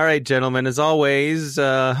 All right, gentlemen. As always,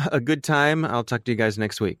 a good time. I'll talk to you guys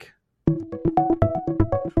next week.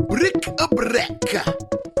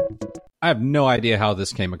 I have no idea how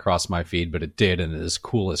this came across my feed, but it did, and it is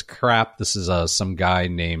cool as crap. This is some guy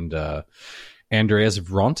named Andreas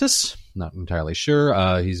Vrontis. Not entirely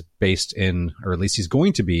sure. He's based in, or at least he's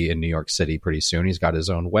going to be in New York City pretty soon. He's got his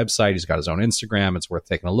own website. He's got his own Instagram. It's worth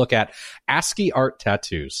taking a look at. ASCII art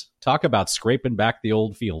tattoos. Talk about scraping back the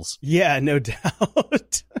old feels. Yeah, no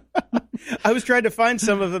doubt. I was trying to find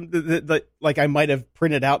some of them that like I might have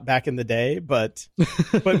printed out back in the day, but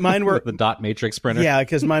mine were the dot matrix printer. Yeah,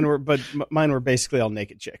 because mine were basically all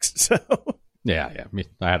naked chicks. So yeah.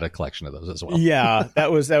 I had a collection of those as well. Yeah,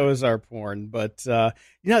 that was our porn. But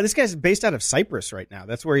this guy's based out of Cyprus right now.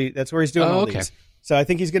 That's where he's doing all these. So I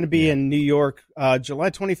think he's going to be in New York,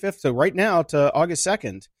 July 25th. So right now to August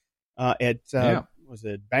 2nd at was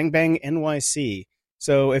it Bang Bang NYC.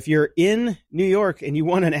 So if you're in New York and you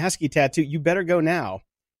want an ASCII tattoo, you better go now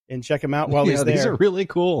and check him out while he's there. These are really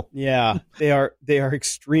cool. Yeah, they are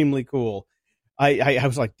extremely cool. I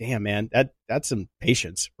was like, damn, man, that's some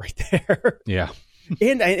patience right there. Yeah.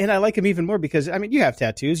 And I like him even more because, I mean, you have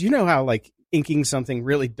tattoos. You know how, like, inking something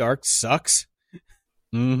really dark sucks?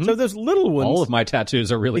 Mm-hmm. So those little ones. All of my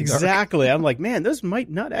tattoos are really dark. Exactly. I'm like, man, those might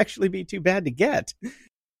not actually be too bad to get.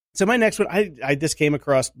 So my next one, I just came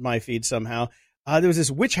across my feed somehow. There was this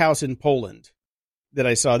witch house in Poland that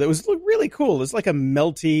I saw that was really cool. It's like a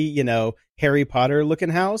melty, Harry Potter looking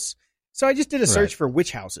house. So I just did a search for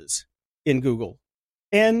witch houses in Google.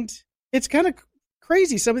 And it's kind of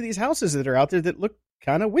crazy, some of these houses that are out there that look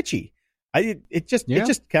kind of witchy. It just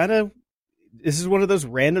kind of, this is one of those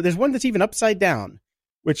random, there's one that's even upside down,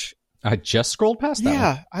 which I just scrolled past that.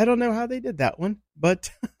 Yeah, I don't know how they did that one,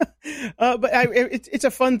 but it's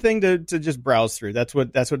a fun thing to just browse through. That's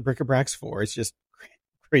what Bric-a-Brac's for. It's just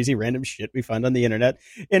crazy random shit we find on the internet.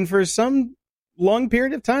 And for some long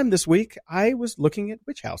period of time this week, I was looking at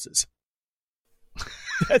witch houses.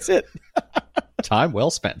 That's it. Time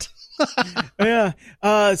well spent. Yeah.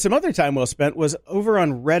 Some other time well spent was over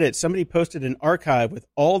on Reddit. Somebody posted an archive with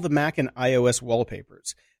all the Mac and iOS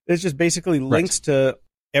wallpapers. There's just basically links to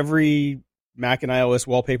every Mac and iOS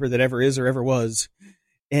wallpaper that ever is or ever was.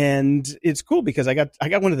 And it's cool because I got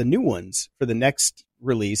one of the new ones for the next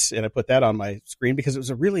release, and I put that on my screen because it was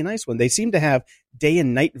a really nice one. They seem to have day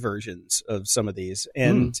and night versions of some of these.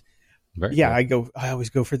 And cool. I always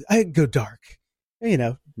go I go dark.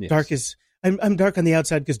 Yes. Dark is I'm dark on the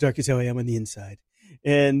outside because dark is how I am on the inside.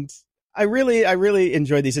 And I really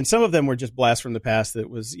enjoyed these. And some of them were just blasts from the past that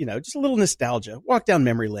was, just a little nostalgia. Walk down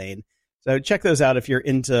memory lane. So check those out if you're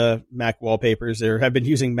into Mac wallpapers or have been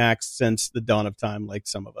using Macs since the dawn of time, like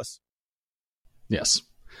some of us. Yes.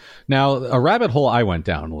 Now, a rabbit hole I went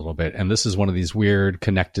down a little bit, and this is one of these weird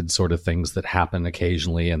connected sort of things that happen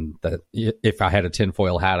occasionally, and that if I had a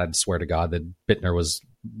tinfoil hat, I'd swear to God that Bittner was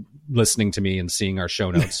listening to me and seeing our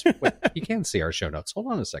show notes. Wait, you can see our show notes.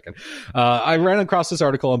 Hold on a second. I ran across this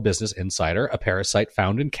article on Business Insider. A parasite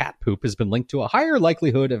found in cat poop has been linked to a higher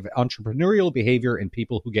likelihood of entrepreneurial behavior in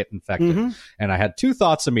people who get infected. Mm-hmm. And I had two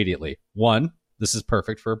thoughts immediately. One, this is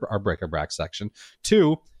perfect for our Bric-a-Brac section.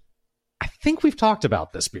 Two, I think we've talked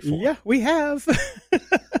about this before. Yeah, we have.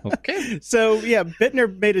 Okay. So,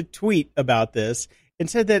 Bittner made a tweet about this and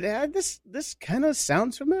said that this kind of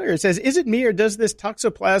sounds familiar. It says, is it me or does this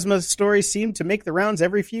toxoplasma story seem to make the rounds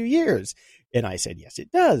every few years? And I said, yes,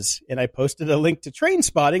 it does. And I posted a link to Train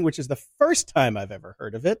Spotting, which is the first time I've ever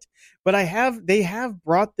heard of it. But they have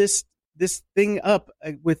brought this thing up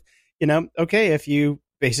with, okay, if you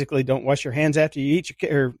basically don't wash your hands after you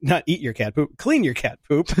clean your cat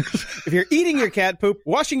poop. If you're eating your cat poop,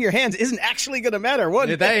 washing your hands isn't actually going to matter.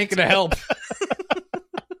 That ain't going to help.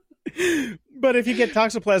 But if you get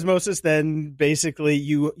toxoplasmosis, then basically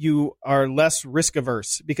you are less risk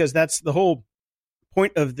averse, because that's the whole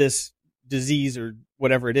point of this disease or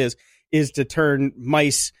whatever it is to turn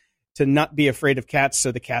mice to not be afraid of cats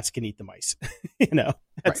so the cats can eat the mice.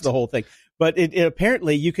 That's the whole thing. But it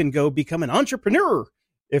apparently you can go become an entrepreneur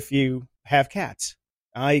if you have cats.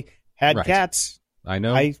 I had cats. I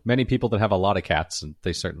know many people that have a lot of cats, and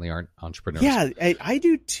they certainly aren't entrepreneurs. Yeah, I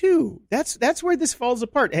do too. That's where this falls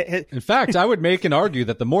apart. In fact, I would make and argue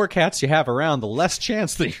that the more cats you have around, the less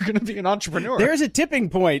chance that you're going to be an entrepreneur. There's a tipping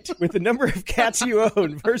point with the number of cats you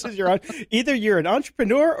own versus either you're an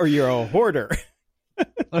entrepreneur or you're a hoarder.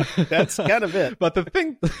 That's kind of it. But the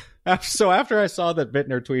thing, so after I saw that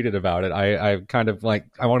Bittner tweeted about it, I kind of like,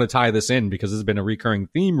 I want to tie this in because this has been a recurring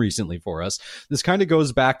theme recently for us. This kind of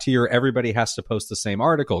goes back to your everybody has to post the same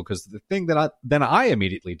article, because the thing that I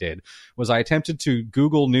immediately did was I attempted to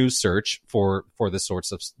Google news search for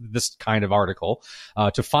this kind of article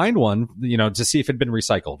to find one, to see if it had been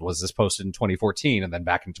recycled. Was this posted in 2014 and then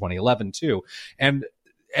back in 2011 too? And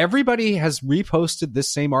everybody has reposted this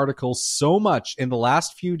same article so much in the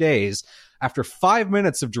last few days. After 5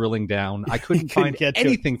 minutes of drilling down, I couldn't find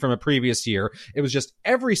anything from a previous year. It was just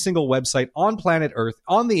every single website on planet Earth,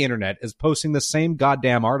 on the internet, is posting the same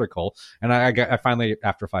goddamn article. And I finally,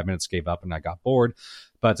 after 5 minutes, gave up and I got bored.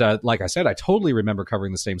 But like I said, I totally remember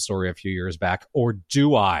covering the same story a few years back. Or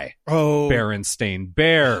do I? Oh. Berenstain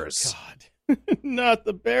Bears. God. Not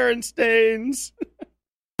the Berenstains.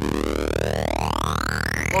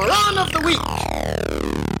 Moron of the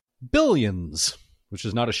Week. Billions, which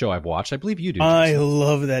is not a show I've watched. I believe you do. I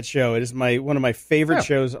love that show. It is one of my favorite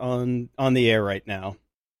shows on the air right now.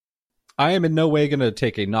 I am in no way going to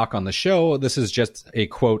take a knock on the show. This is just a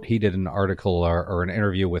quote. He did an article or an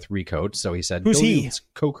interview with Recode. So he said, who's Billions he?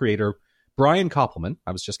 Co-creator Brian Koppelman.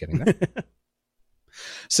 I was just getting there.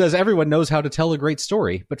 Says everyone knows how to tell a great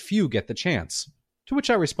story, but few get the chance. To which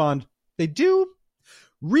I respond, they do?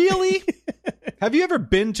 Really? Have you ever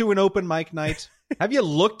been to an open mic night? Have you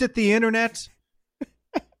looked at the internet?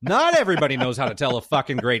 Not everybody knows how to tell a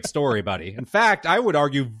fucking great story, buddy. In fact, I would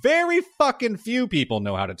argue very fucking few people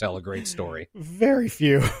know how to tell a great story. Very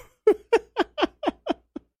few.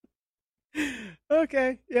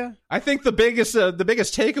 Okay, yeah. I think the biggest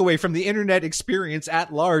takeaway from the internet experience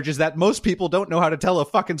at large is that most people don't know how to tell a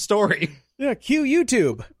fucking story. Yeah, cue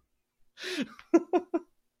YouTube.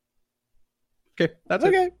 Okay, that's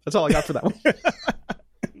it. That's all I got for that one.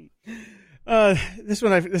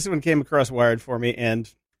 This one came across Wired for me,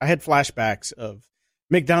 and I had flashbacks of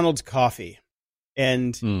McDonald's coffee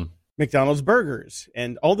and McDonald's burgers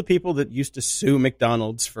and all the people that used to sue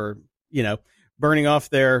McDonald's for, burning off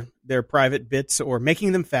their private bits or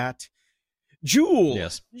making them fat. Juul.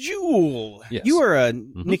 Yes. Juul. Yes. You were a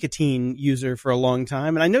nicotine user for a long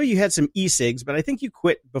time, and I know you had some e-cigs, but I think you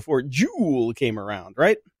quit before Juul came around,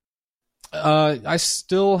 right? I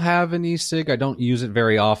still have an e-cig. I don't use it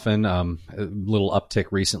very often. A little uptick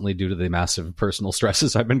recently due to the massive personal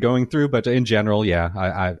stresses I've been going through. But in general,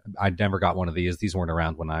 yeah, I never got one of these. These weren't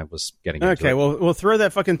around when I was getting into it. Okay, well, we'll throw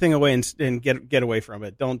that fucking thing away and get away from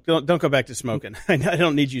it. Don't go back to smoking. I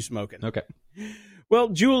don't need you smoking. Okay.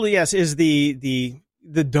 Well, Juul, yes, is the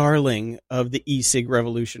darling of the e-cig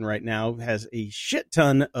revolution right now. Has a shit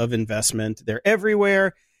ton of investment. They're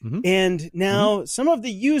everywhere. And now some of the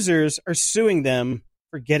users are suing them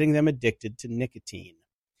for getting them addicted to nicotine.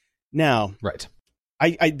 Now, right.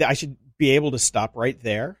 I should be able to stop right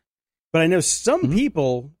there. But I know some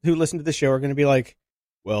people who listen to the show are going to be like,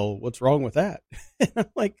 well, what's wrong with that? And I'm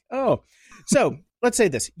like, oh. So let's say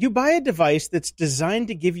this. You buy a device that's designed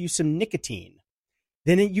to give you some nicotine.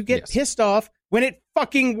 Then you get pissed off when it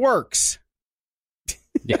fucking works.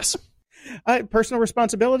 Yes. Personal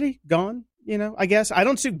responsibility, gone. I guess I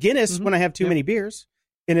don't sue Guinness when I have too many beers.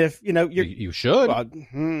 And if, you should.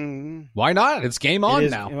 Why not? It's game on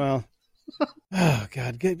now. Well, oh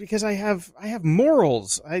God, good. Because I have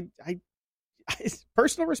morals. I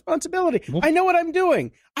personal responsibility. Well, I know what I'm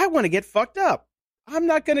doing. I want to get fucked up. I'm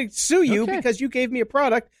not going to sue you because you gave me a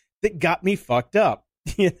product that got me fucked up.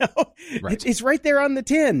 Right. It's right there on the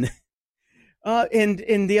tin.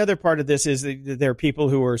 And the other part of this is that there are people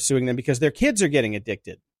who are suing them because their kids are getting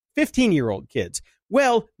addicted. 15-year-old kids.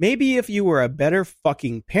 Well, maybe if you were a better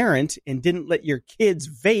fucking parent and didn't let your kids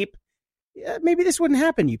vape, maybe this wouldn't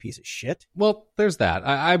happen, you piece of shit. Well, there's that.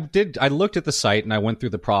 I looked at the site and I went through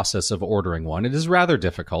the process of ordering one. It is rather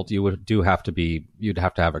difficult. You'd have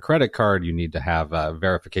to have a credit card. You need to have a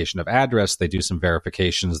verification of address. They do some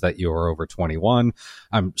verifications that you're over 21.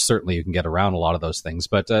 Certainly you can get around a lot of those things,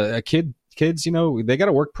 but kids, they got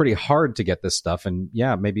to work pretty hard to get this stuff. And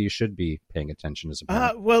yeah, maybe you should be paying attention as a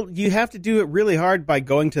parent. Well, you have to do it really hard by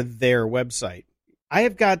going to their website. I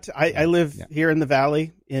live here in the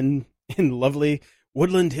Valley in lovely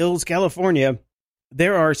Woodland Hills, California.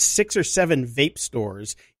 There are 6 or 7 vape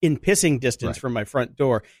stores in pissing distance from my front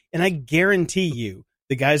door. And I guarantee you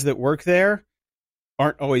the guys that work there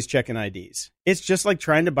aren't always checking IDs. It's just like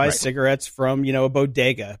trying to buy cigarettes from, a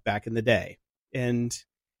bodega back in the day. And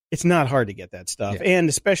it's not hard to get that stuff. Yeah. And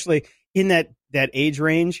especially in that age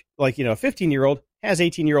range, like, a 15-year-old has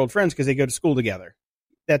 18-year-old friends because they go to school together.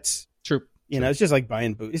 That's true. It's just like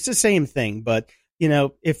buying booze. It's the same thing. But,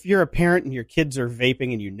 if you're a parent and your kids are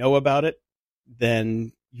vaping and you know about it,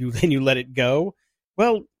 then you let it go.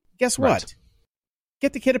 Well, guess what?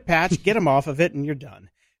 Get the kid a patch, get him off of it, and you're done.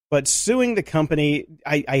 But suing the company,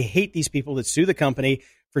 I hate these people that sue the company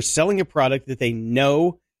for selling a product that they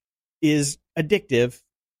know is addictive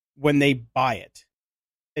when they buy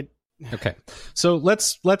it. Okay, so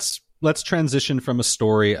let's transition from a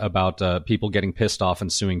story about people getting pissed off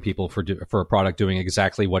and suing people for a product doing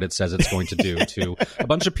exactly what it says it's going to do to a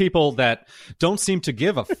bunch of people that don't seem to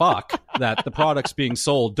give a fuck that the products being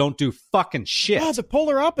sold don't do fucking shit. Oh, it's a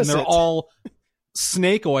polar opposite. And they're all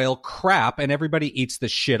snake oil crap, and everybody eats the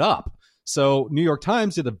shit up. So New York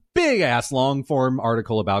Times did a big-ass long-form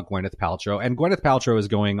article about Gwyneth Paltrow, and Gwyneth Paltrow is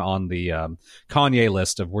going on the Kanye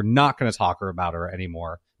list of we're not going to talk about her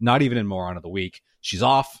anymore, not even in Moron of the Week. She's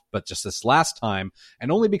off, but just this last time,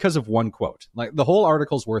 and only because of one quote. Like, the whole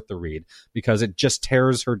article's worth the read because it just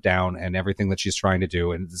tears her down and everything that she's trying to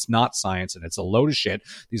do, and it's not science, and it's a load of shit.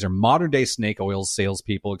 These are modern-day snake oil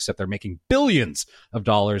salespeople, except they're making billions of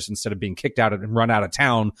dollars instead of being kicked out and run out of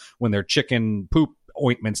town when their chicken poop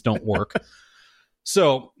ointments don't work.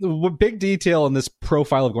 So the big detail in this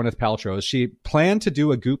profile of Gwyneth Paltrow is she planned to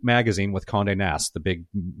do a Goop magazine with Condé Nast, the big,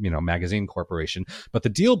 magazine corporation. But the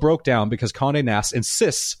deal broke down because Condé Nast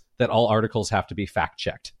insists that all articles have to be fact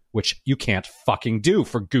checked, which you can't fucking do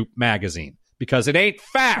for Goop magazine because it ain't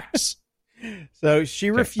facts. So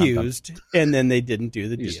she refused, and then they didn't do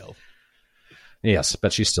the deal. Yes,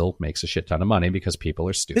 but she still makes a shit ton of money because people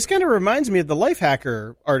are stupid. This kind of reminds me of the Life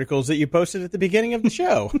Hacker articles that you posted at the beginning of the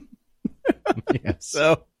show. Yes.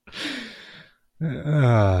 So,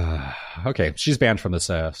 okay, she's banned from this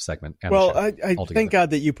segment. Well, I thank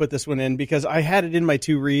God that you put this one in because I had it in my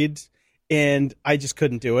 2 reads and I just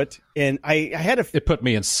couldn't do it. And I had it put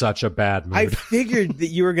me in such a bad mood. I figured that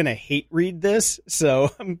you were going to hate read this, so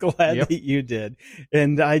I'm glad that you did.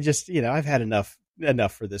 And I just, I've had enough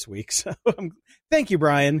for this week. So thank you,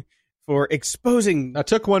 Brian, for exposing. I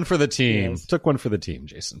took one for the team. Yes. Took one for the team,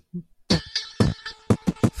 Jason.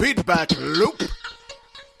 Feedback loop.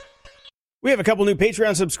 We have a couple new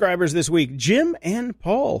Patreon subscribers this week, Jim and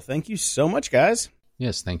Paul. Thank you so much, guys.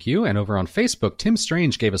 Yes, thank you. And over on Facebook, Tim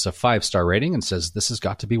Strange gave us a 5-star rating and says, this has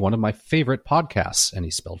got to be one of my favorite podcasts. And he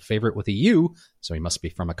spelled favorite with a U, so he must be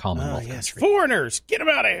from a Commonwealth country. Foreigners, get them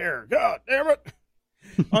out of here. God damn it.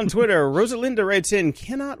 On Twitter, Rosalinda writes in,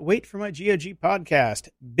 cannot wait for my GOG podcast.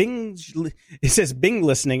 It says Bing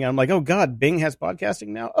listening. I'm like, oh, God, Bing has podcasting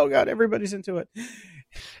now? Oh, God, everybody's into it.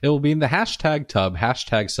 It will be in the hashtag tub,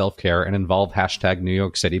 hashtag self-care, and involve hashtag New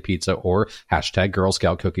York City pizza or hashtag Girl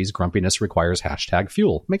Scout cookies. Grumpiness requires hashtag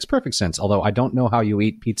fuel. Makes perfect sense, although I don't know how you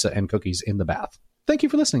eat pizza and cookies in the bath. Thank you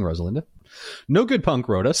for listening, Rosalinda. No Good Punk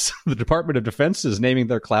wrote us. The Department of Defense is naming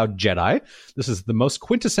their cloud Jedi. This is the most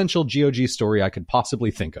quintessential GOG story I could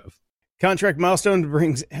possibly think of. Contract milestone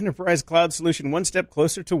brings Enterprise Cloud Solution one step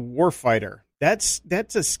closer to Warfighter. That's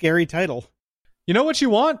a scary title. You know what you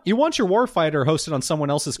want? You want your Warfighter hosted on someone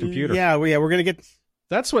else's computer. Yeah, we're going to get...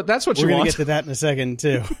 That's what you want. We're going to get to that in a second,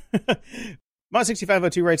 too.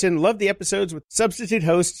 Mod6502 writes in, love the episodes with substitute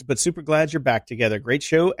hosts, but super glad you're back together. Great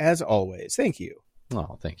show, as always. Thank you.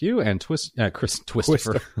 Oh, thank you. And Christopher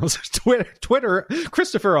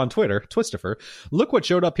on Twitter, Twistifer, look what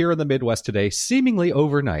showed up here in the Midwest today, seemingly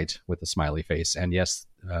overnight, with a smiley face. And yes,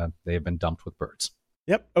 they have been dumped with birds.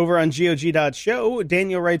 Yep. Over on GOG.show,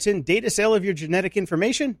 Daniel writes in, data sale of your genetic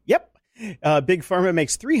information? Yep. Big Pharma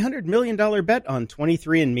makes $300 million bet on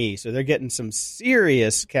 23andMe. So they're getting some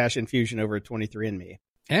serious cash infusion over at 23andMe.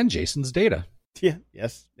 And Jason's data. Yeah,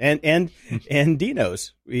 yes. And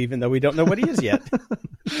Dino's, even though we don't know what he is yet.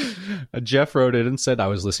 Jeff wrote in and said, I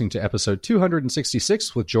was listening to episode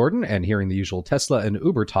 266 with Jordan and hearing the usual Tesla and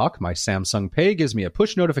Uber talk. My Samsung Pay gives me a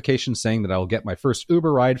push notification saying that I will get my first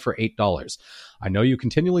Uber ride for $8. I know you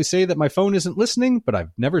continually say that my phone isn't listening, but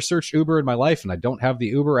I've never searched Uber in my life, and I don't have the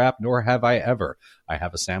Uber app, nor have I ever. I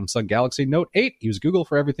have a Samsung Galaxy Note 8. Use Google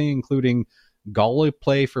for everything, including Golly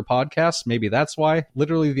Play for podcasts. Maybe that's why.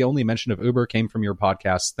 Literally the only mention of Uber came from your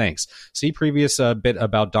podcast. Thanks. See previous bit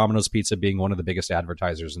about Domino's Pizza being one of the biggest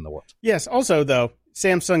advertisers in the world. Yes. Also, though,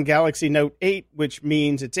 Samsung Galaxy Note 8, which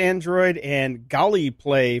means it's Android, and Golly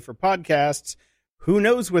Play for podcasts. Who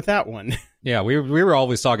knows with that one? Yeah, we were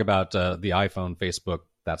always talking about the iPhone, Facebook,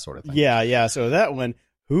 that sort of thing. Yeah. So that one,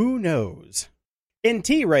 who knows?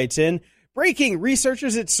 NT writes in, Breaking,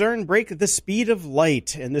 researchers at CERN break the speed of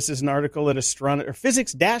light. And this is an article at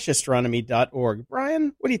physics-astronomy.org.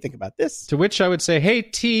 Brian, what do you think about this? To which I would say, hey,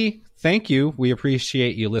 T, thank you. We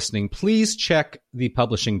appreciate you listening. Please check the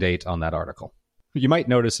publishing date on that article. You might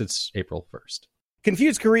notice it's April 1st.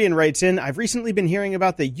 Confused Korean writes in, I've recently been hearing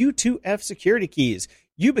about the U2F security keys.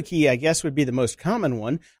 YubiKey, I guess, would be the most common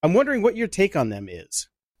one. I'm wondering what your take on them is.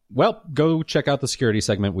 Well, go check out the security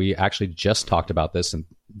segment. We actually just talked about this, and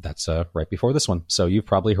that's right before this one. So you've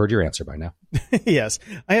probably heard your answer by now. Yes,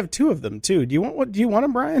 I have two of them too. Do you want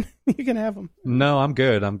them, Brian? You can have them. No, I'm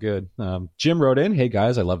good. Jim wrote in, hey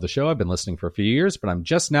guys, I love the show. I've been listening for a few years, but I'm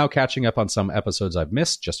just now catching up on some episodes I've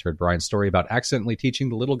missed. Just heard Brian's story about accidentally teaching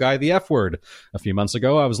the little guy the F word. A few months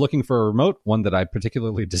ago, I was looking for a remote, one that I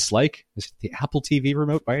particularly dislike. Is it the Apple TV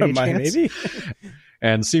remote by any chance? Maybe.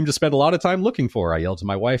 And seemed to spend a lot of time looking for. I yelled to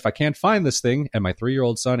my wife, I can't find this thing. And my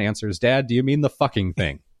 3-year-old son answers, Dad, do you mean the fucking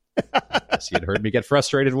thing? Yes, he had heard me get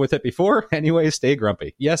frustrated with it before. Anyway, stay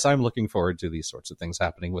grumpy. Yes, I'm looking forward to these sorts of things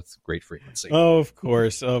happening with great frequency. Oh, of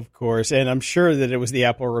course. And I'm sure that it was the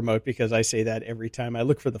Apple remote because I say that every time I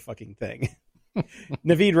look for the fucking thing.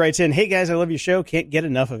 Naveed writes in, hey guys, I love your show. Can't get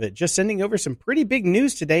enough of it. Just sending over some pretty big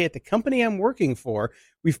news today at the company I'm working for.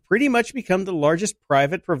 We've pretty much become the largest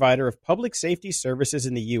private provider of public safety services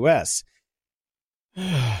in the U.S.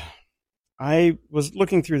 I was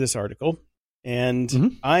looking through this article,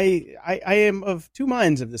 and I am of two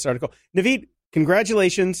minds of this article. Naveed,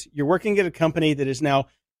 congratulations. You're working at a company that is now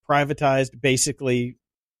privatized basically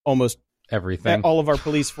almost everything, all of our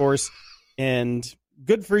police force, and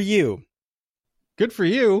good for you. Good for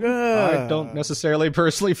you. I don't necessarily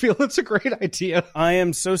personally feel it's a great idea. I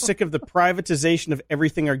am so sick of the privatization of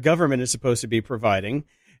everything our government is supposed to be providing.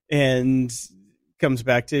 And comes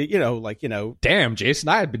back to, damn, Jason,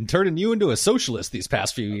 I had been turning you into a socialist these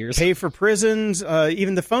past few years. Pay for prisons.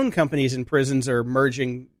 Even the phone companies in prisons are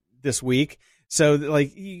merging this week. So,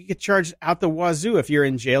 you get charged out the wazoo if you're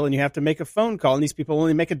in jail and you have to make a phone call. And these people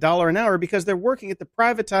only make $1 an hour because they're working at the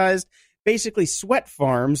privatized, basically sweat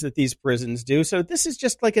farms that these prisons do. So this is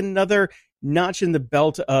just like another notch in the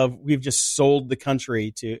belt of we've just sold the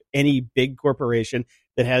country to any big corporation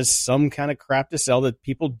that has some kind of crap to sell that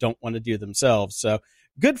people don't want to do themselves. So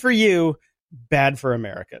good for you. Bad for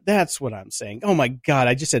America. That's what I'm saying. Oh my God.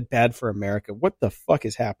 I just said bad for America. What the fuck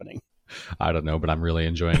is happening? I don't know, but I'm really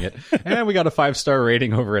enjoying it. And we got a 5-star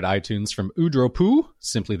rating over at iTunes from Udropu.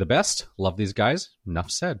 Simply the best. Love these guys.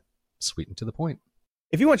 Enough said. Sweet and to the point.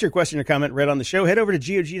 If you want your question or comment read on the show, head over to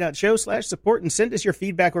gog.show/support and send us your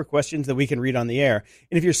feedback or questions that we can read on the air.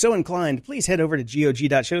 And if you're so inclined, please head over to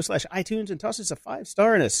gog.show/iTunes and toss us a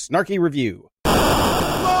 5-star and a snarky review.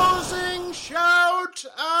 Closing shout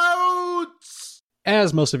outs!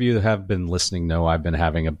 As most of you that have been listening know, I've been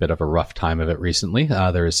having a bit of a rough time of it recently.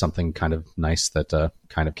 There is something kind of nice that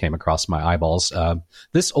kind of came across my eyeballs.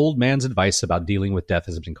 This old man's advice about dealing with death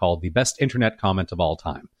has been called the best internet comment of all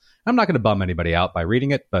time. I'm not going to bum anybody out by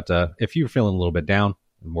reading it, but if you're feeling a little bit down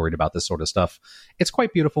and worried about this sort of stuff, it's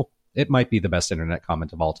quite beautiful. It might be the best internet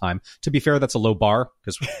comment of all time. To be fair, that's a low bar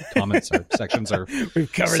because comments or sections are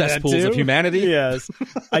cesspools of humanity. Yes.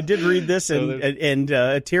 I did read this and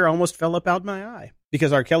a tear almost fell up out my eye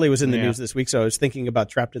because R. Kelly was in the news this week. So I was thinking about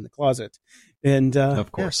Trapped in the Closet. And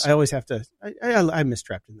of course, I always have to, I miss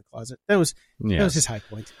Trapped in the Closet. That was his high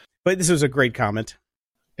point. But this was a great comment.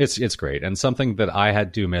 It's great, and something that I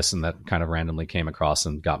had to miss and that kind of randomly came across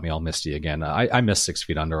and got me all misty again. I miss 6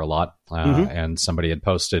 Feet Under a lot, and somebody had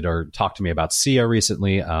posted or talked to me about Sia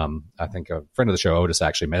recently. I think a friend of the show, Otis,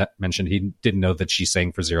 actually mentioned he didn't know that She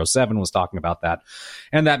Sang for 07 was talking about that,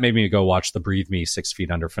 and that made me go watch the Breathe Me 6 Feet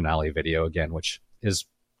Under finale video again, which is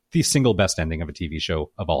the single best ending of a TV show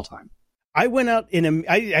of all time. I went out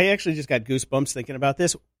I actually just got goosebumps thinking about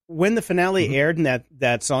this. When the finale aired and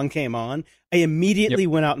that song came on, I immediately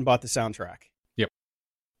went out and bought the soundtrack. Yep.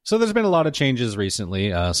 So there's been a lot of changes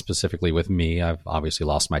recently, specifically with me. I've obviously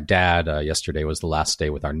lost my dad. Yesterday was the last day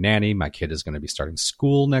with our nanny. My kid is going to be starting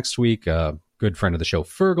school next week. Good friend of the show,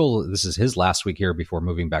 Fergal. This is his last week here before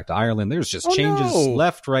moving back to Ireland. There's just changes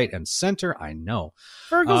left, right, and center. I know.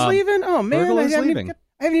 Fergal's leaving? Oh, man. Fergal is leaving.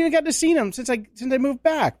 I haven't even got to see him since I moved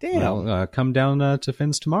back. Damn. Well, come down to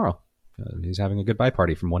Finn's tomorrow. He's having a goodbye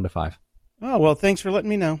party from 1 to 5. Oh, well, thanks for letting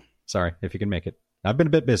me know. Sorry, if you can make it. I've been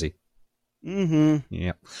a bit busy. Mm-hmm.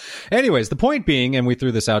 Yeah. Anyways, the point being, and we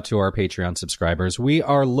threw this out to our Patreon subscribers, we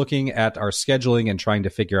are looking at our scheduling and trying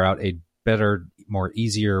to figure out a better, more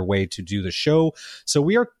easier way to do the show. So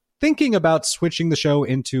we are thinking about switching the show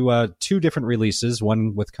into 2 different releases,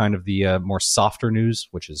 one with kind of the more softer news,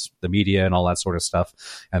 which is the media and all that sort of stuff,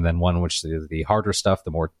 and then one which is the harder stuff,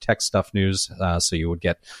 the more tech stuff news. So you would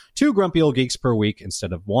get 2 Grumpy Old Geeks per week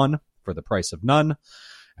instead of 1 for the price of none,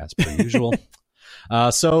 as per usual.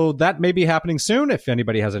 So that may be happening soon. If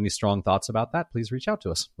anybody has any strong thoughts about that, please reach out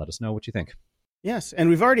to us. Let us know what you think. Yes, and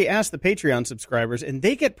we've already asked the Patreon subscribers, and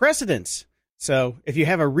they get precedence. So if you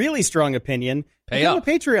have a really strong opinion, become a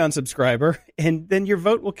Patreon subscriber, and then your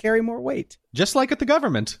vote will carry more weight. Just like at the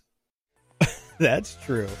government. That's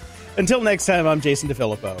true. Until next time, I'm Jason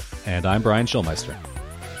DeFilippo. And I'm Brian Schulmeister.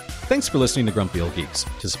 Thanks for listening to Grumpy Old Geeks.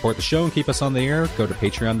 To support the show and keep us on the air, go to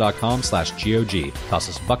patreon.com/GOG. Toss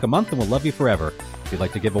us $1 a month and we'll love you forever. If you'd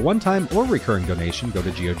like to give a one-time or recurring donation, go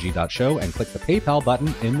to GOG.show and click the PayPal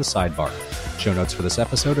button in the sidebar. Show notes for this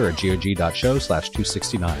episode are at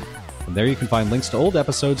GOG.show/269. From there you can find links to old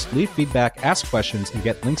episodes, leave feedback, ask questions, and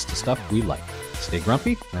get links to stuff we like. Stay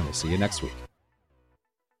grumpy, and we'll see you next week.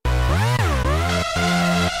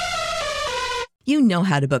 You know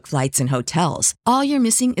how to book flights and hotels. All you're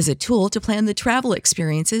missing is a tool to plan the travel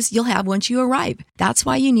experiences you'll have once you arrive. That's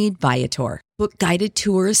why you need Viator. Book guided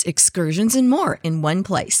tours, excursions, and more in one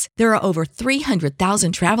place. There are over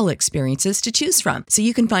 300,000 travel experiences to choose from, so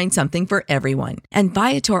you can find something for everyone. And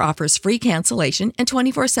Viator offers free cancellation and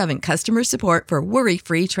 24/7 customer support for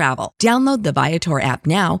worry-free travel. Download the Viator app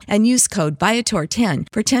now and use code Viator10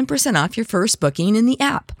 for 10% off your first booking in the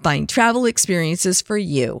app. Find travel experiences for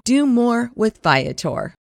you. Do more with Viator.